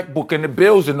balance the checkbook and the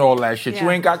bills and all that shit. Yeah.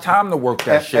 You ain't got time to work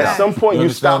that shit out. At some point, you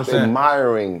stop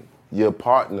admiring your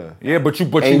partner. Yeah, but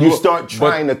you start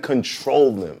trying to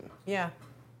control them. Yeah.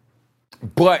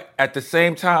 But at the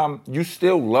same time, you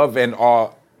still love and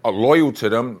are loyal to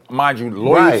them. Mind you,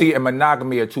 loyalty and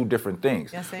monogamy are two different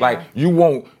things. Yes, like you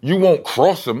won't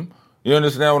cross them. You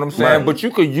understand what I'm saying? Right. But you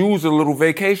could use a little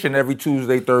vacation every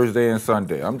Tuesday, Thursday, and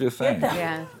Sunday. I'm just saying.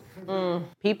 Yeah.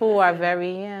 People are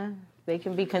very, they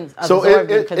can be so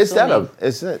absorbed. Is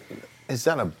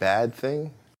that a bad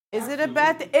thing? Is it a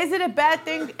bad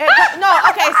thing? No,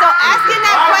 okay, so asking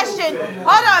that question.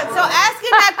 Hold on, so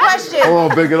asking that question.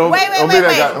 Hold on, Biggie. Wait.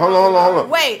 Hold on.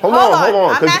 Wait, hold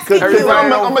on. I'm asking you. I'm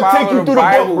going to take you through the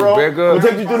book, bro. I'm going to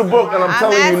take you through the book, and I'm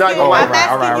telling you not to like it.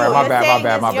 All right, my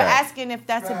bad. You're asking if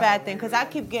that's a bad thing, because I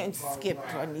keep getting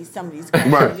skipped on some of these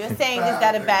questions. Right. You're saying, is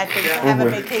that a bad thing to have a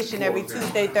vacation every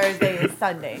Tuesday, Thursday, and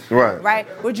Sunday? Right.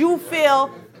 Would you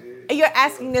feel, you're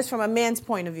asking this from a man's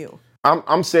point of view?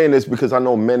 I'm saying this because I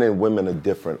know men and women are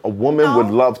different. A woman would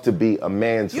love to be a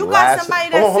man's you last. You got somebody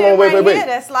that's sitting right here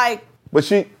that's like. But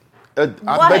she,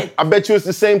 I bet you it's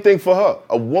the same thing for her.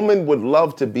 A woman would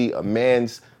love to be a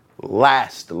man's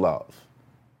last love.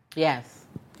 Yes.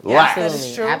 Last.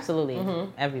 Absolutely. True. Absolutely.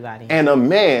 Mm-hmm. Everybody. And a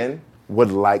man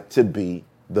would like to be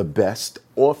the best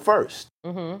or first.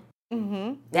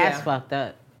 That's fucked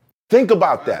up. Think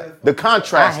about that. The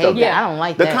contrast of it. I don't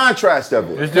like the that. contrast of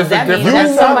it. It's just a That means different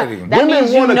that's mentality. that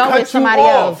means you Women know want to it's cut you somebody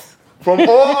off else. from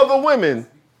all other women.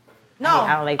 No.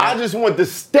 I don't like that. I just want the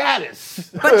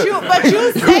status. But you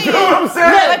saying, you know what I'm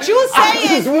saying? But you saying, I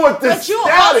just want the but you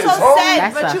status, also homie.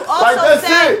 said, but you also Like, that's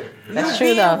said, it. That's you true,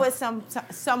 being though.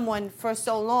 with someone for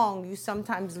so long, you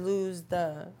sometimes lose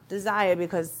the desire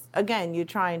because, again, you're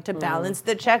trying to balance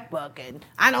the checkbook, and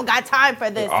I don't got time for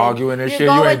this. Arguing and you're shit, you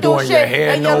going ain't through doing your shit,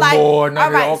 hair and no you're like, more, none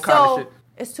of that, all kind of so shit.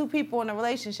 it's two people in a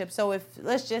relationship. So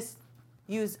let's just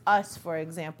use us for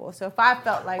example. So if I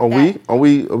felt like Are that,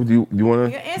 we? Do you wanna?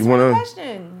 you're answering the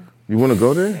question. You wanna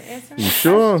go there? You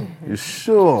sure? You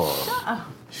sure?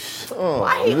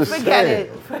 Why he forget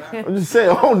it? I'm just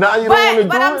saying. Oh, now you don't want to do it.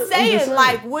 But I'm just saying,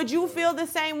 like, would you feel the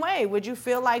same way? Would you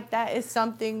feel like that is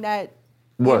something that,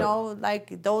 What? you know,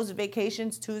 like those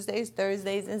vacations, Tuesdays,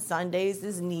 Thursdays, and Sundays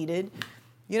is needed?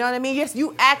 You know what I mean? Yes,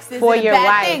 you asked, is For it a your bad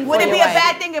wife, thing? Would for it be your a wife.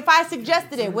 bad thing if I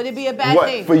suggested it? Would it be a bad What,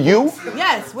 thing? for you?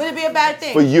 Yes. Would it be a bad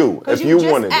thing? For you, Because if you just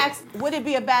wanted it. asked, would it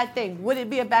be a bad thing? Would it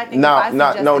be a bad thing if I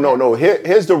No, suggested no.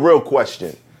 Here's the real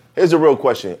question. Here's the real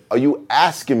question. Are you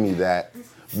asking me that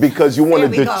because you want to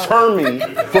Here we go. deter me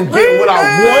from getting what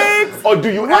I want, or do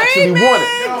you actually want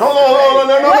it? Hold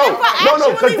on,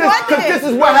 no, because this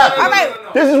is what happens. All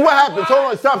right. This is what happens.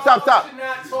 Hold on, stop. No, stop.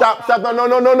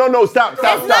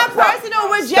 It's not personal.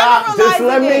 We're Stop. generalizing Just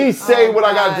let me it. say Oh, what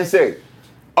I got to God. say.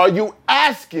 Are you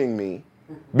asking me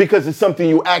because it's something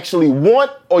you actually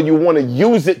want, or you want to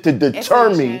use it to deter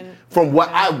me from what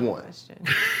I want?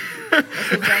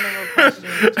 It's a general question.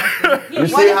 You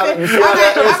see how that answer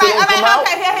don't come out?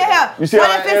 Here. You see how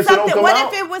that answer don't come What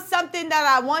out? if it was something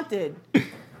that I wanted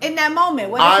in that moment?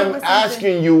 What if it I'm was something?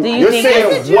 asking you. Do you You're think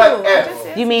saying you? what I if? just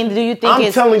said Do you think I'm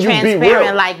it's telling you, be real.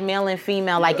 transparent like male and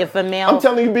female? Like if a male, I'm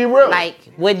telling you, be real. like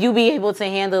would you be able to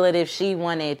handle it if she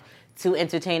wanted to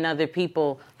entertain other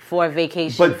people for a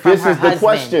vacation But from this her is the husband?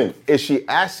 question. Is she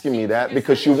asking me that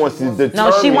because she wants to deter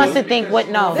No, she me wants to think what?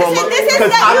 No. This is because this is in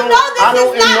not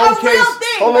no a real case-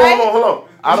 thing, Hold on, right? hold on.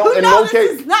 I don't You in know no this case.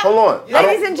 is not- Hold on. I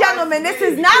Ladies don't- and gentlemen, this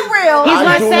is not real. He's I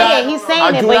not do saying not- it. He's saying I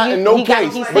it, do but not you- in no he got-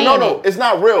 case. he's But no, saying no, it. it's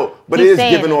not real. But He's it is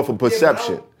saying giving it. off a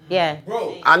perception. Yeah.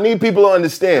 Bro, I need people to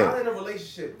understand. not in a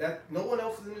relationship. That no one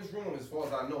else is in this room, as far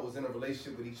as I know, is in a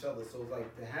relationship with each other. So it's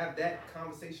like to have that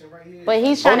conversation right here. But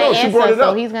he's Oh trying no, to she brought answer, it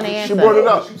up. so he's gonna answer. She brought it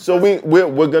up. So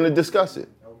we're gonna discuss it.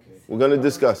 We're gonna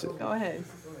discuss it. Go ahead.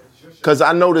 Because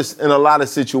I notice in a lot of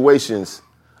situations,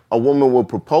 a woman will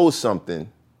propose something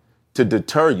to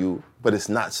deter you, but it's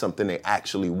not something they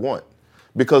actually want.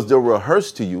 Because they'll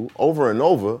rehearse to you over and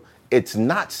over, it's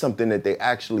not something that they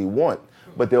actually want,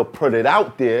 but they'll put it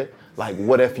out there like,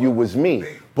 what if you was me?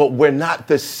 But we're not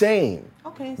the same.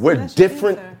 Okay, so We're that's your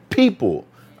different answer. people.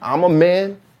 I'm a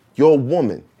man, you're a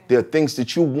woman. There are things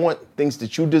that you want, things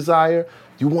that you desire.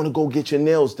 You want to go get your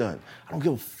nails done. I don't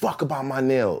give a fuck about my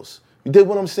nails. You dig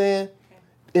what I'm saying?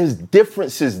 There's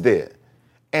differences there.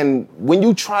 And when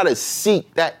you try to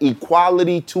seek that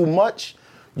equality too much,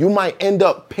 you might end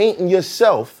up painting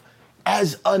yourself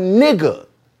as a nigga.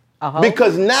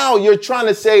 Because now you're trying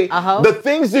to say the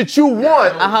things that you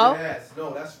want. Yes,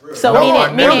 no, that's real. So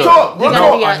No, meaning real talk, you're real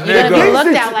gonna talk. be you're gonna The be looked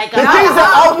things at like the things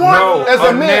that I want No, as a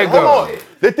a man. nigga. Hold on.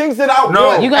 The things that I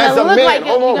want You're gonna as a look man. like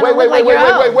Hold you're on. gonna Wait. look like you're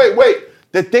out. Wait.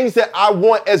 The things that I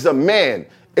want as a man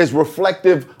is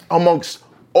reflective amongst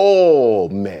all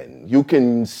men. You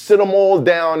can sit them all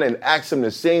down and ask them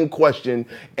the same question,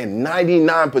 and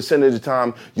 99% of the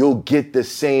time, you'll get the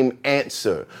same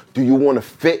answer. Do you want to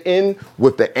fit in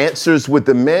with the answers with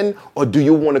the men, or do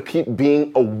you want to keep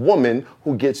being a woman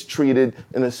who gets treated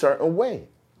in a certain way?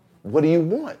 What do you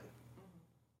want?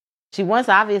 She wants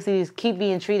to obviously keep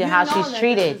being treated how she's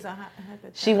treated.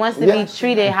 She wants to Yeah. be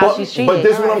treated how she's treated. But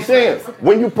this is what I'm saying.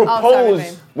 When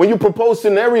you propose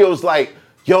scenarios like,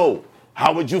 yo,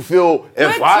 how would you feel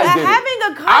if We're I did having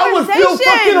it? a I would feel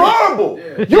conversation. fucking horrible.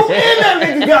 You and that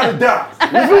nigga gotta die.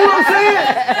 You feel what I'm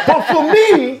saying? But for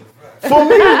me,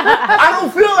 I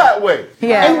don't feel that way.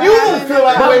 Yeah. And you don't feel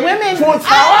that But way women- towards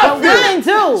how I but feel. women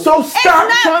do. So stop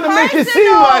not trying to make it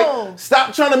seem personal. like,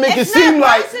 stop trying to make It's it seem not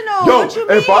like, personal. yo, What you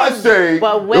if I mean? say,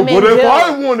 But women what if do.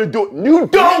 I want to do it? You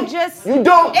don't. You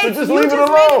don't. So just leave it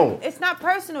alone. It's not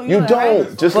personal. You know that, right?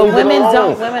 don't. Just But leave women it alone.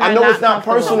 don't. Women I are know not it's not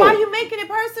comfortable. So personal. why are you making it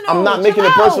personal? I'm not making Chill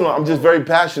it out. personal. I'm just very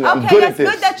passionate. I'm Okay, good that's at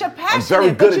this. good that you're passionate, I'm very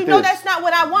good but you at know this. that's not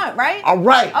what I want, right? All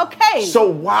right. Okay. So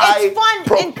why It's fun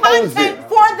and propose content it?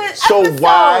 for the So episode.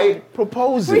 why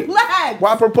propose it? Relax.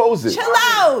 Why propose it? Chill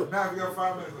out. Now we got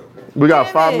 5 minutes left. We got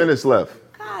Damn 5 it. minutes left.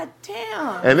 God God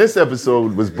damn. And this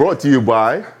episode was brought to you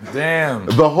by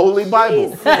the Holy Bible.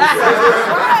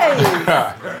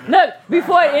 Look,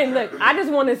 before it ends, look, I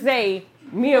just want to say,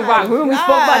 me and Rock, when we spoke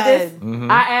about this,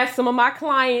 I asked some of my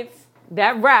clients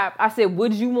that rap, I said,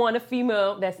 would you want a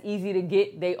female that's easy to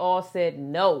get? They all said,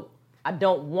 no, I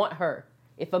don't want her.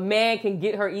 If a man can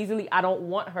get her easily, I don't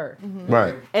want her.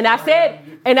 Right. And I said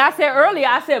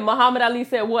earlier, Muhammad Ali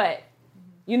said what?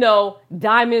 You know,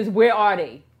 diamonds, where are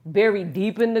they? Buried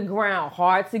deep in the ground,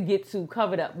 hard to get to,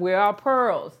 covered up. Where are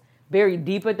pearls? Buried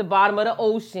deep at the bottom of the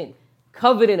ocean,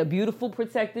 covered in a beautiful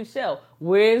protective shell.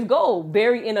 Where is gold?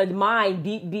 Buried in a mine,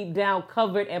 deep, deep down,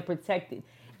 covered and protected.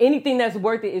 Anything that's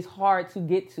worth it is hard to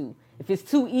get to. If it's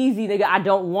too easy, nigga, I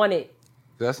don't want it.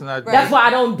 That's not. That's why I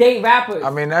don't date rappers.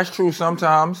 I mean, that's true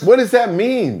sometimes. What does that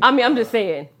mean? I mean, I'm just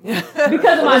saying.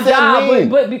 Because of my job,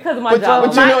 but because of my job.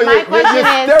 But you know,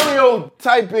 you're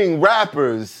stereotyping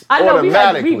rappers I know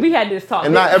automatically. we had this talk.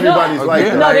 And not everybody's like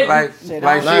that.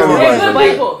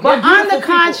 But on the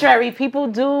contrary, people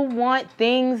do want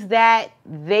things that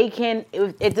they can.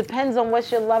 It depends on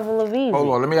what's your level of easy. Hold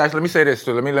on, let me say this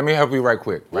too. Let me help you right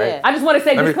quick. Right. Yeah. I just want to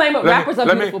say disclaimer: rappers are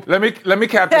beautiful. Let me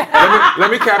Captain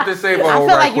Save a I hole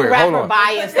feel right like you quick. rapper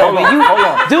bias. Hold on. You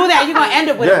do that, you're gonna end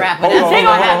up with a rapper. That's Hold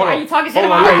on. Are you talking shit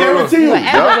about I guarantee you. You're gonna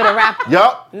end up with a rapper.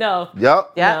 Yup. No.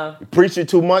 Yup. Yeah. Preach it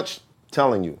too much.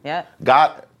 Telling you. Yeah.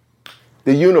 God,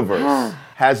 the universe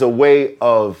has a way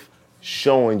of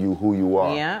showing you who you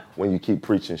are when you keep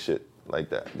preaching shit like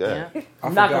that. Go ahead. Yeah. I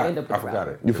forgot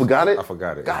it. You forgot it? I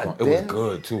forgot it. God it was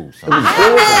good too. It was good.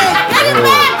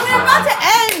 We're about to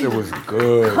end. It was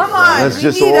good. Come on. Let's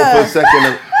just hold for a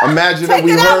second. Imagine that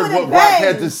we heard what Rock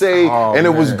had to say and it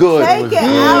was good. Take it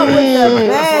out with the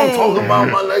That's what I'm talking about,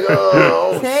 my nigga.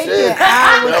 Oh, Take shit. it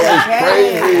out with That was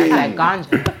crazy. That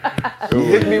ganja. He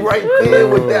hit me right there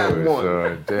with that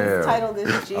one. Damn. Title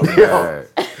this Jesus.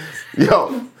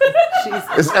 Yo,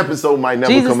 this episode might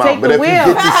never Jesus, come out, take but the if you wheel.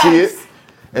 get to see it,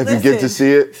 you get to Listen.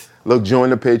 see it, look, join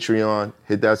the Patreon,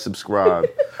 hit that subscribe,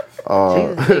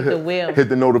 Jesus, take the wheel. hit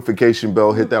the notification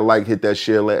bell, hit that like, hit that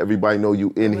share, let everybody know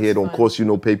you in here. Don't cost you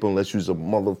no paper unless you're a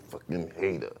motherfucking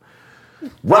hater.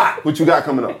 Rock, what you got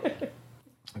coming up?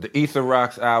 The Ether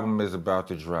Rocks album is about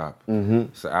to drop.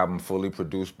 It's an album fully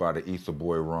produced by the Ether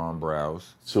boy Ron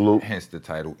Browse. Salute. Hence the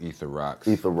title Ether Rocks.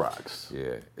 Ether Rocks.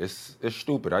 Yeah, it's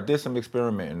stupid. I did some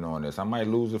experimenting on this. I might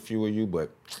lose a few of you,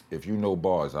 but if you know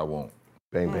bars, I won't.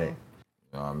 Bang, bang.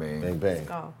 You know what I mean? Bang, bang.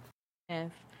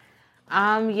 Yes.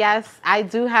 Yes, I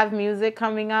do have music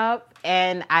coming up,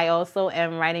 and I also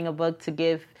am writing a book to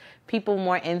give people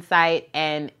more insight.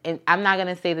 And I'm not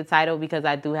gonna say the title because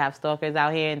I do have stalkers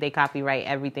out here, and they copyright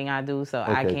everything I do, so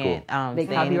I can't. They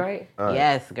copyright? Right.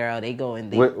 Yes, girl, they go and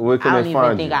they. Where can I they don't find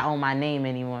even think you? I own my name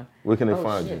anymore. Where can they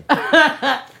find you?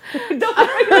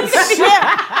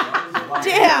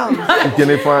 Damn. Where can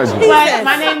they find you? But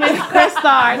my name is Chris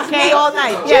Star. Me all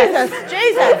night. Yes.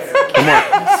 Jesus.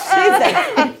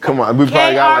 Come on. We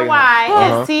probably got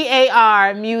like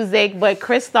KRYSTAR music, but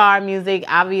Chris Star music.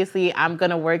 Obviously, I'm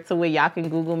gonna work to where y'all can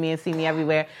Google me and see me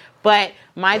everywhere. But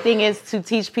my thing is to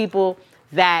teach people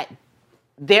that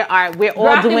we're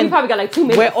all doing. Probably got like 2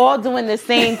 minutes. We're all doing the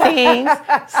same things.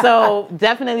 So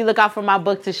definitely look out for my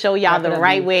book to show y'all the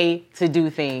right way to do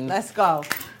things. Let's go.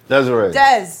 Desiree.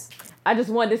 Des. I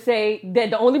just wanted to say that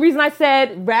the only reason I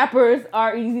said rappers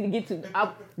are easy to get to,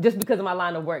 just because of my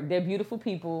line of work. They're beautiful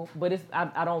people, but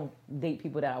I don't date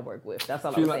people that I work with. That's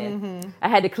all I'm saying. I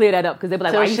had to clear that up because they'd be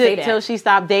like, why you say that? Till she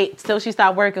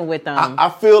stopped working with them. I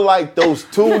feel like those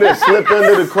two that slipped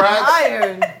under the cracks.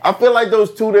 I feel like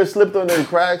those two that slipped under the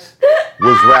cracks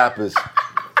was rappers.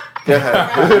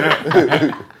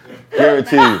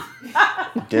 Guaranteed.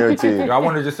 Guaranteed. I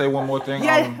want to just say one more thing.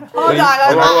 Yeah, hold on.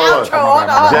 Hold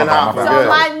on. Jen Hopper, So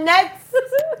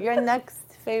good. your next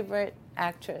favorite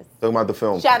actress. Talking about the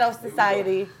film. Shadow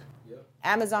Society.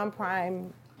 Amazon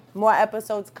Prime. More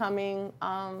episodes coming.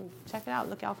 Check it out.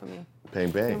 Look out for me. Bang,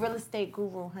 The bang. real estate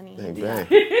guru, honey. Bang, bang.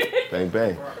 Bang,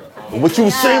 bang. What you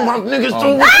was saying, my niggas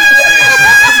too?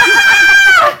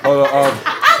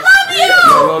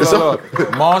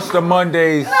 Look. Monster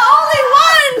Mondays.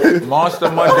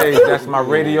 Monster Mondays, that's my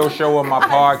radio show and my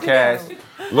podcast.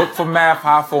 Look for Math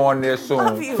Hoffa on there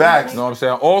soon. Facts. You know what I'm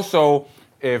saying? Also,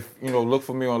 if, look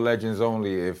for me on Legends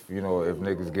Only if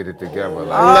niggas get it together. Like,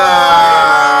 don't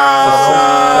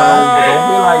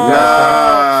be like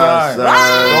that, son.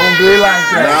 Don't be like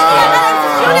that.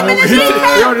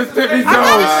 Yo, this tippy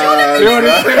toes.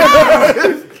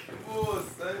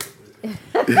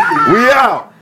 We out.